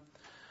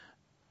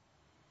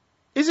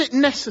 Is it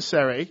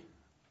necessary,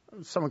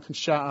 someone can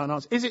shout out and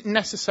answer, is it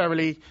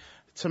necessarily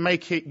to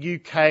make it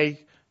UK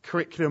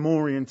curriculum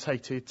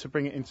orientated to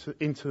bring it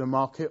into the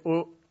market,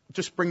 or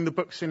just bring the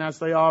books in as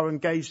they are and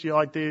gauge the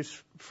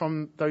ideas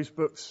from those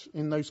books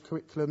in those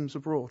curriculums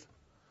abroad?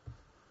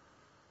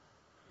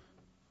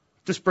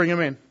 Just bring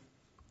them in.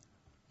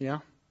 Yeah?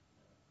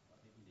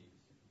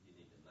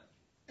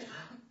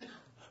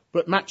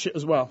 But match it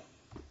as well.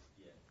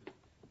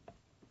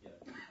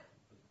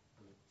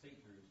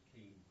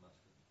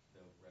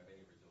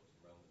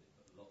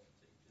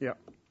 Yeah.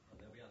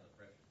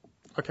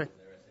 Okay.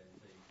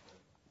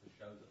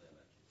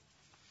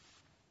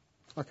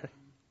 Okay.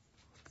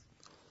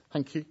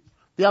 Thank you.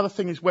 The other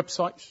thing is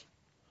websites.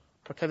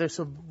 Okay, there's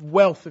a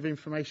wealth of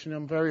information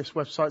on various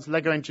websites.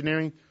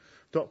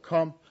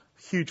 LegoEngineering.com,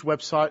 huge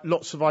website,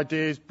 lots of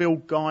ideas,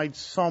 build guides,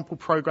 sample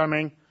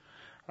programming,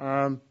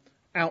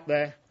 out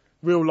there,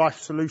 real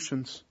life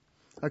solutions.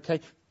 Okay.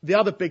 The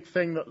other big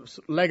thing that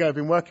Lego have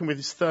been working with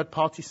is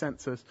third-party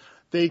sensors.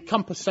 The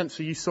compass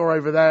sensor you saw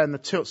over there and the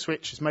tilt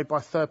switch is made by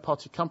a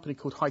third-party company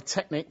called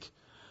Hytechnic.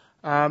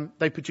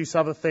 They produce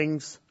other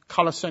things,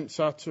 color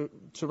sensor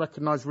to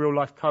recognize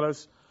real-life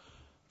colors,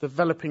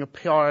 developing a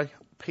PIR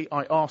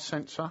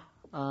sensor.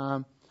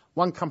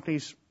 One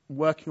company's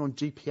working on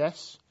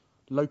GPS,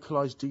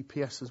 localized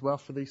GPS as well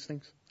for these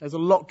things. There's a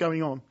lot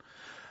going on.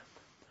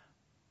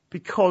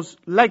 Because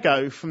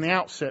Lego, from the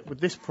outset with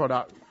this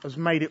product, has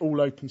made it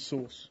all open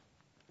source.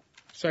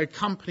 So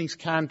companies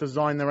can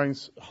design their own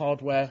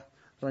hardware,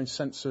 their own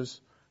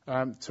sensors,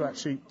 to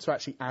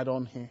actually add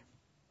on here.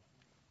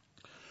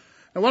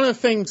 Now, one of the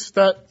things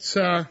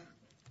that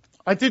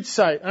I did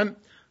say, and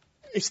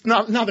it's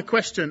not another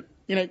question,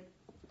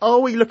 are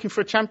we looking for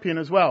a champion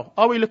as well?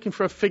 Are we looking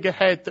for a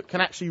figurehead that can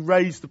actually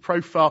raise the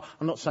profile?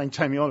 I'm not saying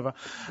Jamie Oliver.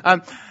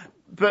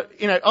 But,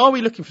 are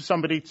we looking for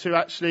somebody to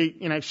actually,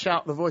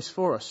 shout the voice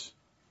for us?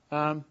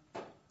 I'll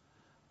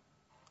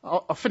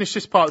finish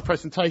this part of the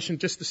presentation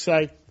just to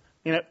say,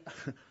 we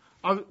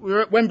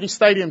were at Wembley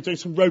Stadium doing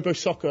some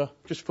robo-soccer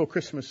just before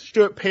Christmas.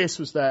 Stuart Pearce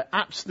was there,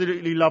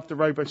 absolutely loved the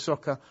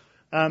robo-soccer.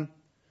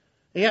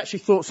 He actually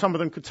thought some of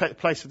them could take the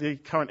place of the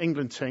current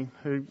England team,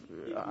 who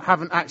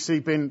haven't actually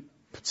been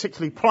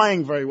particularly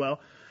playing very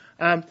well.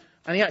 And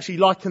he actually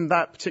likened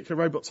that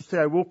particular robot to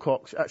Theo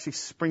Walcott, who actually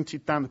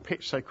sprinted down the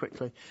pitch so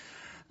quickly.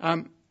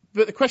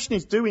 But the question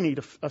is, do we need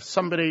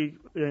somebody,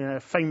 a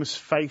famous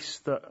face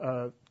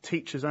that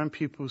teachers and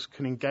pupils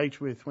can engage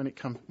with when it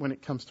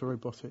comes to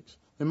robotics?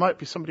 There might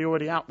be somebody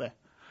already out there.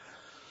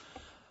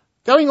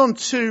 Going on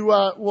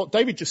to what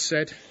David just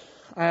said,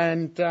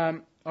 and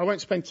I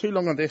won't spend too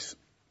long on this,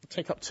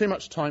 take up too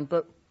much time,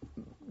 but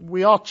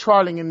we are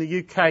trialling in the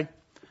UK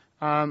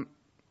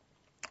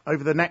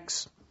over the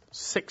next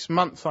 6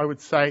 months, I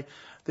would say,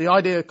 the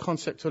idea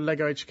concept of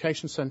Lego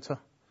Education Centre.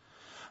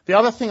 The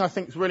other thing I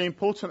think is really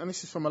important, and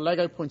this is from a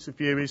Lego point of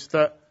view, is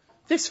that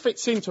this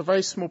fits into a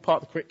very small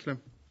part of the curriculum.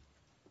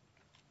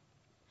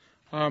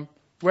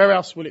 Where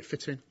else will it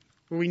fit in?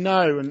 Well, we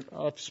know, and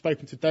I've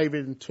spoken to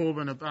David and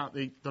Torben about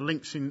the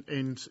links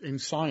in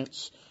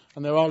science,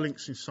 and there are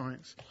links in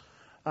science.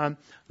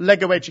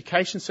 Lego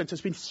Education Centre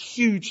has been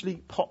hugely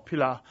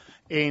popular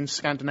in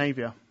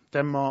Scandinavia,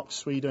 Denmark,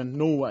 Sweden,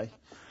 Norway,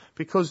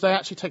 because they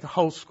actually take a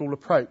whole school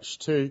approach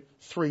to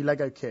 3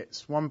 Lego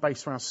kits, one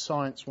based around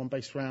science, one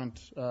based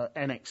around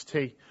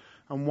NXT,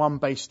 and one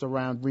based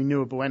around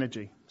renewable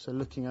energy. So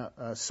looking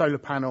at solar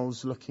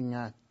panels, looking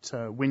at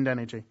wind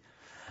energy.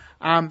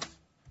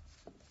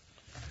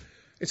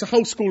 It's a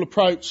whole school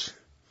approach,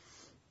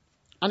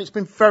 and it's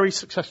been very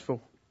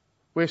successful.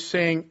 We're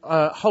seeing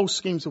whole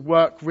schemes of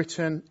work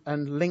written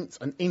and linked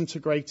and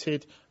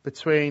integrated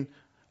between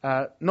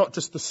not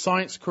just the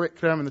science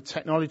curriculum and the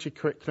technology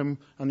curriculum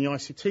and the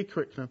ICT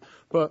curriculum,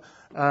 but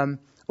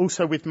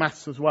also with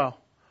maths as well.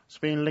 It's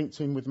being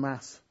linked in with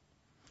maths,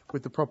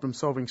 with the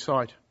problem-solving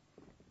side.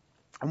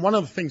 And one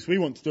of the things we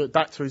want to do at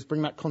DACTA is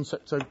bring that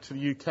concept over to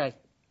the UK.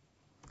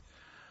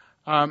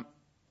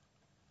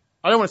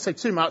 I don't want to say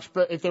too much,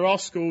 but if there are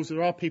schools,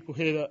 there are people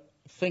here that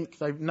think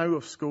they know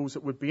of schools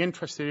that would be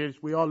interested in it,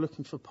 we are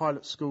looking for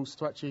pilot schools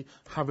to actually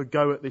have a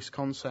go at this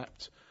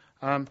concept.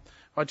 I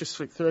just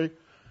flick through.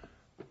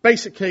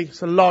 Basically,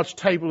 it's a large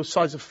table the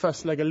size of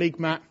first Lego League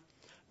mat,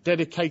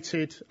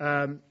 dedicated,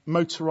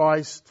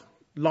 motorised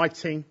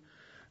lighting,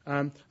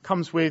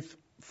 comes with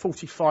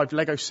 45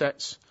 Lego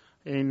sets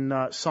in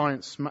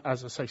science,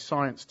 as I say,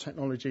 science,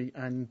 technology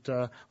and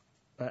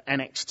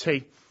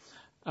NXT.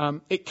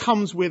 It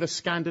comes with a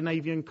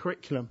Scandinavian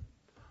curriculum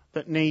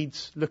that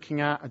needs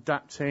looking at,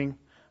 adapting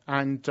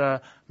and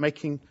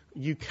making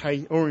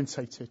UK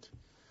orientated.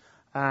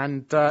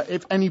 And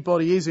if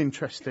anybody is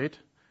interested,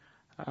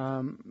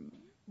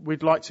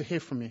 we'd like to hear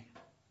from you.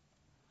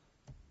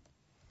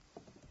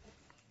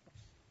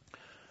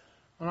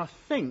 And I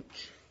think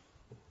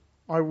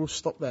I will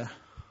stop there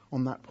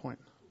on that point.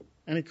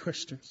 Any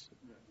questions?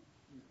 Yeah,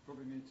 you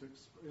probably need to.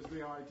 Is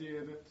the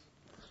idea that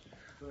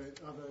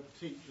the other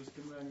teachers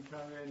can then come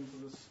into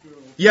the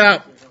school?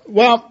 Yeah,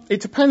 well,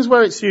 it depends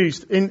where it's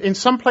used. In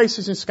some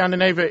places in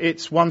Scandinavia,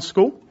 it's one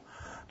school,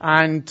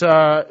 and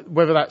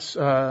whether that's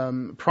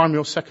primary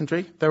or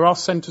secondary. There are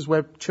centres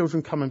where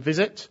children come and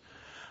visit.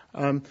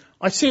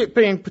 I see it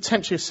being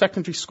potentially a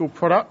secondary school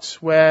product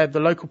where the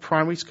local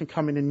primaries can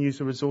come in and use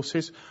the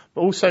resources,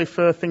 but also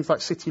for things like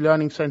city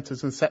learning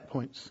centres and set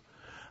points.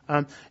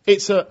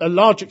 It's a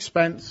large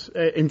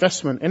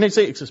investment, and it's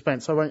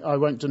expense. I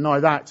won't deny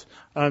that.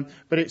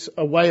 But it's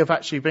a way of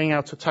actually being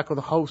able to tackle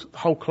the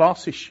whole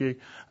class issue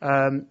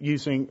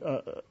using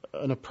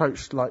an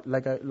approach like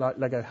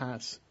Lego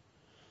has.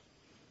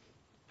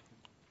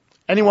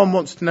 Anyone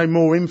wants to know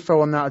more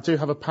info on that, I do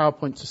have a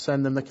PowerPoint to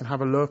send them. They can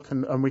have a look,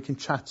 and we can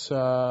chat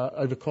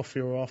over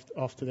coffee or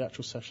after the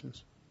actual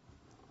sessions.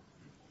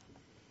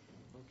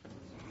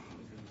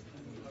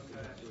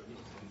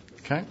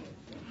 Okay.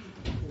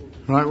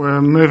 Right,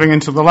 we're moving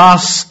into the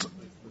last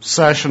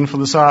session for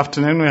this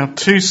afternoon. We have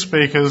 2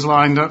 speakers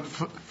lined up.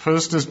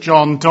 First is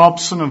John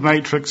Dobson of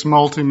Matrix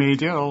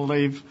Multimedia. I'll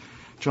leave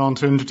John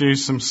to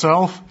introduce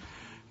himself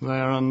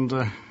there, and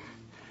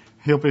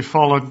he'll be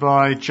followed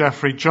by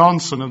Geoffrey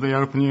Johnson of the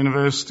Open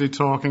University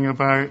talking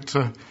about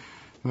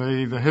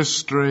the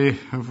history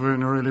of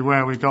really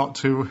where we got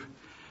to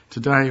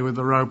today with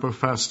the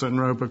RoboFesta and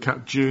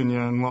RoboCat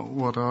Junior and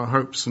what our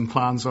hopes and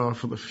plans are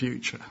for the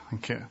future.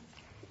 Thank you.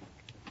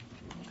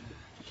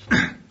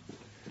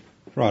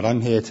 Right,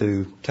 I'm here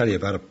to tell you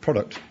about a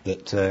product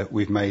that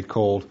we've made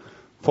called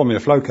Formula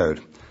Flow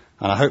Code.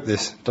 And I hope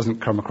this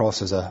doesn't come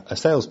across as a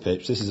sales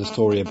pitch. This is a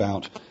story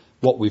about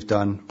what we've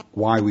done,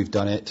 why we've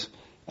done it,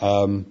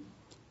 and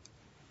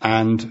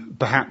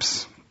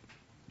perhaps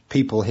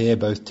people here,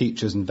 both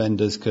teachers and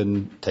vendors,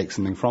 can take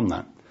something from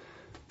that.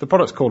 The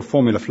product's called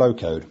Formula Flow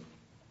Code.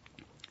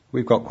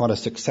 We've got quite a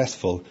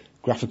successful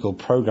graphical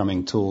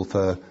programming tool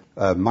for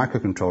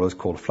microcontrollers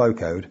called Flow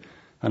Code.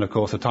 And of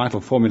course, the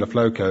title Formula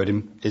Flow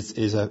Code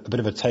is a bit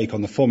of a take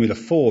on the Formula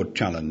Ford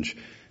challenge,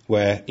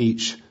 where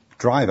each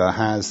driver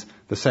has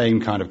the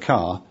same kind of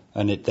car,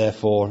 and it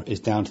therefore is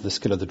down to the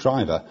skill of the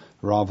driver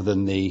rather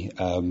than the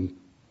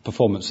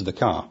performance of the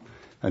car.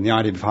 And the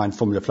idea behind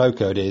Formula Flow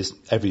Code is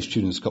every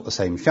student's got the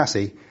same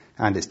chassis,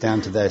 and it's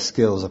down to their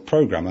skill as a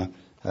programmer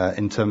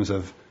in terms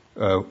of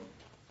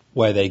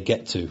where they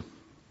get to.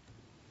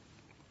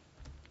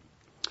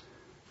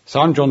 So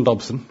I'm John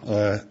Dobson.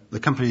 The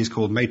company is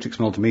called Matrix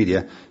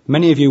Multimedia.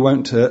 Many of you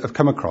won't have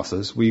come across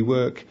us. We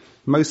work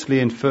mostly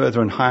in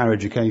further and higher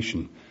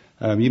education.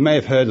 You may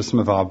have heard of some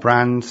of our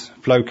brands,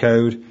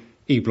 Flowcode,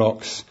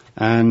 eBlocks,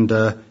 and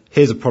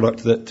here's a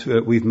product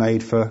that we've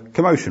made for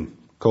Commotion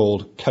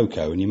called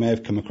Coco. And you may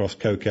have come across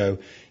Coco.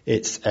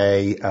 It's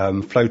a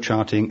flow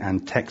charting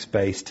and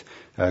text-based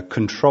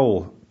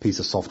control piece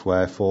of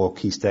software for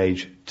Key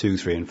Stage 2,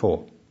 3 and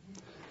 4.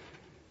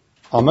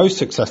 Our most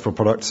successful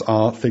products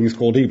are things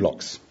called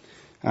eBlocks.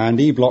 And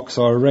eBlocks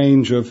are a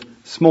range of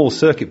small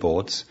circuit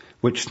boards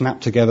which snap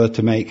together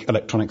to make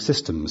electronic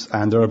systems.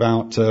 And there are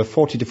about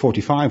 40 to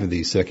 45 of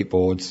these circuit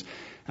boards,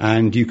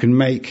 and you can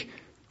make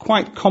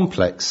quite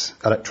complex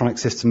electronic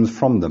systems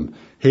from them.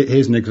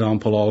 Here's an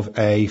example of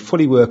a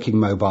fully working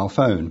mobile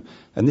phone.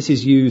 And this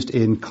is used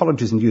in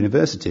colleges and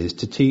universities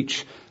to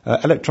teach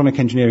electronic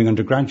engineering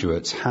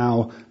undergraduates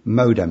how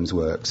modems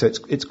work. So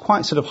it's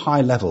quite sort of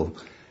high level.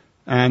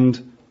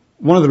 And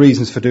one of the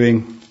reasons for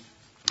doing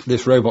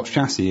this robot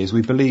chassis is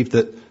we believed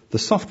that the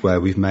software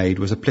we've made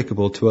was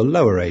applicable to a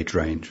lower age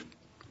range.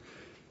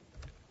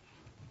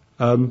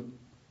 The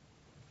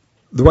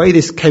way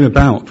this came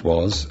about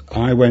was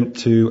I went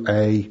to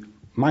a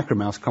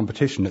micromouse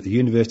competition at the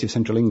University of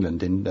Central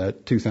England in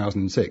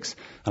 2006,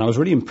 and I was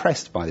really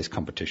impressed by this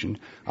competition.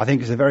 I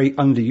think it's a very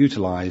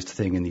underutilised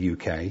thing in the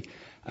UK,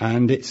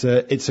 and it's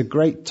a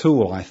great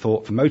tool, I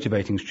thought, for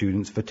motivating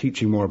students for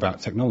teaching more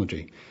about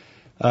technology.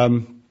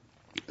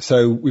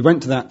 So we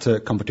went to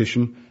that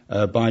competition.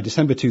 By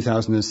December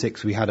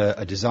 2006, we had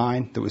a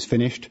design that was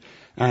finished,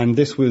 and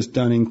this was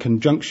done in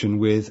conjunction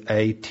with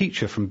a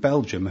teacher from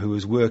Belgium who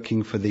was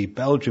working for the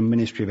Belgian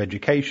Ministry of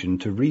Education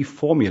to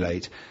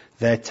reformulate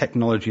their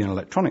technology and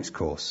electronics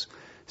course.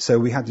 So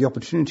we had the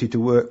opportunity to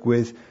work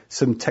with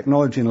some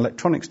technology and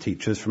electronics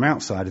teachers from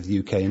outside of the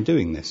UK in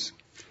doing this.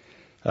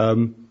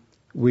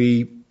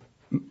 We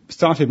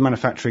started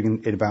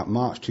manufacturing in about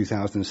March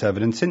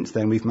 2007, and since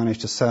then we've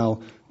managed to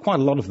sell quite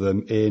a lot of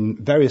them in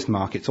various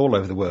markets all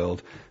over the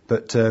world,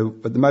 but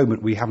at the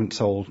moment we haven't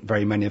sold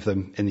very many of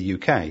them in the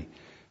UK.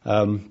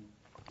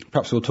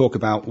 Perhaps we'll talk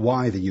about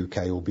why the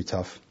UK will be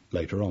tough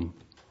later on.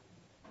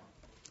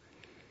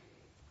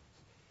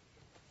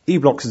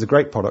 eBlocks is a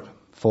great product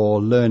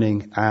for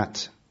learning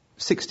at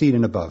 16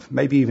 and above,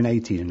 maybe even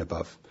 18 and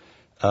above.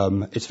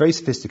 It's very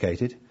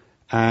sophisticated,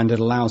 and it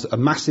allows a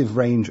massive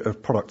range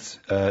of products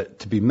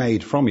to be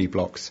made from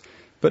eBlocks.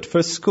 But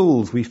for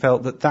schools, we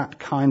felt that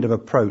kind of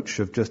approach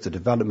of just a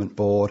development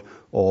board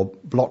or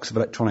blocks of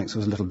electronics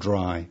was a little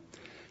dry.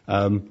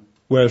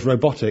 Whereas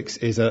robotics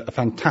is a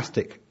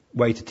fantastic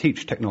way to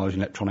teach technology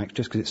and electronics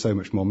just because it's so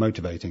much more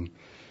motivating.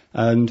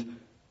 And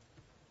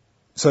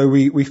so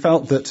we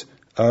felt that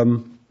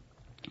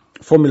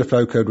Formula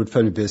Flow Code would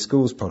firmly be a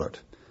school's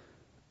product.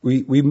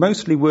 We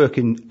mostly work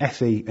in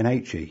FE and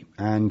HE,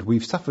 and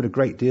we've suffered a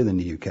great deal in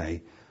the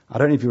UK. I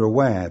don't know if you're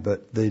aware,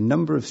 but the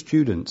number of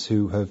students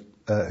who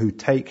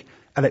take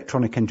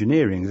electronic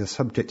engineering as a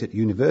subject at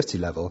university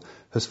level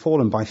has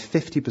fallen by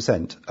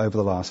 50% over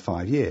the last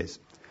 5 years.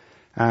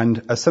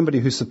 And as somebody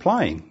who's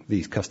supplying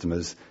these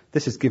customers,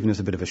 this has given us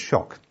a bit of a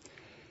shock.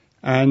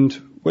 And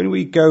when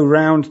we go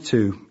round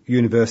to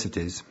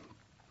universities,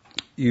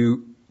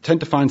 you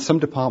tend to find some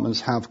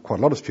departments have quite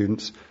a lot of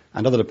students,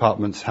 and other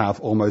departments have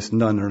almost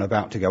none and are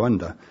about to go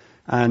under.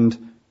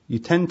 And you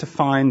tend to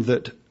find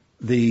that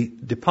the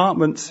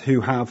departments who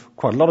have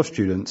quite a lot of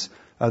students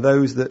are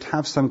those that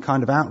have some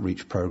kind of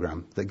outreach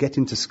program, that get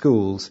into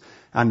schools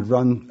and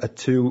run a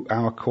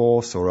 2-hour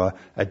course or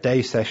a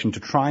day session to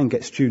try and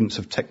get students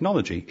of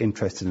technology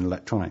interested in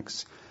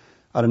electronics.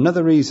 And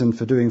another reason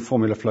for doing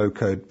Formula Flow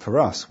Code for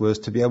us was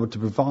to be able to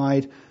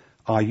provide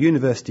our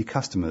university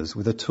customers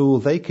with a tool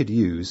they could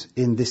use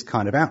in this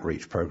kind of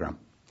outreach program.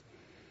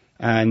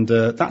 And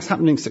that's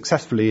happening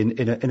successfully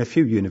in a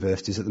few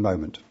universities at the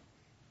moment.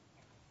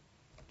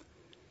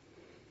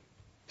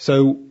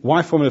 So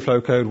why Formula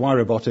Flow Code? Why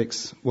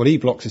robotics? Well,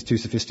 eBlocks is too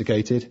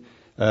sophisticated.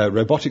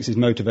 Robotics is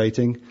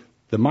motivating.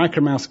 The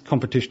micromouse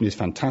competition is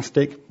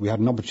fantastic. We had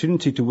an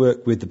opportunity to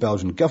work with the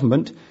Belgian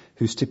government,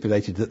 who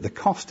stipulated that the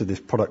cost of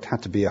this product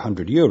had to be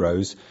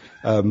 €100,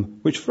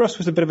 which for us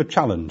was a bit of a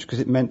challenge because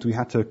it meant we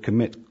had to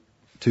commit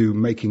to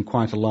making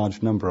quite a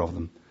large number of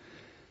them.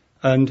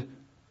 And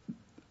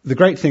the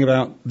great thing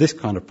about this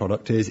kind of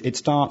product is it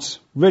starts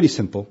really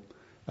simple,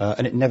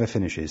 and it never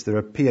finishes. There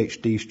are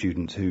PhD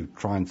students who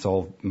try and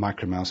solve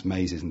micromouse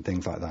mazes and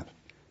things like that.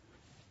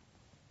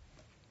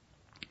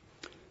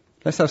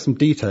 Let's have some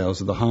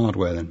details of the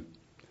hardware then.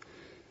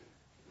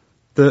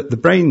 The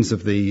brains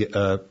of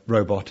the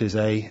robot is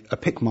a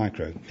PIC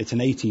micro. It's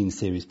an 18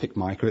 series PIC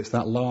micro. It's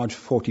that large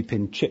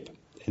 40-pin chip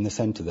in the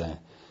centre there.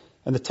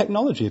 And the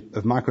technology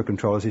of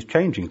microcontrollers is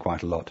changing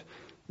quite a lot.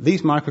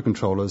 These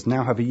microcontrollers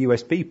now have a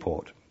USB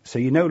port, so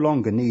you no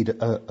longer need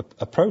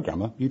a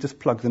programmer. You just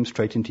plug them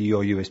straight into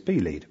your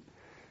USB lead.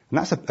 And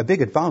that's a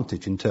big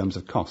advantage in terms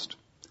of cost.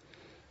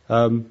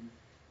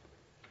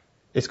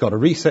 It's got a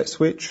reset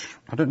switch.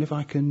 I don't know if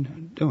I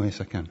can... Oh, yes,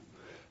 I can.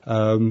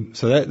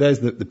 So there's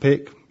the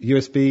PIC,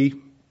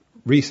 USB,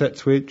 reset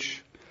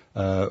switch,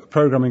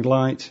 programming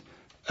light.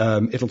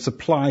 It'll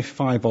supply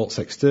 5 volts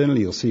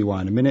externally. You'll see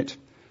why in a minute.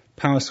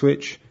 Power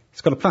switch.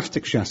 It's got a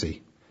plastic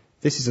chassis.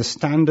 This is a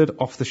standard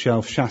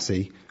off-the-shelf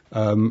chassis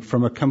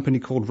from a company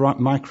called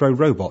Micro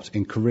Robot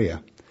in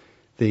Korea.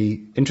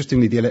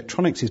 Interestingly, the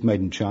electronics is made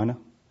in China.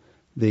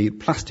 The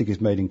plastic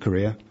is made in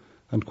Korea.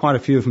 And quite a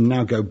few of them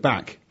now go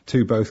back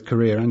to both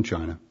Korea and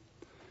China.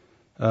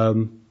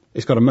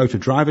 It's got a motor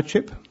driver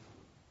chip.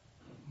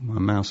 My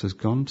mouse has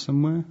gone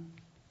somewhere.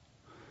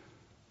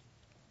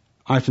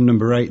 Item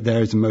number 8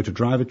 there is a motor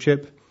driver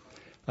chip.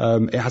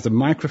 It has a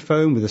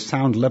microphone with a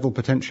sound level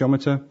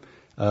potentiometer.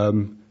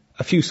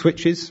 A few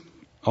switches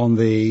on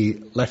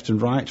the left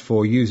and right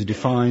for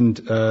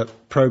user-defined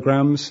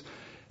programs.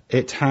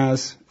 It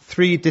has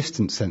 3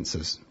 distance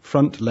sensors,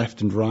 front,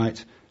 left and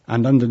right,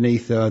 and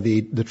underneath are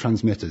the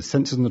transmitters.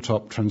 Sensors on the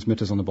top,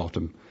 transmitters on the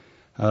bottom.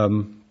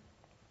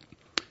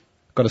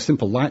 Got a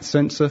simple light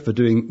sensor for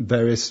doing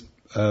various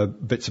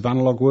bits of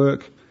analog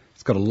work.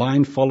 It's got a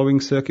line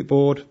following circuit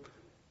board,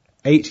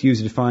 8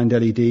 user-defined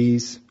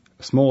LEDs,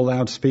 a small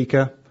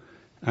loudspeaker,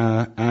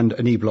 and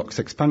an E-Blocks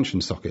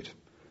expansion socket.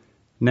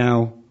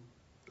 Now,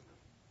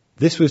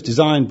 this was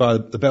designed by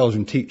the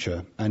Belgian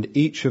teacher, and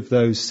each of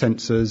those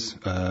sensors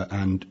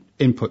and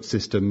input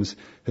systems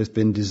has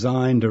been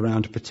designed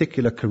around a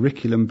particular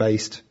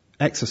curriculum-based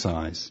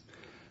exercise.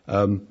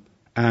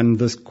 And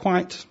there's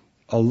quite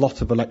a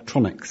lot of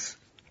electronics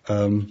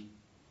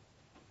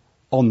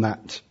on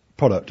that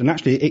product. And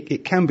actually,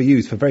 it can be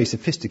used for very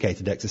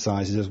sophisticated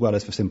exercises as well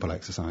as for simple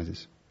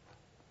exercises.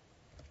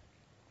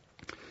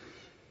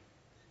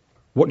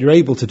 What you're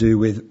able to do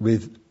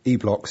with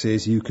E-Blocks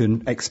is you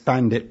can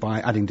expand it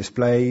by adding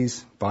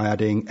displays, by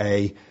adding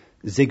a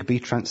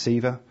Zigbee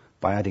transceiver,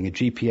 by adding a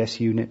GPS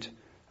unit.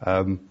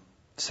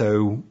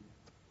 So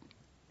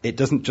it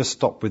doesn't just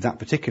stop with that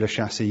particular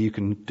chassis. You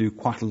can do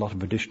quite a lot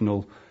of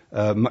additional,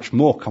 much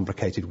more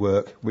complicated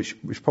work, which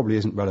probably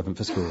isn't relevant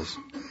for schools.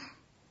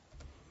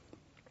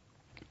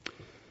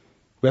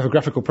 We have a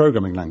graphical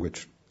programming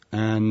language,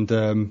 and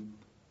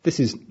this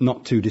is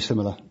not too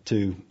dissimilar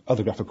to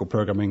other graphical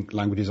programming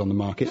languages on the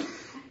market.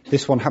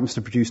 This one happens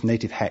to produce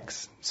native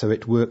hex, so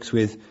it works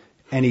with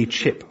any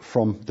chip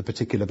from the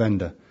particular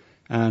vendor.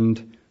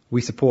 And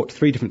we support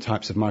 3 different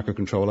types of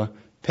microcontroller,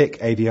 PIC,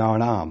 AVR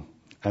and ARM.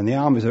 And the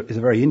ARM is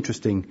a very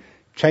interesting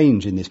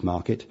change in this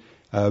market.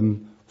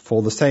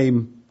 For the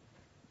same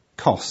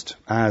cost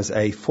as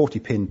a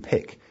 40-pin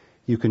PIC,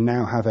 you can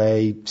now have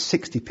a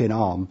 60-pin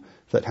ARM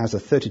that has a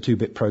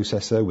 32-bit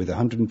processor with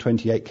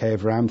 128K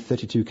of RAM,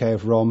 32K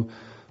of ROM,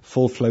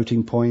 full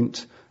floating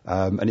point,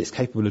 and it's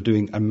capable of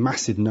doing a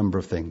massive number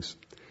of things.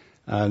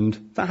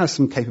 And that has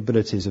some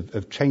capabilities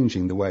of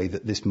changing the way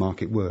that this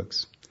market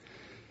works.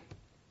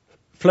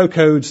 Flow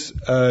code's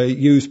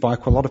used by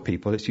quite a lot of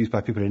people. It's used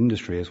by people in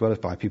industry as well as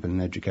by people in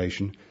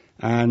education.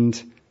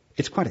 And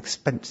it's quite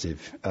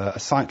expensive. A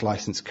site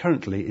license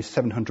currently is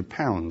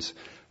 £700.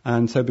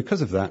 And so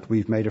because of that,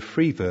 we've made a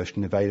free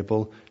version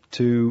available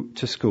to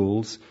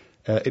schools.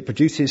 It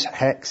produces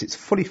hex, it's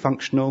fully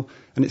functional,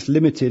 and it's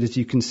limited, as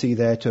you can see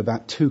there, to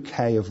about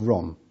 2K of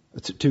ROM,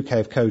 2K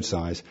of code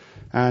size.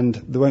 And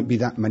there won't be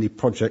that many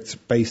projects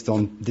based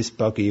on this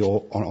buggy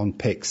or on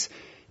PICs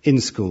in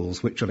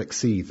schools which will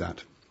exceed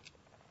that.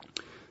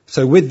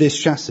 So with this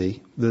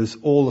chassis, there's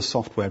all the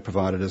software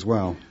provided as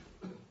well.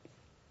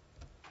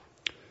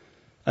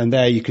 And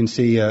there you can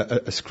see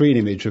a screen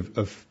image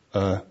of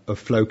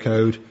flow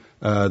code.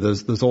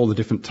 There's all the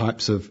different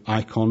types of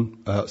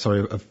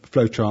of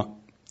flowchart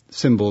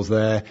symbols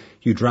there.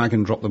 You drag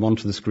and drop them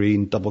onto the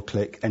screen, double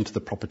click, enter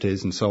the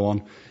properties and so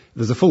on.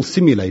 There's a full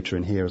simulator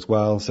in here as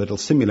well, so it'll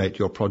simulate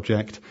your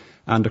project.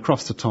 And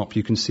across the top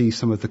you can see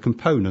some of the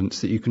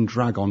components that you can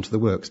drag onto the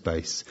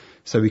workspace.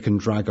 So we can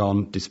drag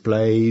on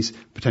displays,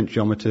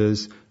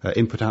 potentiometers,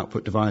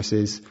 input-output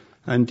devices,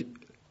 and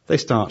they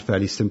start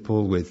fairly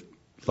simple with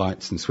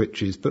lights and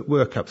switches, but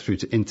work up through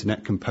to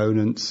internet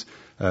components,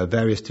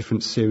 various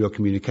different serial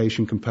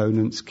communication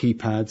components,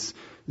 keypads,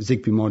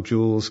 Zigbee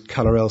modules,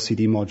 color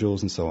LCD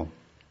modules, and so on.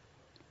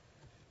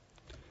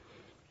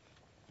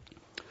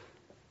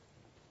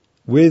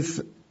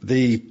 With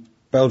the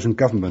Belgian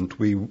government,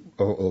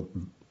 or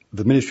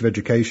the Ministry of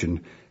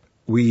Education,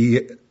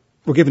 we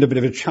were given a bit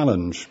of a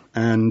challenge,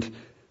 and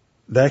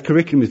their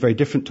curriculum is very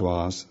different to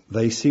ours.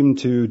 They seem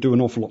to do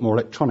an awful lot more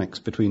electronics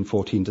between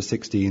 14 to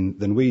 16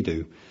 than we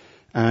do.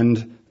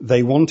 And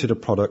they wanted a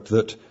product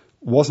that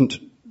wasn't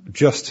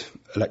just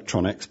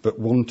electronics, but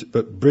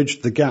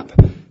bridged the gap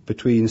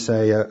between,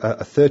 say, a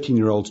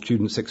 13-year-old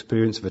student's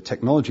experience of a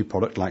technology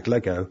product like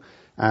Lego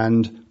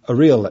and a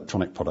real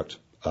electronic product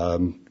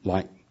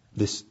like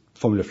this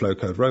Formula Flow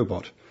Code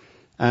robot.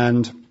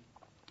 And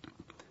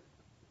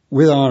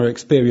with our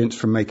experience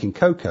from making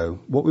Coco,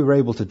 what we were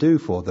able to do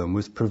for them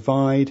was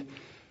provide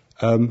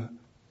a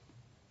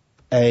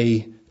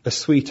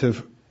suite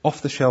of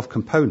off-the-shelf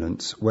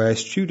components where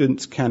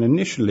students can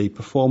initially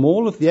perform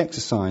all of the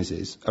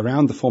exercises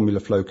around the Formula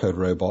Flow Code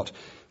robot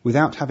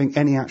without having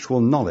any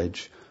actual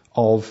knowledge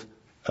of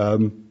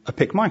a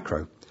PIC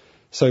micro.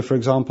 So, for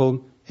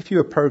example, if you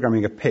were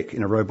programming a PIC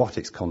in a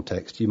robotics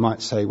context, you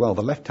might say, well,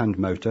 the left-hand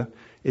motor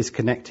is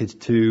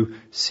connected to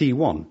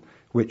C1,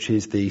 which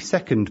is the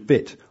second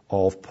bit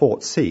of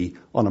port C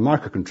on a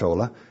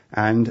microcontroller,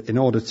 and in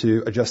order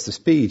to adjust the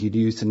speed,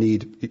 you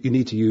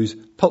need to use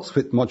pulse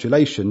width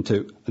modulation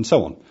and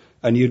so on.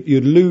 And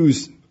you'd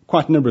lose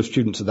quite a number of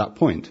students at that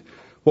point.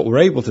 What we're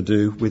able to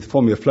do with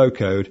Formula Flow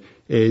Code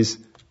is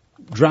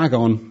drag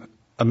on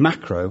a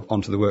macro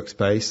onto the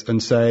workspace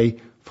and say,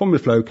 Formula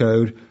Flow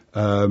Code,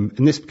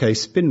 in this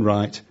case, spin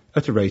right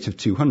at a rate of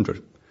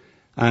 200.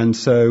 And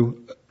so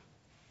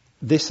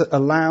this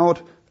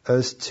allowed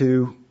us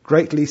to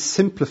greatly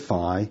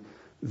simplify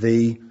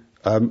the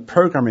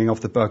programming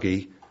of the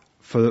buggy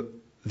for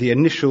the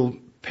initial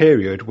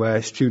period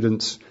where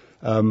students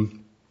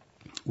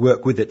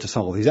work with it to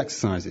solve these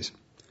exercises.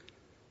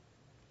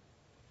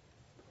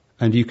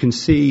 And you can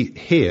see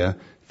here,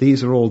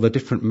 these are all the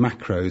different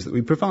macros that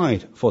we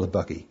provide for the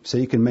buggy. So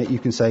you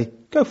can say,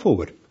 go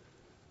forward,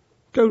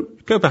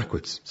 go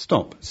backwards,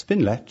 stop,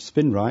 spin left,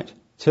 spin right,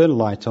 turn a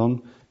light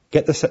on,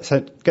 get the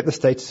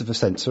status of a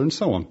sensor, and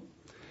so on.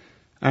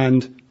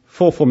 And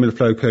for Formula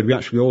Flow Code, we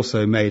actually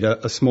also made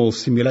a small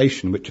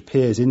simulation which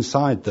appears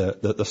inside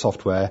the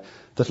software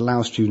that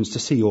allows students to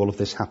see all of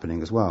this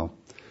happening as well.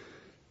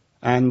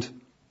 And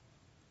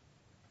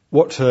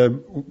what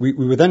we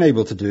were then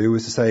able to do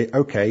was to say,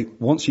 okay,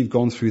 once you've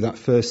gone through that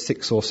first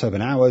 6 or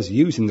 7 hours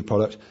using the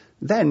product,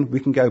 then we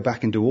can go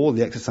back and do all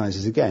the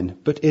exercises again,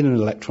 but in an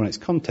electronics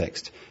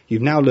context.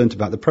 You've now learnt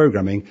about the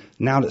programming.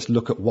 Now let's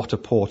look at what a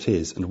port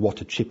is and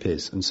what a chip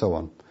is and so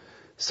on.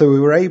 So we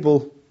were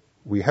able,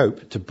 we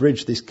hope, to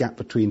bridge this gap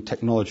between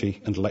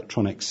technology and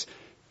electronics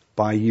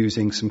by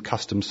using some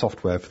custom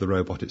software for the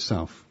robot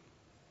itself.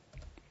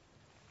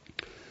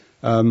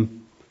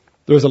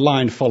 There is a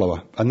line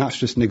follower, and that's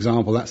just an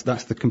example. That's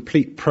the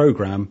complete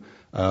program.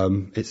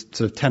 It's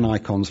sort of 10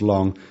 icons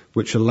long,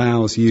 which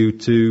allows you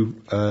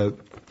to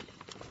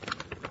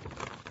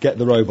get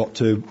the robot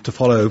to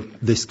follow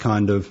this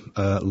kind of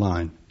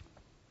line.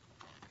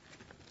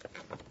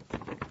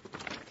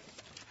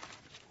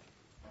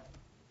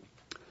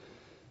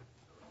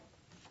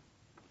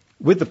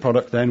 With the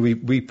product, then,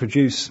 we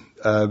produce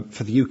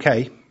for the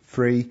UK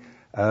free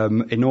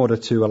in order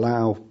to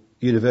allow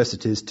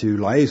universities to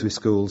liaise with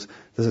schools.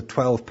 There's a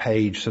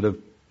 12-page sort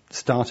of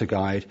starter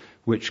guide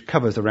which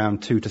covers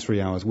around 2 to 3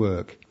 hours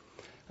work,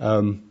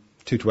 2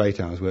 to 8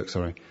 hours work.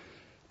 Sorry.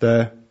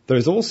 There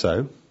is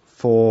also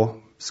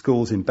for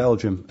schools in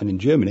Belgium and in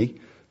Germany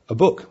a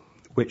book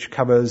which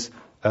covers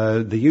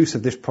the use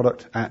of this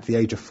product at the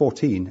age of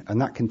 14,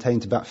 and that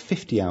contains about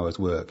 50 hours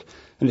work.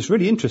 And it's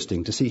really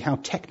interesting to see how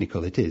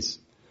technical it is.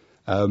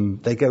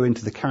 They go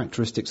into the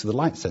characteristics of the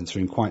light sensor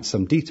in quite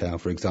some detail,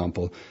 for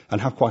example,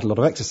 and have quite a lot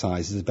of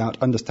exercises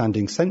about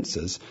understanding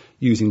sensors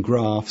using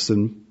graphs,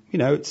 and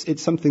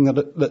it's something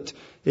that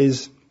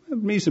is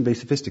reasonably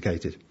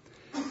sophisticated.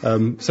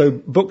 So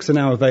books are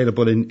now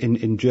available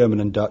in German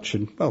and Dutch,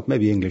 and well,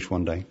 maybe English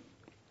one day.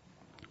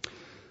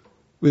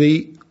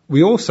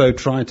 We also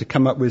tried to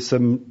come up with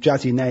some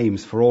jazzy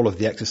names for all of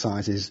the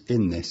exercises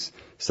in this.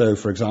 So,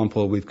 for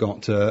example, we've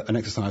got an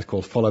exercise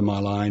called Follow My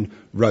Line,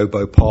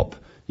 RoboPop.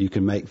 You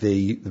can make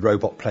the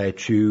robot play a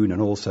tune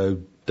and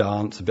also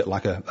dance, a bit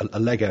like a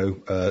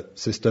Lego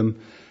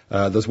system.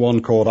 There's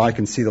one called I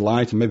Can See the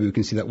Light, and maybe we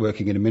can see that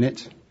working in a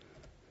minute.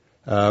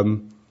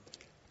 And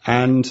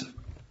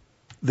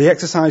the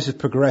exercises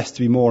progress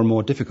to be more and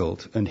more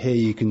difficult. And here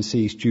you can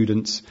see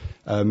students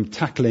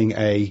tackling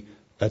a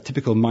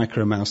typical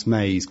micro mouse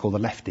maze called a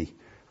lefty.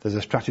 There's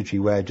a strategy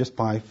where just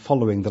by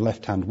following the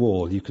left-hand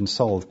wall, you can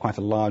solve quite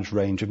a large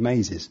range of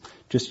mazes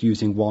just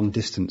using one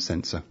distance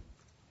sensor.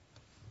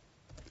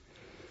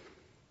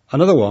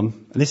 Another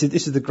one, and this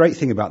is the great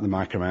thing about the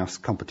micromouse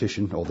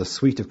competition, or the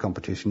suite of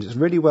competitions, it's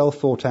really well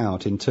thought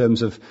out in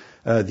terms of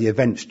the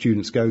events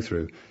students go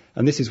through.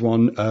 And this is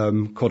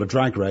one called a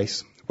drag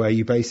race, where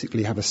you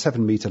basically have a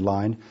 7-meter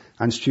line,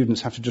 and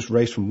students have to just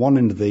race from one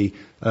end of the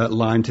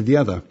line to the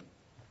other.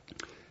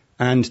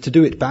 And to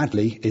do it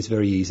badly is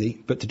very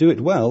easy, but to do it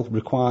well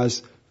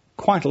requires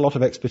quite a lot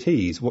of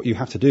expertise. What you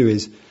have to do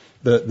is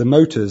the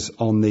motors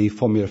on the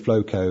Formula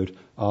Flow Code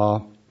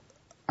are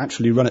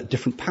actually run at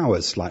different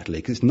powers slightly,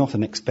 because it's not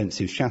an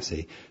expensive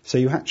chassis. So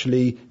you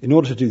actually, in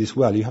order to do this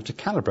well, you have to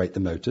calibrate the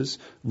motors,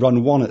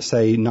 run one at,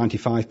 say,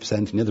 95%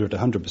 and the other at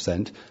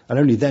 100%, and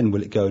only then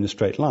will it go in a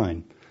straight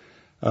line.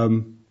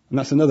 And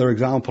that's another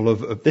example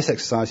of this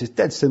exercise. It's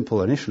dead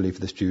simple initially for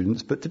the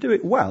students, but to do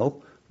it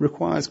well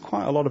requires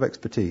quite a lot of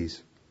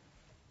expertise.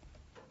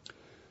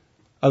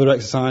 Other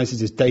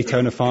exercises is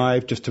Daytona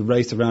 5, just to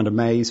race around a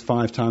maze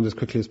 5 times as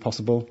quickly as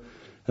possible.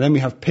 And then we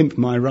have Pimp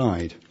My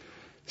Ride.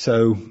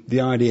 So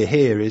the idea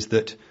here is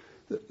that,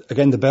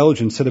 again, the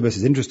Belgian syllabus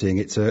is interesting.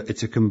 It's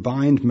a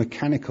combined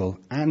mechanical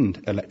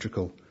and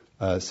electrical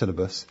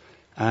syllabus.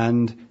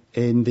 And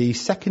in the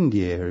second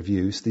year of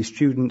use, the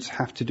students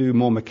have to do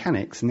more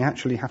mechanics, and they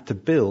actually have to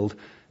build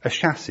a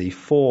chassis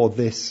for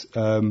this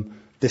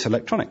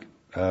electronic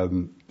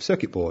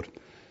circuit board.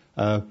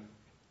 And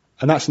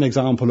that's an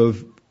example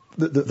of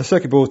the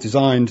circuit board is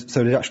designed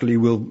so that it actually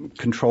will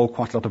control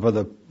quite a lot of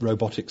other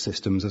robotic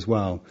systems as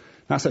well.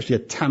 That's actually a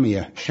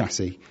Tamiya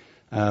chassis,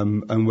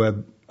 and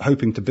we're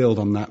hoping to build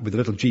on that with a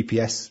little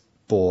GPS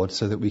board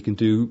so that we can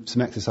do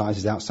some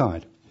exercises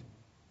outside.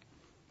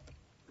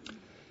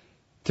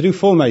 To do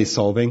full maze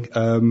solving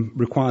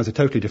requires a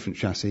totally different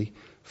chassis.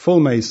 Full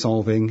maze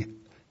solving,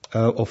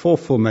 or for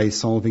full maze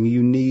solving,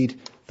 you need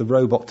the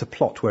robot to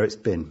plot where it's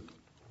been.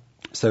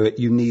 So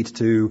you need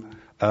to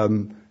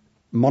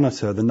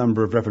monitor the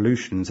number of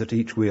revolutions that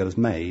each wheel has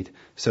made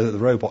so that the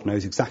robot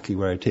knows exactly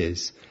where it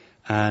is.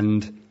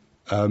 And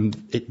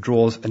it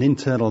draws an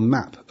internal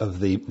map of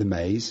the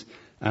maze,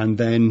 and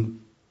then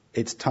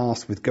it's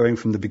tasked with going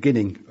from the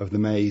beginning of the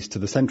maze to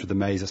the centre of the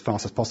maze as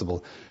fast as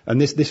possible. And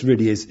this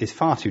really is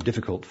far too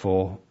difficult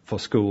for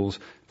schools,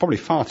 probably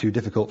far too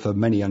difficult for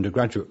many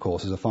undergraduate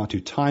courses, or far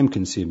too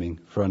time-consuming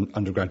for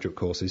undergraduate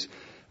courses.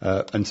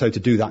 And so to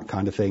do that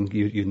kind of thing,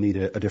 you need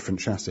a different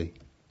chassis.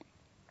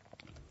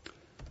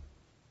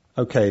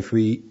 Okay, if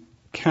we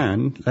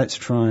can, let's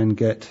try and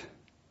get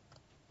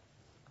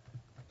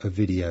a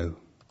video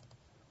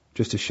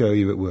just to show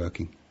you it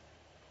working.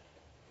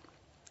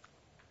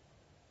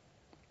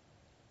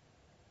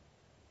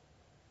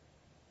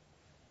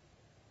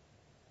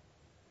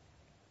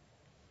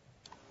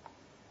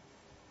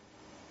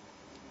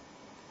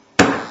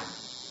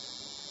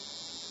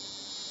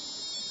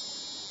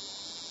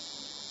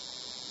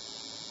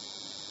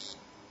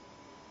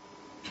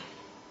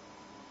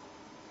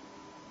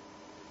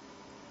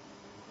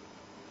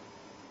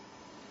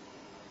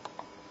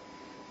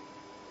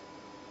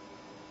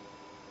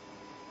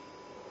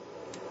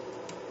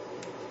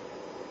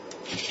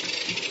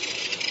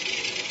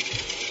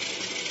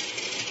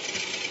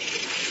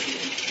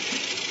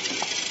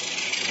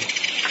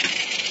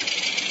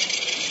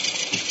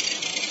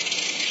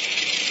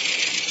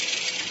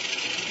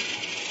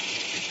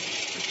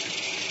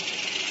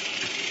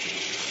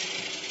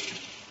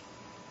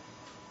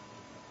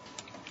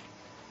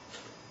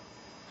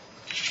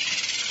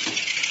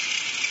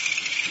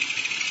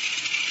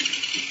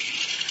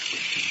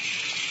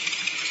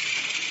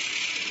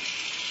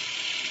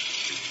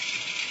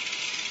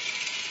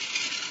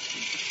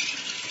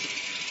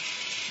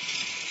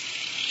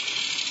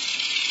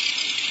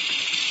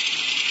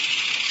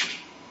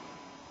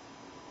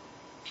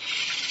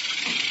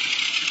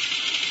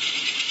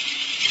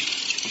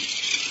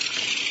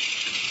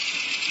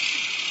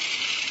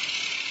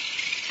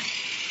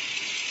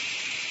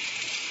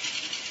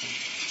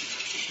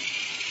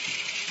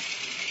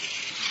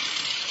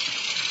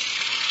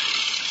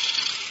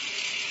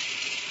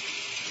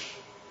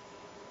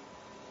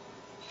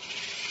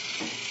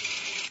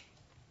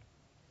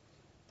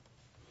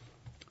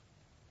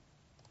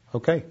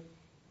 Okay,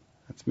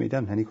 that's me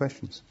done. Any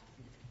questions?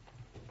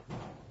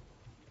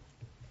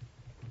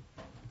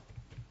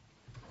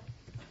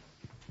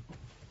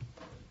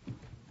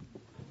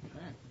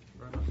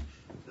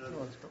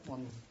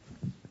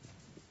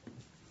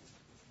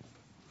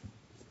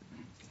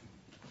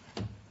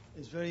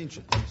 It's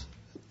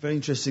very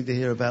interesting to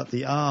hear about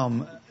the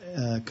arm.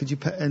 Could you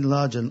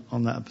enlarge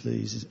on that,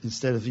 please?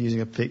 Instead of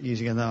using a pick,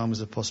 using an arm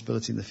as a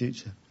possibility in the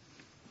future.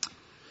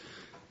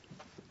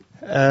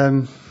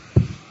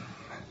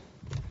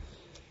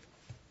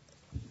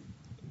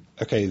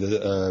 Okay,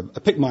 a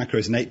PIC micro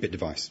is an 8-bit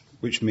device,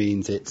 which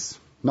means it's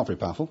not very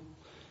powerful.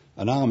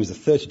 An ARM is a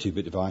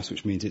 32-bit device,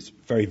 which means it's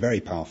very,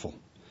 very powerful.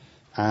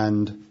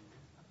 And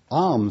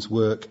ARMs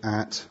work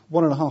at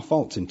 1.5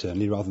 volts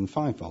internally rather than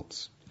 5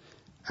 volts.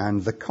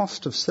 And the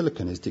cost of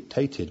silicon is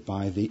dictated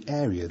by the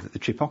area that the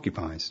chip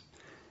occupies.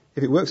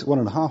 If it works at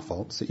 1.5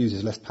 volts, it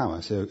uses less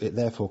power, so it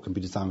therefore can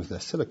be designed with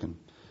less silicon.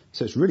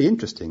 So it's really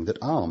interesting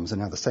that ARMs are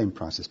now the same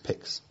price as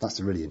PICs. That's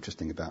the really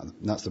interesting about them,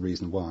 and that's the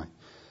reason why.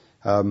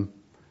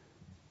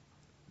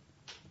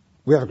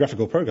 We have a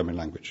graphical programming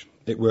language.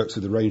 It works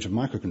with a range of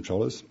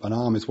microcontrollers. An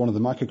ARM is one of the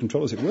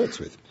microcontrollers it works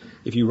with.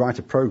 If you write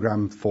a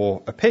program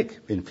for a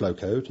PIC in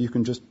flowcode, you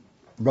can just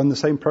run the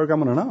same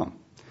program on an ARM.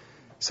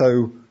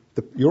 So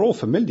you're all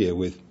familiar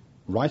with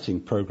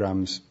writing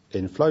programs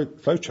in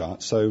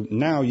flowcharts, so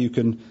now you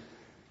can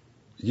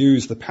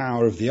use the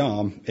power of the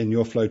ARM in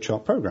your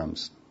flowchart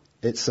programs.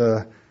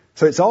 So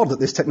it's odd that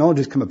this technology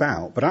has come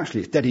about, but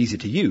actually it's dead easy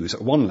to use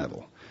at one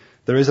level.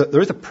 There is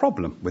a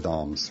problem with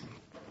ARMs,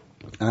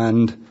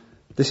 and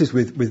this is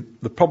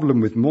with the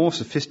problem with more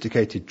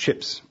sophisticated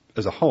chips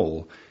as a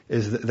whole,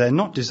 is that they're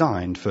not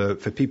designed for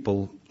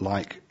people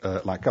like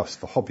us,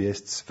 for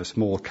hobbyists, for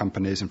small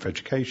companies, and for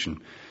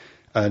education.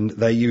 And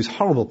they use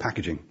horrible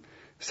packaging.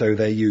 So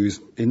they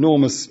use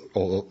enormous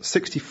or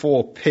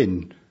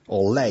 64-pin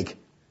or leg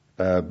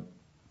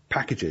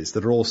packages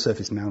that are all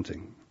surface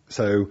mounting.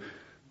 So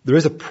there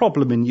is a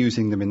problem in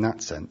using them in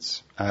that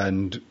sense,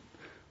 and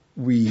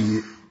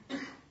we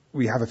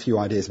have a few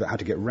ideas about how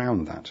to get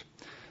around that.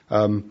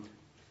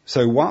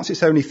 So whilst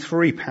it's only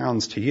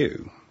 £3 to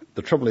you,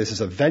 the trouble is,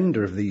 as a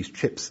vendor of these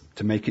chips,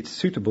 to make it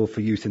suitable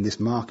for use in this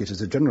market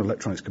as a general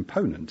electronics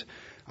component,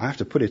 I have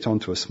to put it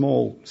onto a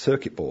small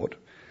circuit board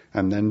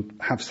and then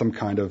have some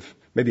kind of,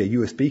 maybe a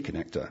USB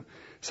connector.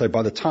 So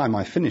by the time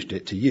I finished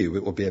it to you,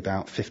 it will be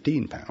about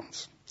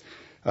 £15.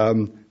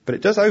 But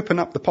it does open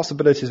up the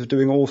possibilities of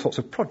doing all sorts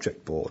of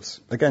project boards.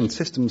 Again,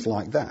 systems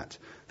like that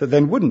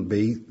then wouldn't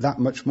be that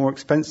much more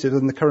expensive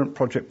than the current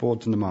project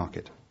boards in the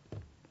market.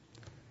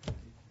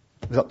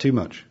 Is that too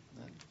much?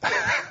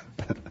 Thank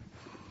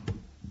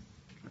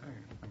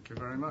you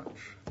very much.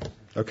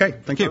 Okay,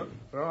 thank you.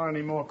 If there are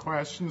any more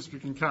questions, we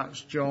can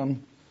catch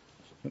John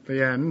at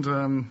the end.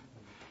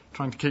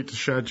 Trying to keep the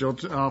schedule.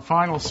 Our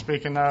final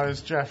speaker now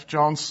is Jeff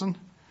Johnston,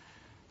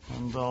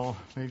 and I'll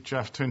leave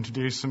Jeff to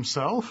introduce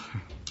himself.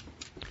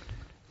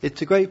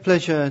 It's a great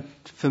pleasure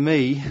for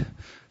me,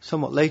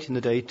 somewhat late in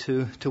the day,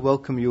 to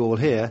welcome you all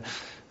here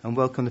and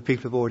welcome the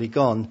people who have already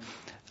gone,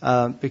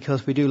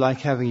 because we do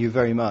like having you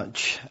very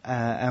much,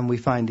 and we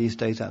find these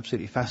days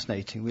absolutely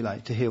fascinating. We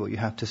like to hear what you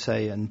have to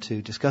say and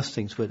to discuss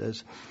things with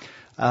us.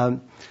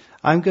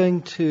 I'm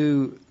going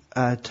to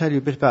tell you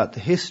a bit about the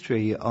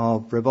history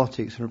of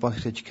robotics and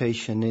robotics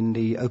education in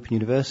the Open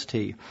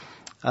University,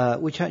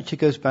 which actually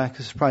goes back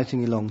a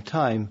surprisingly long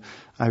time,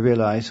 I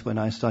realised when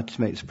I started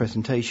to make this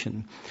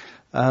presentation.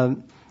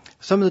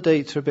 Some of the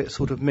dates are a bit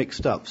sort of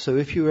mixed up, so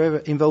if you're ever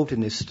involved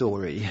in this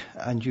story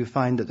and you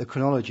find that the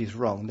chronology is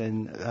wrong,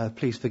 then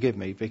please forgive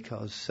me,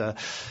 because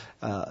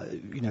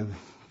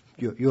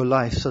your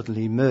life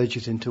suddenly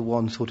merges into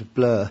one sort of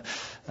blur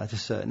at a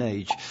certain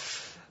age.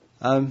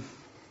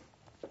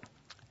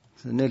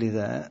 So nearly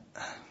there.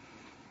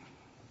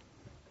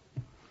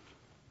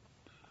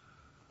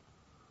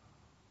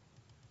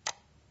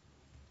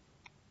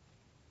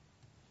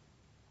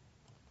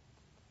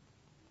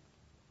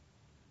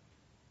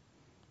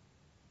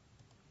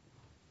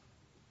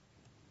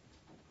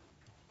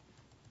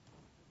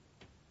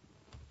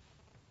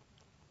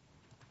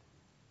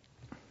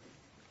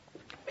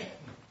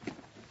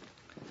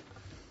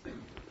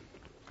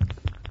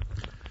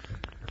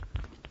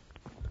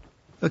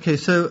 Okay,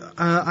 so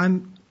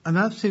I'm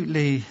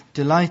absolutely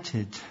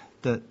delighted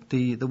that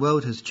the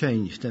world has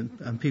changed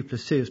and people are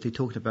seriously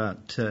talking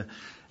about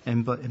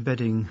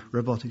embedding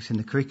robotics in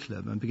the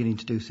curriculum and beginning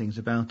to do things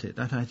about it.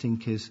 That, I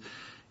think, is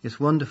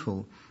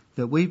wonderful.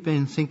 That we've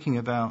been thinking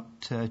about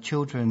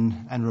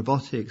children and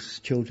robotics,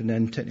 children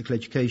and technical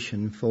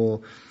education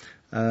for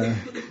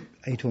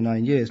 8 or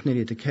 9 years,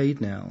 nearly a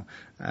decade now.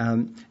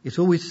 It's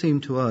always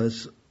seemed to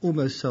us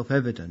almost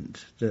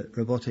self-evident that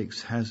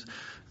robotics has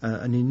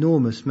an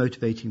enormous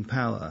motivating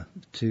power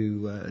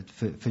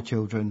for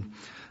children,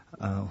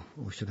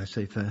 or should I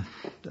say for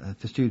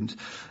students.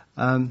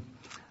 So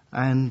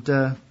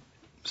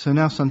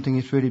now something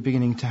is really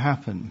beginning to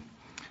happen.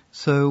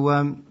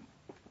 So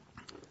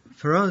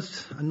for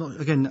us, I'm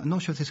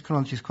not sure if this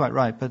chronology is quite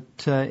right,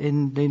 but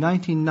in the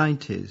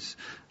 1990s,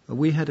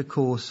 we had a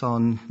course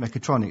on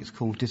mechatronics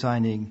called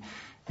Designing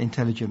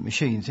Intelligent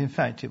Machines. In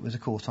fact, it was a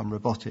course on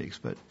robotics,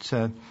 but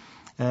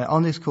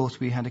on this course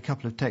we had a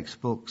couple of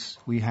textbooks.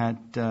 We had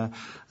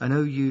an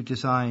OU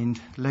designed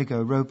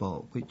Lego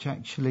robot, which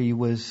actually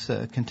was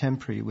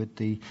contemporary with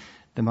the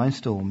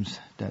MINDSTORMS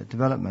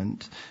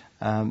development.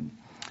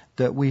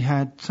 That we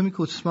had something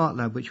called Smart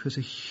Lab, which was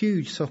a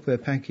huge software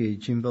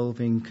package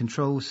involving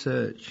control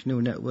search,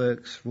 neural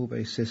networks,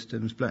 rule-based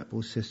systems,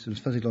 blackboard systems,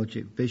 fuzzy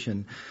logic,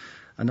 vision,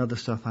 and other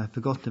stuff I've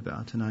forgotten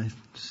about. And I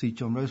see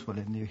John Rosewell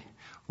in the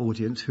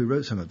audience who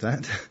wrote some of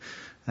that,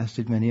 as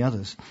did many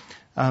others.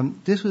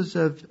 This was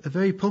a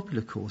very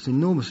popular course,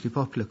 enormously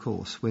popular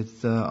course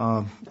with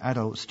our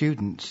adult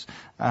students,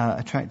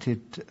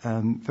 attracted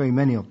very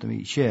many of them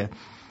each year,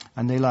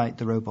 and they liked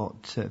the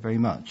robot very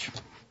much.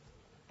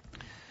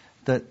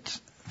 That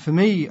for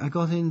me, I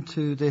got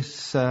into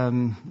this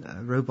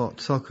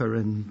robot soccer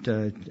and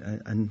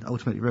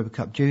ultimately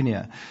RoboCup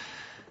Junior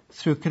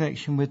through a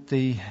connection with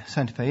the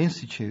Santa Fe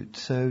Institute.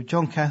 So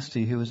John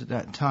Cassidy, who was at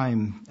that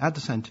time at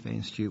the Santa Fe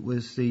Institute,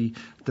 was the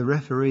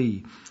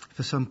referee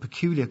for some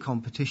peculiar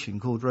competition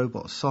called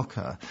Robot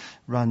Soccer,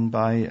 run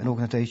by an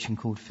organization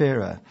called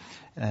FIRA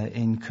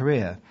in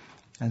Korea.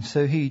 And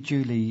so he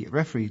duly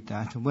refereed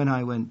that, and when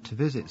I went to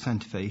visit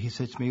Santa Fe, he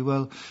said to me,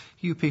 well,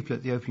 you people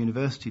at the Open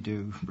University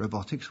do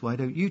robotics, why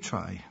don't you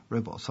try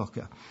Robot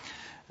Soccer?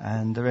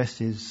 And the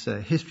rest is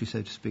history,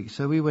 so to speak.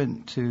 So we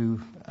went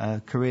to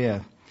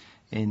Korea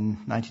in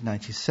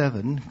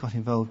 1997, got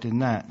involved in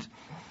that.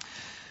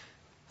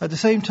 At the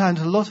same time,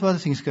 there's a lot of other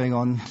things going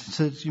on.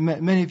 So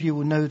many of you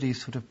will know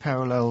these sort of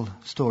parallel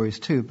stories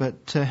too.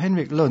 But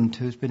Henrik Lund,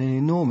 who's been an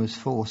enormous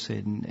force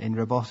in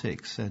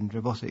robotics and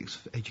robotics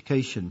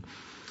education,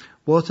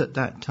 was at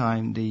that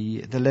time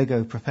the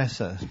Lego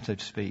professor, so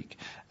to speak,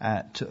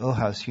 at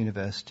Aarhus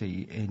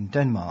University in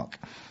Denmark.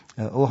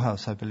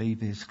 Aarhus, I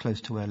believe, is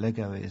close to where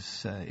Lego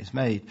is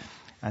made,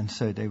 and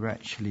so they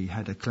actually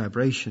had a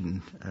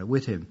collaboration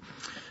with him.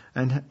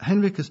 And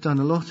Henrik has done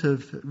a lot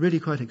of really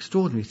quite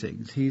extraordinary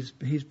things. He's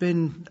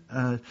been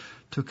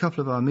to a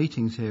couple of our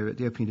meetings here at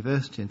the Open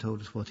University and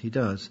told us what he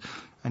does,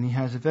 and he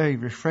has a very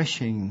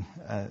refreshing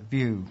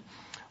view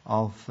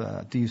of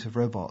the use of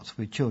robots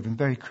with children,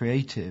 very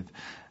creative.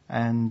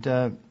 And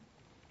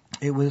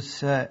it was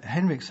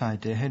Henrik's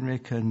idea,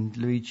 Henrik and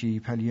Luigi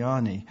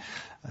Pagliani,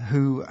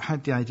 who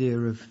had the idea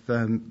of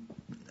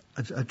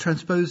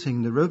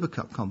transposing the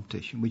RoboCup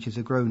competition, which is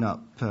a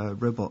grown-up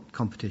robot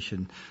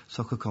competition,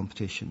 soccer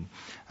competition,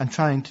 and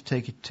trying to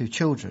take it to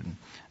children.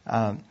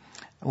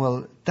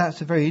 Well,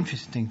 that's a very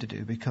interesting thing to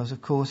do because,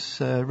 of course,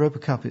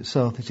 RoboCup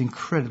itself is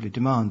incredibly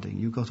demanding.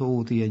 You've got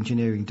all the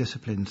engineering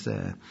disciplines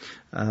there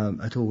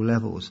at all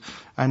levels,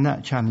 and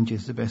that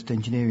challenges the best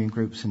engineering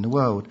groups in the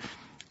world.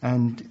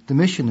 And the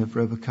mission of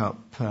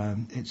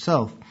RoboCup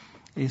itself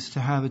is to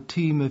have a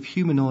team of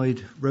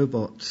humanoid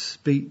robots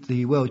beat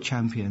the world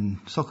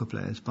champion soccer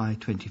players by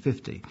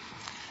 2050.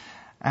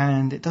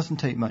 And it doesn't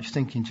take much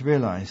thinking to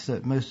realise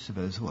that most of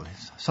us, well,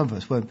 some of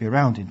us won't be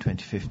around in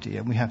 2050,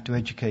 and we have to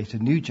educate a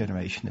new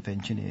generation of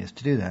engineers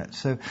to do that.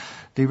 So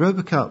the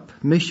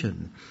RoboCup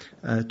mission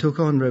took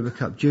on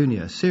RoboCup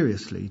Junior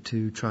seriously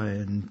to try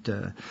and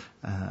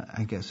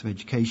get some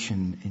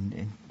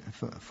education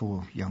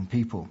for young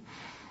people.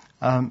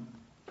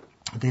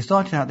 They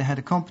started out, they had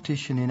a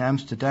competition in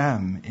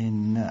Amsterdam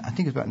in, I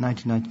think it was about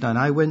 1999.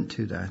 I went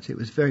to that. It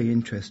was very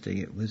interesting.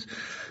 It was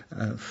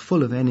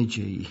full of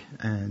energy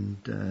and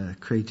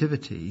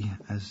creativity,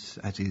 as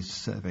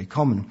is very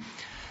common.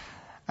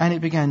 And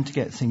it began to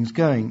get things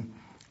going.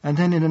 And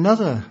then in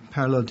another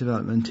parallel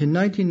development, in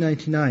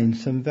 1999,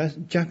 some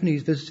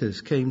Japanese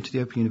visitors came to the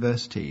Open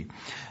University,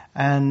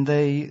 and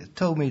they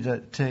told me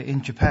that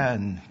in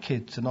Japan,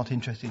 kids are not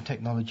interested in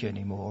technology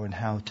anymore and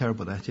how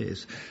terrible that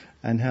is,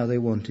 and how they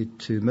wanted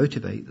to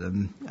motivate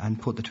them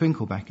and put the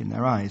twinkle back in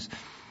their eyes.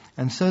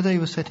 And so they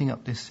were setting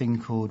up this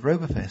thing called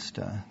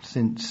RoboFesta,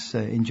 since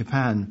in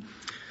Japan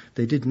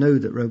they did know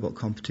that robot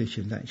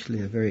competitions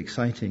actually are very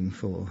exciting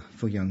for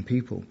young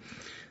people.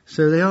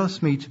 So they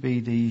asked me to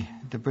be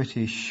the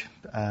British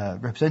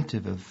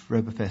representative of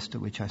RoboFesta,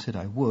 which I said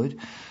I would.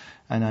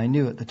 And I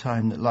knew at the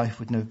time that life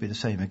would never be the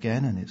same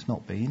again, and it's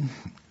not been.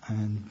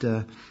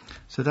 And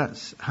so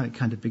that's how it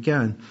kind of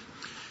began.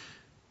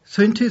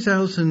 So in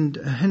 2000,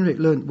 Henrik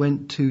Lund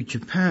went to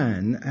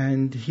Japan,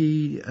 and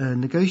he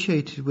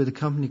negotiated with a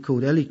company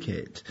called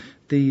Elikit,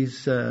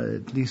 these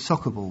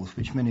soccer balls,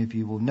 which many of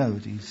you will know,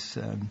 these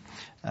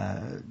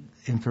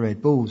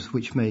infrared balls,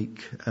 which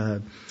make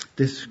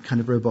this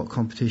kind of robot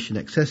competition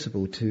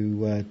accessible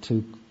to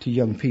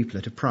young people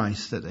at a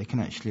price that they can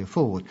actually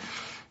afford,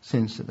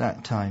 since at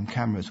that time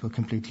cameras were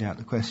completely out of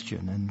the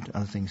question and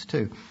other things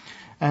too.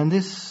 And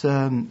this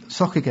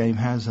soccer game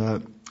has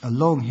a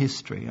long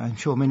history. I'm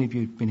sure many of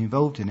you have been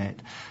involved in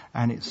it,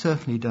 and it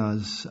certainly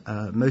does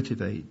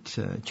motivate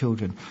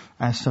children,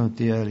 as some of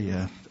the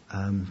earlier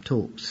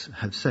talks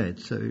have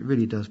said. So it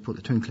really does put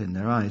the twinkle in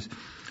their eyes.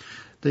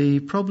 The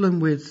problem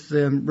with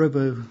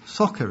Robo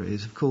Soccer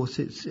is, of course,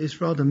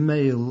 it's rather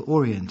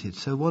male-oriented.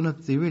 So one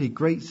of the really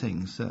great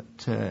things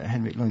that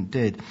Henrik Lund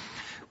did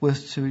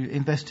was to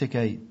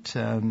investigate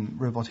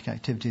robotic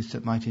activities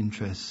that might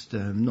interest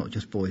not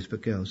just boys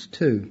but girls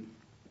too.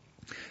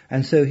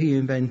 And so he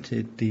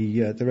invented the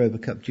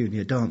RoboCup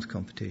Junior dance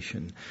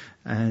competition,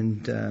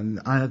 and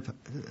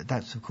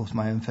that's of course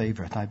my own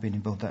favourite. I've been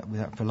involved with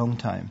that for a long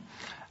time,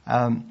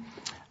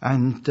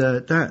 and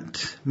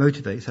that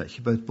motivates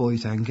actually both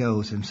boys and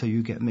girls, and so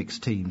you get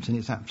mixed teams, and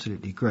it's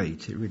absolutely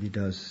great. It really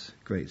does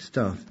great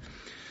stuff.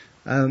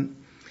 In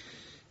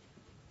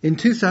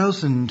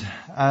 2000.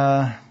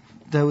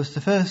 There was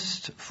the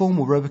first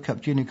formal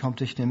RoboCup Junior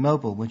competition in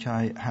Melbourne, which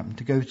I happened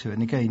to go to,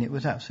 and again, it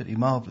was absolutely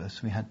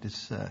marvellous. We had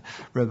this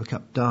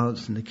RoboCup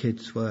dance, and the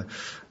kids were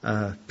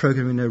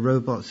programming their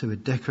robots, they were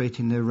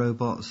decorating their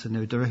robots, and they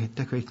were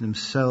decorating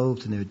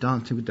themselves, and they were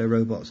dancing with their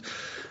robots.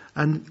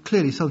 And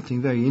clearly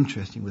something very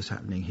interesting was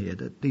happening here,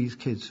 that these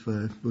kids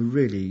were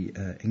really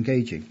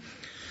engaging.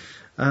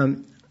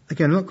 Again,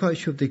 I'm not quite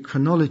sure of the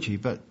chronology,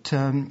 but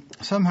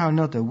somehow or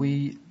another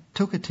we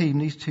took a team,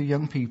 these two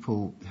young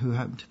people who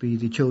happened to be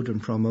the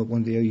children from one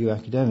of the OU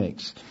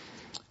academics,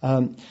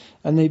 and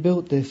they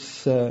built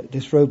this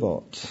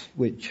robot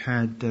which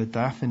had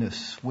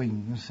diaphanous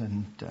wings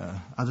and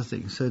other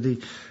things. So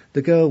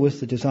the girl was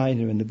the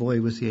designer and the boy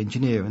was the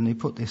engineer, and they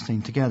put this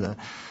thing together.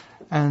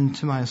 And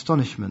to my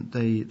astonishment,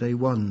 they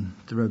won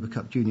the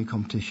RoboCup Junior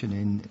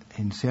competition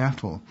in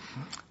Seattle.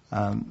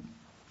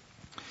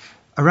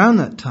 Around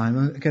that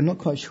time, again, not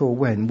quite sure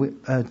when,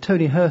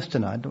 Tony Hurst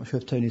and I'm not sure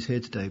if Tony's here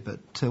today, but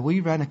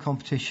we ran a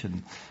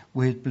competition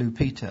with Blue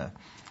Peter,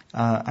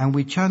 and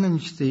we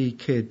challenged the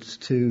kids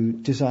to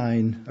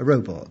design a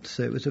robot.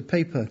 So it was a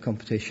paper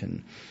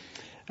competition.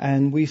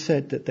 And we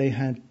said that they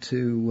had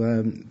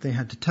to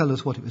tell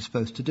us what it was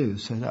supposed to do.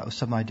 So that was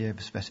some idea of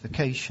a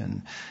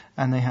specification,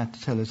 and they had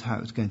to tell us how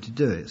it was going to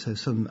do it. So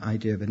some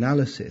idea of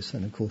analysis,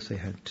 and of course they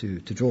had to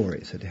draw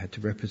it. So they had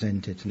to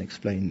represent it and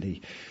explain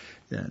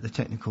the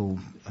technical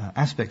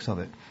aspects of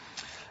it.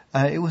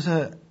 It was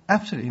an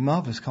absolutely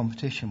marvellous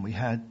competition. We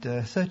had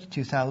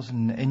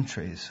 32,000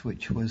 entries,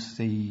 which was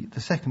the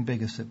second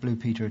biggest that Blue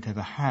Peter had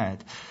ever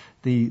had.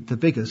 The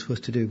biggest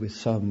was to do with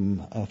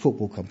some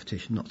football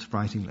competition, not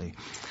surprisingly.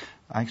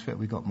 I expect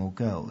we got more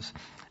girls.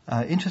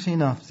 Interestingly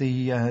enough,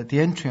 the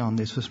entry on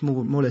this was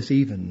more or less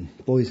even,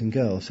 boys and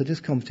girls. So this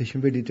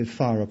competition really did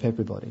fire up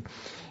everybody.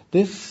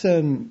 This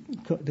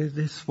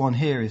one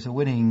here is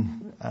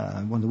one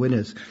of the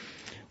winners,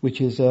 which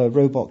is a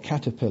robot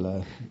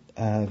caterpillar,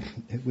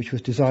 which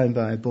was designed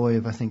by a boy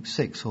of, I think,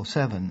 6 or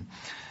 7.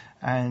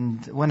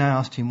 And when I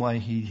asked him why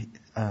he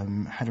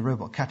had a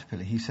robot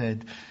caterpillar, he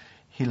said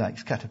he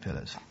likes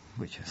caterpillars,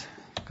 which is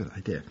a good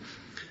idea.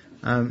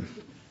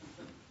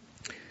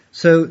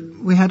 So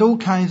we had all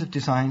kinds of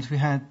designs. We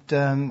had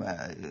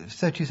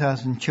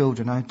 30,000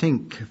 children. I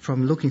think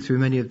from looking through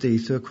many of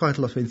these, there were quite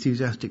a lot of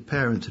enthusiastic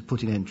parents had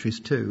put in entries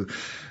too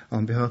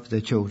on behalf of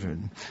their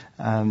children,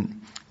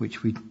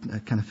 which we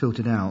kind of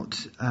filtered out.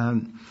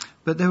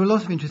 But there were a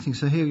lot of interesting.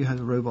 So here you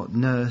have a robot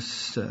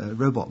nurse,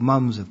 robot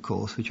mums, of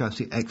course, which are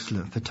absolutely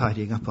excellent for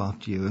tidying up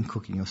after you and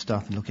cooking your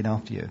stuff and looking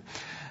after you.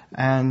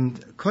 And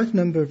quite a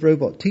number of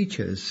robot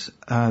teachers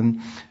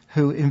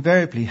who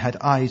invariably had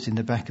eyes in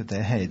the back of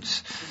their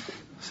heads.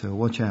 So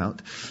watch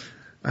out.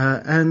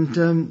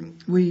 The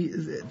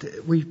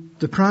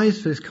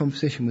prize for this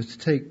competition was to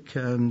take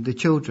the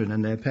children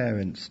and their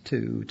parents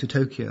to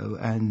Tokyo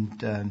and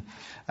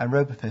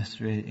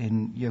RoboFesta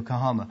in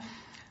Yokohama.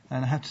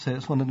 And I have to say,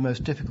 it's one of the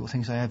most difficult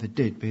things I ever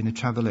did. Being a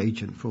travel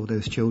agent for all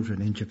those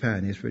children in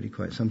Japan is really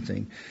quite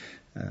something.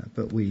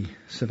 But we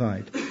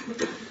survived.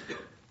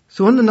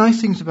 So one of the nice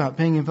things about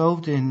being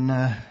involved in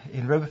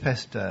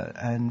RoboFesta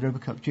and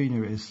RoboCup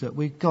Junior is that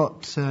we've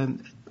got a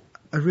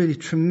really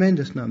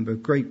tremendous number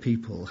of great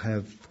people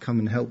have come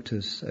and helped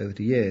us over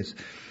the years.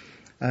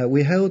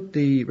 We held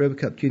the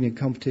RoboCup Junior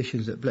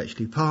competitions at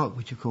Bletchley Park,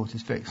 which of course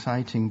is very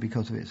exciting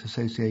because of its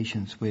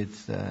associations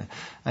with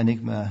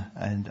Enigma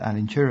and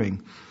Alan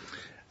Turing.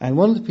 And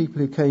one of the people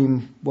who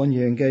came one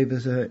year and gave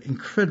us an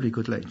incredibly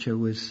good lecture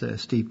was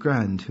Steve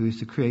Grand, who is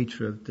the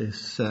creator of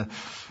this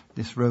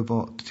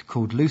robot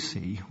called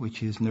Lucy,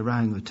 which is an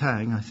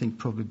orangutan, I think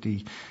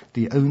probably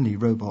the only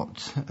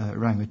robot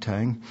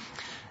orangutan.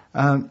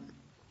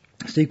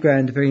 Steve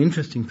Grand, a very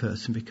interesting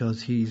person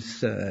because he's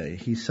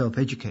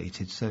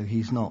self-educated, so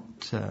he's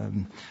not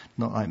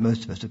like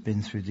most of us have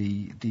been through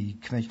the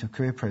conventional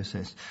career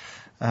process.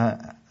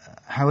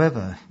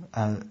 However,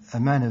 a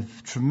man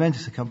of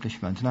tremendous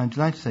accomplishment, and I'm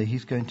delighted to say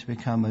he's going to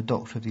become a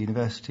doctor of the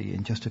university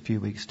in just a few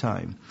weeks'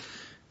 time,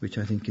 which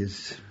I think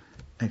is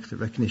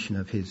excellent recognition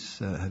of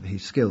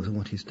his skills and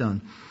what he's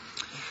done.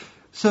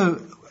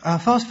 So,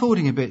 fast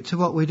forwarding a bit to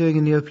what we're doing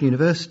in the Open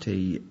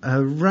University,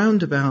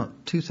 around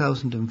about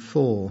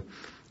 2004,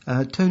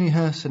 Tony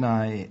Hurst and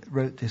I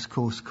wrote this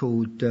course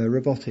called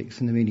Robotics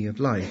and the Meaning of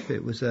Life.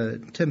 It was a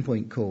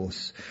 10-point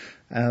course.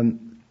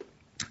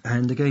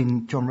 And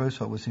again, John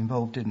Rosewell was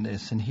involved in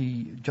this,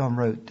 and John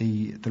wrote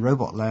the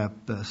Robot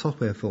Lab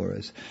software for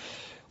us,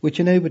 which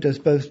enabled us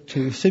both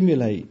to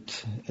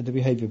simulate the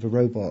behavior of a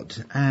robot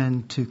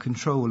and to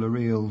control a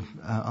real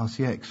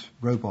RCX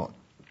robot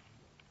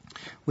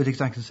with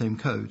exactly the same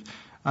code.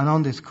 And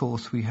on this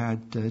course we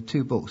had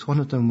 2 books. One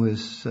of them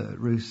was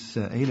Ruth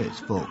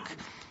Eilit's book,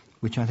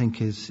 which I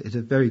think is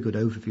a very good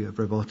overview of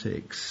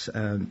robotics,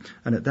 and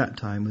at that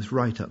time was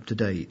right up to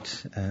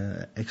date.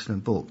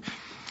 Excellent book.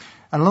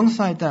 And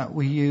alongside that,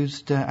 we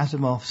used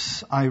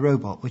Asimov's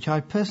iRobot, which I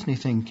personally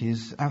think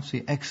is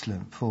absolutely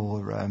excellent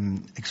for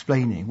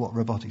explaining what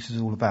robotics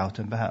is all about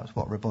and perhaps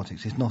what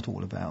robotics is not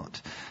all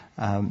about.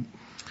 I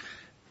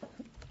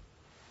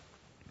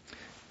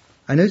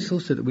noticed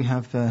also that we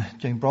have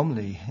Jane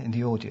Bromley in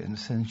the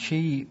audience, and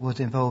she was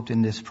involved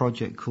in this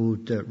project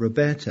called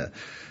Roberta.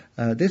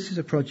 This is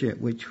a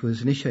project which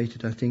was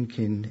initiated, I think,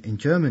 in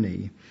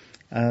Germany.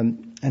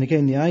 And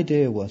again, the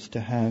idea was to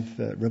have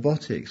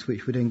robotics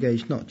which would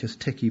engage not just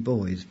techie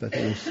boys, but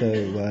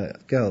also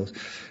girls.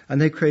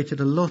 And they created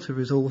a lot of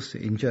resource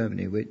in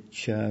Germany,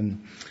 which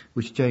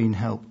Jane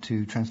helped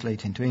to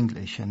translate into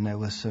English. And there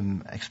were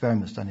some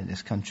experiments done in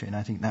this country, and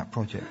I think that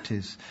project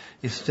is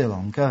still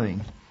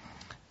ongoing.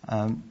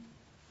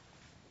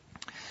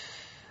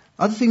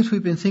 Other things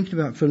we've been thinking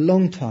about for a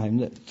long time,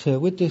 that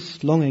with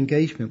this long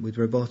engagement with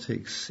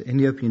robotics in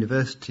the Open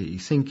University,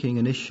 thinking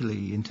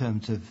initially in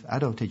terms of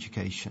adult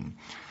education,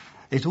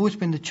 it's always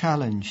been the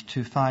challenge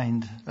to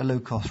find a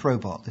low-cost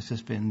robot. This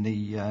has been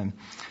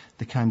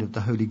the kind of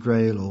the holy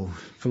grail or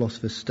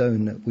philosopher's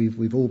stone that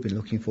we've all been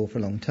looking for a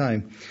long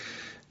time.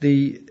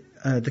 The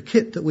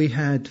kit that we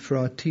had for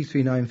our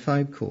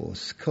T395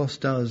 course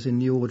cost us in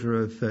the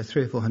order of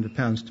 £300 or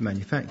 £400 to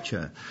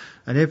manufacture,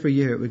 and every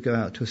year it would go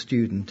out to a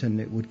student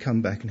and it would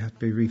come back and have to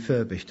be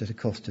refurbished at a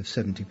cost of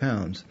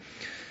 £70.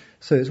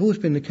 So it's always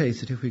been the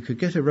case that if we could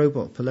get a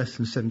robot for less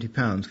than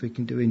 £70, we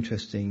can do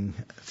interesting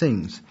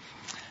things.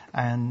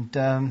 And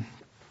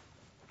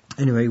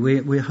anyway,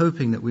 we're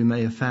hoping that we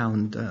may have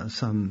found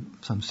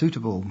some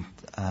suitable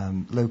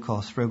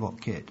low-cost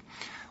robot kit,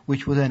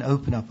 which will then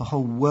open up a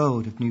whole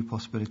world of new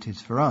possibilities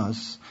for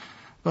us,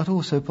 but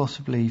also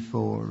possibly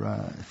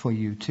for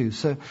you too.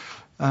 So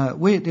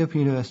we at the Open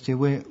University,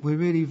 we're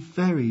really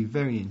very,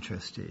 very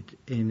interested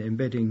in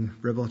embedding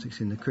robotics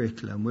in the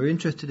curriculum. We're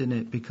interested in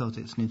it because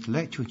it's an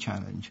intellectual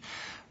challenge,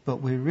 but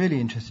we're really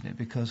interested in it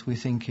because we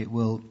think it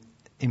will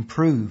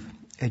improve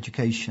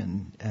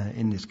education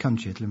in this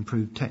country. It'll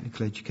improve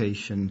technical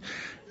education,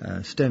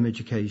 STEM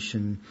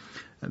education,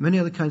 many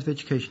other kinds of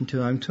education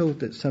too. I'm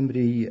told that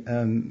somebody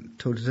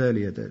told us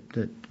earlier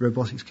that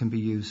robotics can be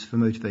used for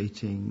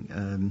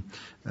motivating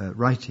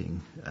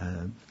writing,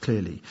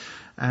 clearly.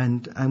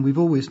 And we've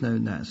always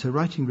known that. So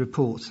writing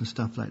reports and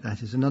stuff like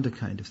that is another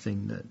kind of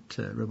thing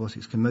that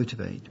robotics can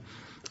motivate.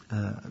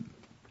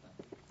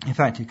 In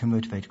fact, it can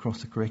motivate across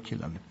the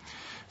curriculum.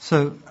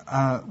 So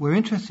we're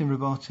interested in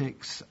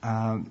robotics.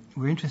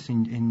 We're interested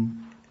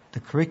in the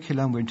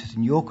curriculum. We're interested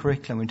in your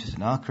curriculum. We're interested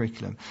in our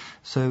curriculum.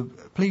 So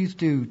please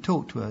do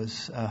talk to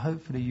us.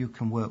 Hopefully you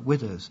can work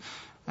with us,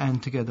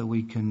 and together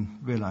we can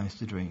realise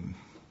the dream.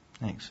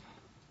 Thanks.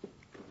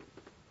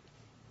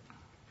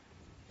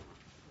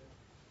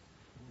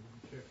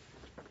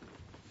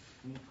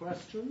 Any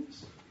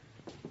questions?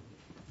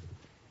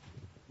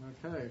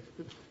 Okay,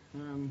 good.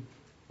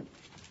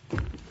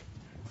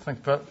 I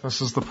think that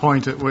this is the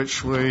point at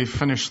which we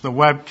finish the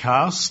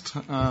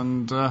webcast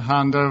and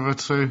hand over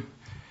to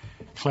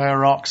Claire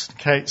Rocks and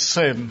Kate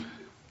Sim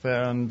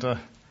there. And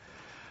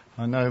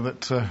I know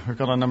that we've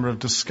got a number of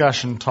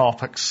discussion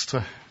topics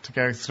to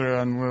go through,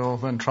 and we'll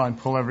then try and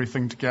pull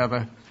everything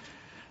together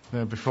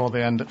before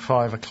the end at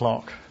 5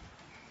 o'clock.